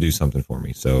need him to do something for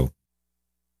me. So,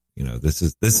 this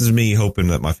is me hoping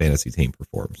that my fantasy team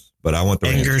performs. But I want the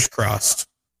fingers crossed.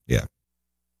 Yeah.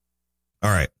 All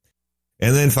right.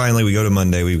 And then finally we go to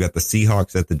Monday. We've got the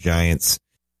Seahawks at the Giants.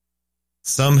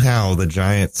 Somehow the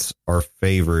Giants are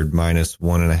favored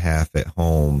 -1.5 at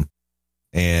home.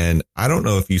 And I don't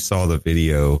know if you saw the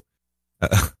video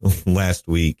last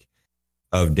week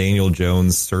of Daniel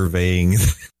Jones surveying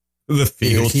the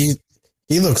field. Dude,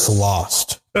 he looks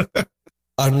lost.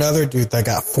 Another dude that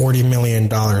got $40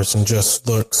 million and just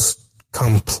looks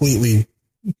completely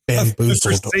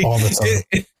bamboozled all the time.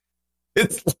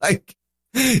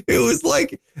 It was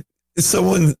like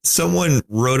someone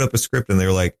wrote up a script and they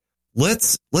were like,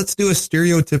 let's do a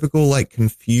stereotypical,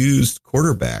 confused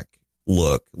quarterback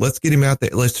look. Let's get him out there.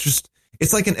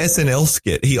 It's like an SNL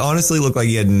skit. He honestly looked like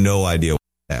he had no idea what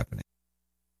was happening.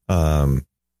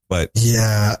 But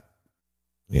yeah.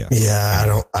 I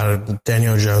don't,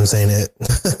 Daniel Jones ain't it.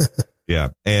 Yeah.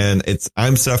 And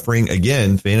I'm suffering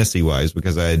again, fantasy wise,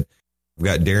 because I've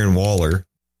got Darren Waller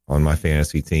on my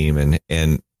fantasy team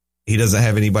and he doesn't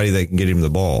have anybody that can get him the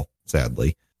ball,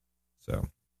 sadly. So,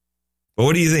 but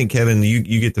what do you think, Kevin? You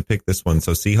get to pick this one.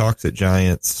 So Seahawks at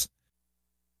Giants.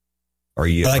 I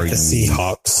like the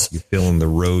Seahawks. You feeling the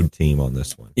road team on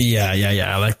this one? Yeah.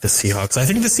 I like the Seahawks. I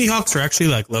think the Seahawks are actually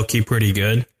low key pretty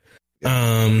good.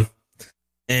 Yeah.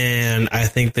 And I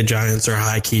think the Giants are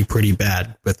high key pretty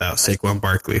bad without Saquon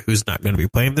Barkley, who's not going to be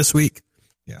playing this week.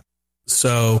 Yeah.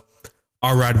 So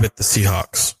I'll ride with the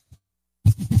Seahawks.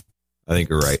 I think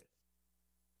you're right.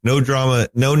 No drama.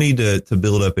 No need to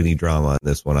build up any drama on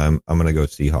this one. I'm going to go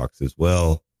Seahawks as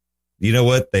well. You know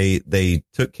what? They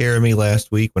took care of me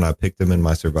last week when I picked them in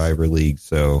my Survivor League.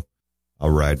 So I'll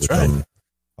ride with them.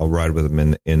 I'll ride with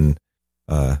them in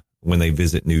when they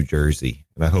visit New Jersey,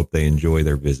 and I hope they enjoy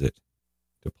their visit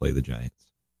to play the Giants.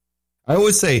 I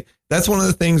always say that's one of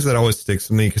the things that always sticks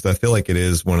with me because I feel like it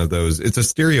is one of those. It's a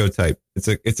stereotype. It's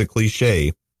a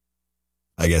cliche,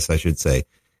 I guess I should say,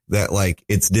 that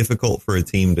it's difficult for a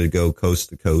team to go coast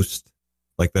to coast.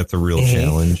 That's a real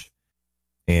challenge,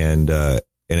 and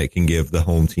it can give the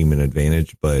home team an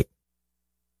advantage. But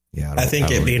yeah, I think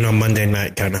it being on Monday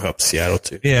night kind of helps Seattle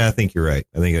too. Yeah, I think you're right.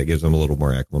 I think that gives them a little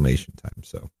more acclimation time.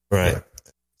 So right, yeah.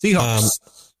 Seahawks.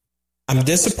 I'm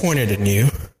disappointed in you.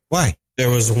 Why? There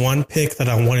was one pick that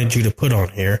I wanted you to put on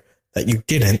here that you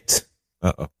didn't.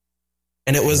 Uh-oh.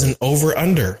 And it was an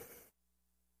over-under.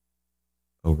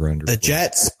 Over-under. The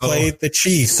Jets played the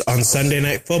Chiefs on Sunday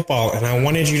Night Football, and I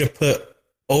wanted you to put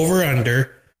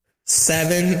over-under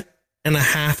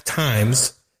 7.5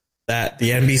 times that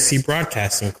the NBC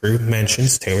broadcasting crew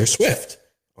mentions Taylor Swift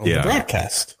on the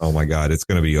broadcast. Oh, my God. It's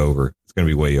going to be over. It's going to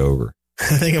be way over.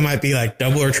 I think it might be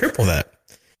double or triple that.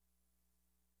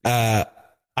 I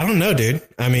don't know, dude.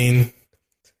 I mean,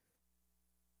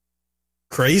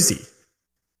 crazy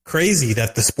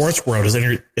that the sports world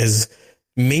is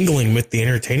mingling with the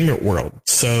entertainment world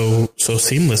so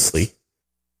seamlessly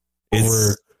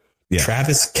over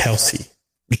Travis Kelce.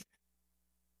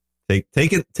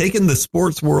 Taking the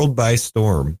sports world by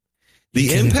storm.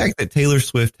 The impact that Taylor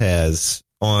Swift has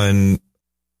on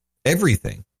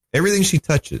everything she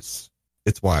touches,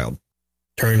 it's wild.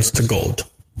 Turns to gold.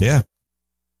 Yeah.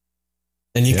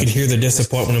 And you could hear the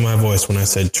disappointment in my voice when I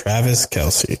said Travis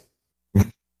Kelce.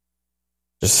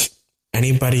 Just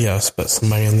anybody else but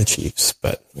somebody on the Chiefs.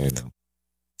 But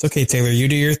It's okay, Taylor. You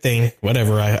do your thing.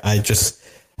 Whatever. My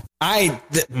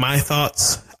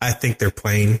thoughts, I think they're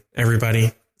playing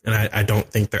everybody, and I don't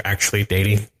think they're actually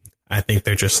dating. I think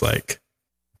they're just like,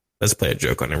 let's play a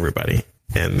joke on everybody,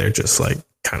 and they're just like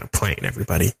kind of playing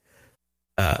everybody.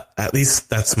 At least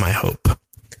that's my hope.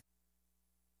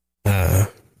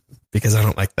 Because I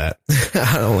don't like that.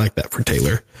 I don't like that for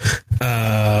Taylor.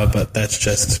 But that's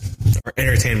just our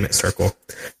entertainment circle.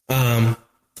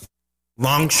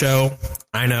 Long show,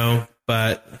 I know,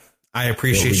 but I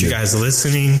appreciate you guys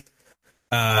listening.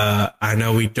 I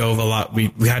know we dove a lot.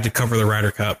 We had to cover the Ryder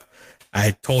Cup.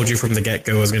 I told you from the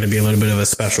get-go it was going to be a little bit of a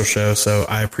special show, so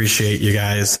I appreciate you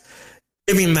guys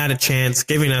giving that a chance,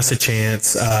 giving us a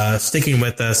chance, sticking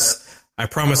with us. I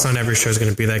promise on every show is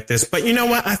going to be like this. But you know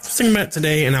what? I was thinking about it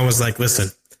today, and I was like, listen,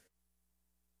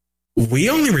 we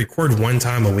only record one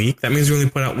time a week. That means we only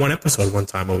put out one episode one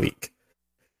time a week.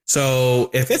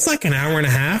 So if it's like an hour and a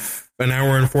half, an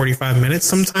hour and 45 minutes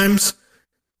sometimes,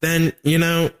 then, you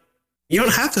know, you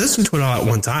don't have to listen to it all at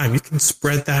one time. You can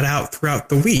spread that out throughout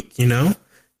the week, you know? You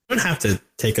don't have to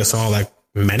take us all like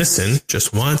medicine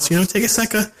just once, you know? Take us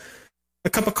like a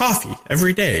cup of coffee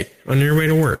every day on your way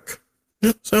to work.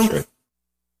 Yeah, so sure.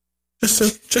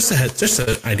 Just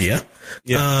an idea.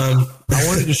 Yeah. I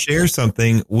wanted to share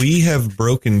something. We have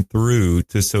broken through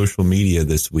to social media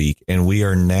this week, and we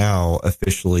are now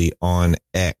officially on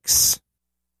X.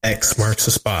 X marks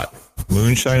the spot.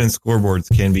 Moonshine and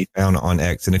Scoreboards can be found on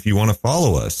X. And if you want to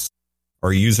follow us, our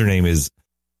username is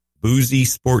Boozy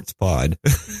Sports Pod.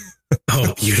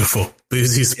 Oh, beautiful.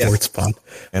 Boozy Sports Pod.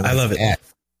 And I love it.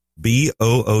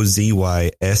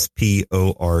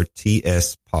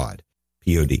 BOOZYSPORTS Pod.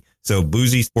 POD. So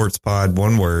Boozy Sports Pod,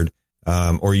 one word.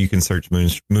 Or you can search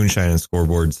Moonshine and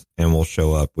Scoreboards and we'll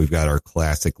show up. We've got our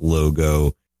classic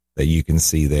logo that you can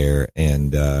see there.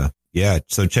 And, yeah,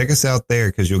 so check us out there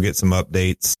because you'll get some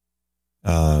updates.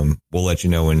 We'll let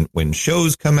you know when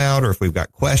shows come out or if we've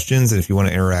got questions. And if you want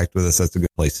to interact with us, that's a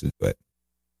good place to do it.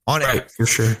 On right, for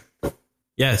sure.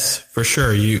 Yes, for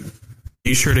sure. You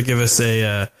be sure to give us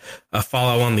a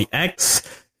follow on the X.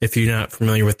 If you're not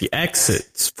familiar with the X,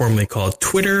 it's formerly called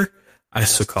Twitter. I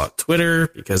still call it Twitter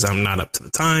because I'm not up to the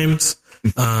times.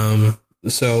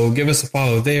 So give us a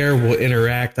follow there. We'll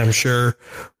interact. I'm sure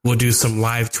we'll do some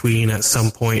live tweeting at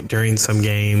some point during some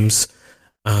games.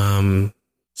 So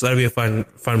that'll be a fun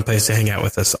place to hang out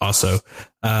with us also.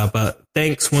 But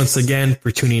thanks once again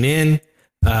for tuning in.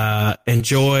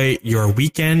 Enjoy your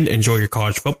weekend. Enjoy your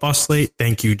college football slate.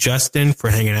 Thank you, Justin,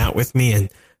 for hanging out with me and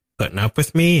putting up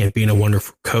with me and being a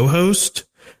wonderful co-host.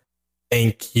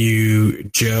 Thank you,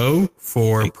 Joe,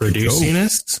 for producing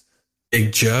us.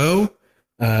 Big Joe,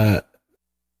 for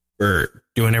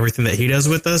doing everything that he does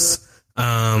with us.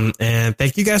 And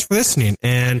thank you guys for listening.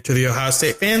 And to the Ohio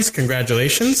State fans,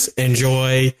 congratulations.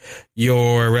 Enjoy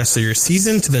your rest of your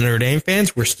season. To the Notre Dame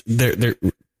fans, their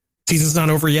season's not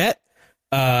over yet.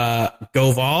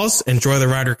 Go Vols. Enjoy the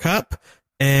Ryder Cup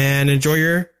and enjoy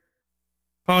your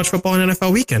college football and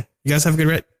NFL weekend. You guys have a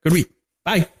good week.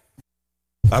 Bye.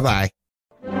 Bye-bye.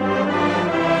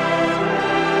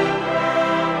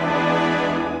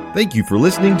 Thank you for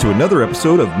listening to another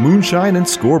episode of Moonshine and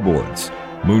Scoreboards.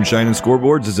 Moonshine and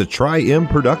Scoreboards is a Tri-M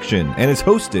production and is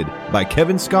hosted by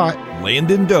Kevin Scott,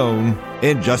 Landon Doan,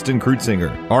 and Justin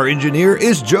Krutzinger. Our engineer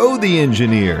is Joe the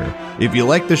Engineer. If you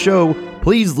like the show,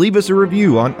 please leave us a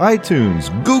review on iTunes,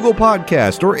 Google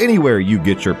Podcast, or anywhere you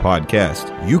get your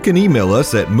podcast. You can email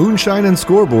us at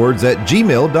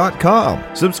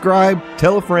moonshineandscoreboards@gmail.com. Subscribe,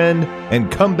 tell a friend,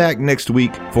 and come back next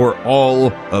week for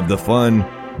all of the fun,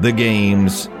 the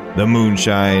games, the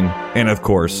moonshine, and of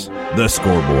course, the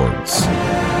scoreboards.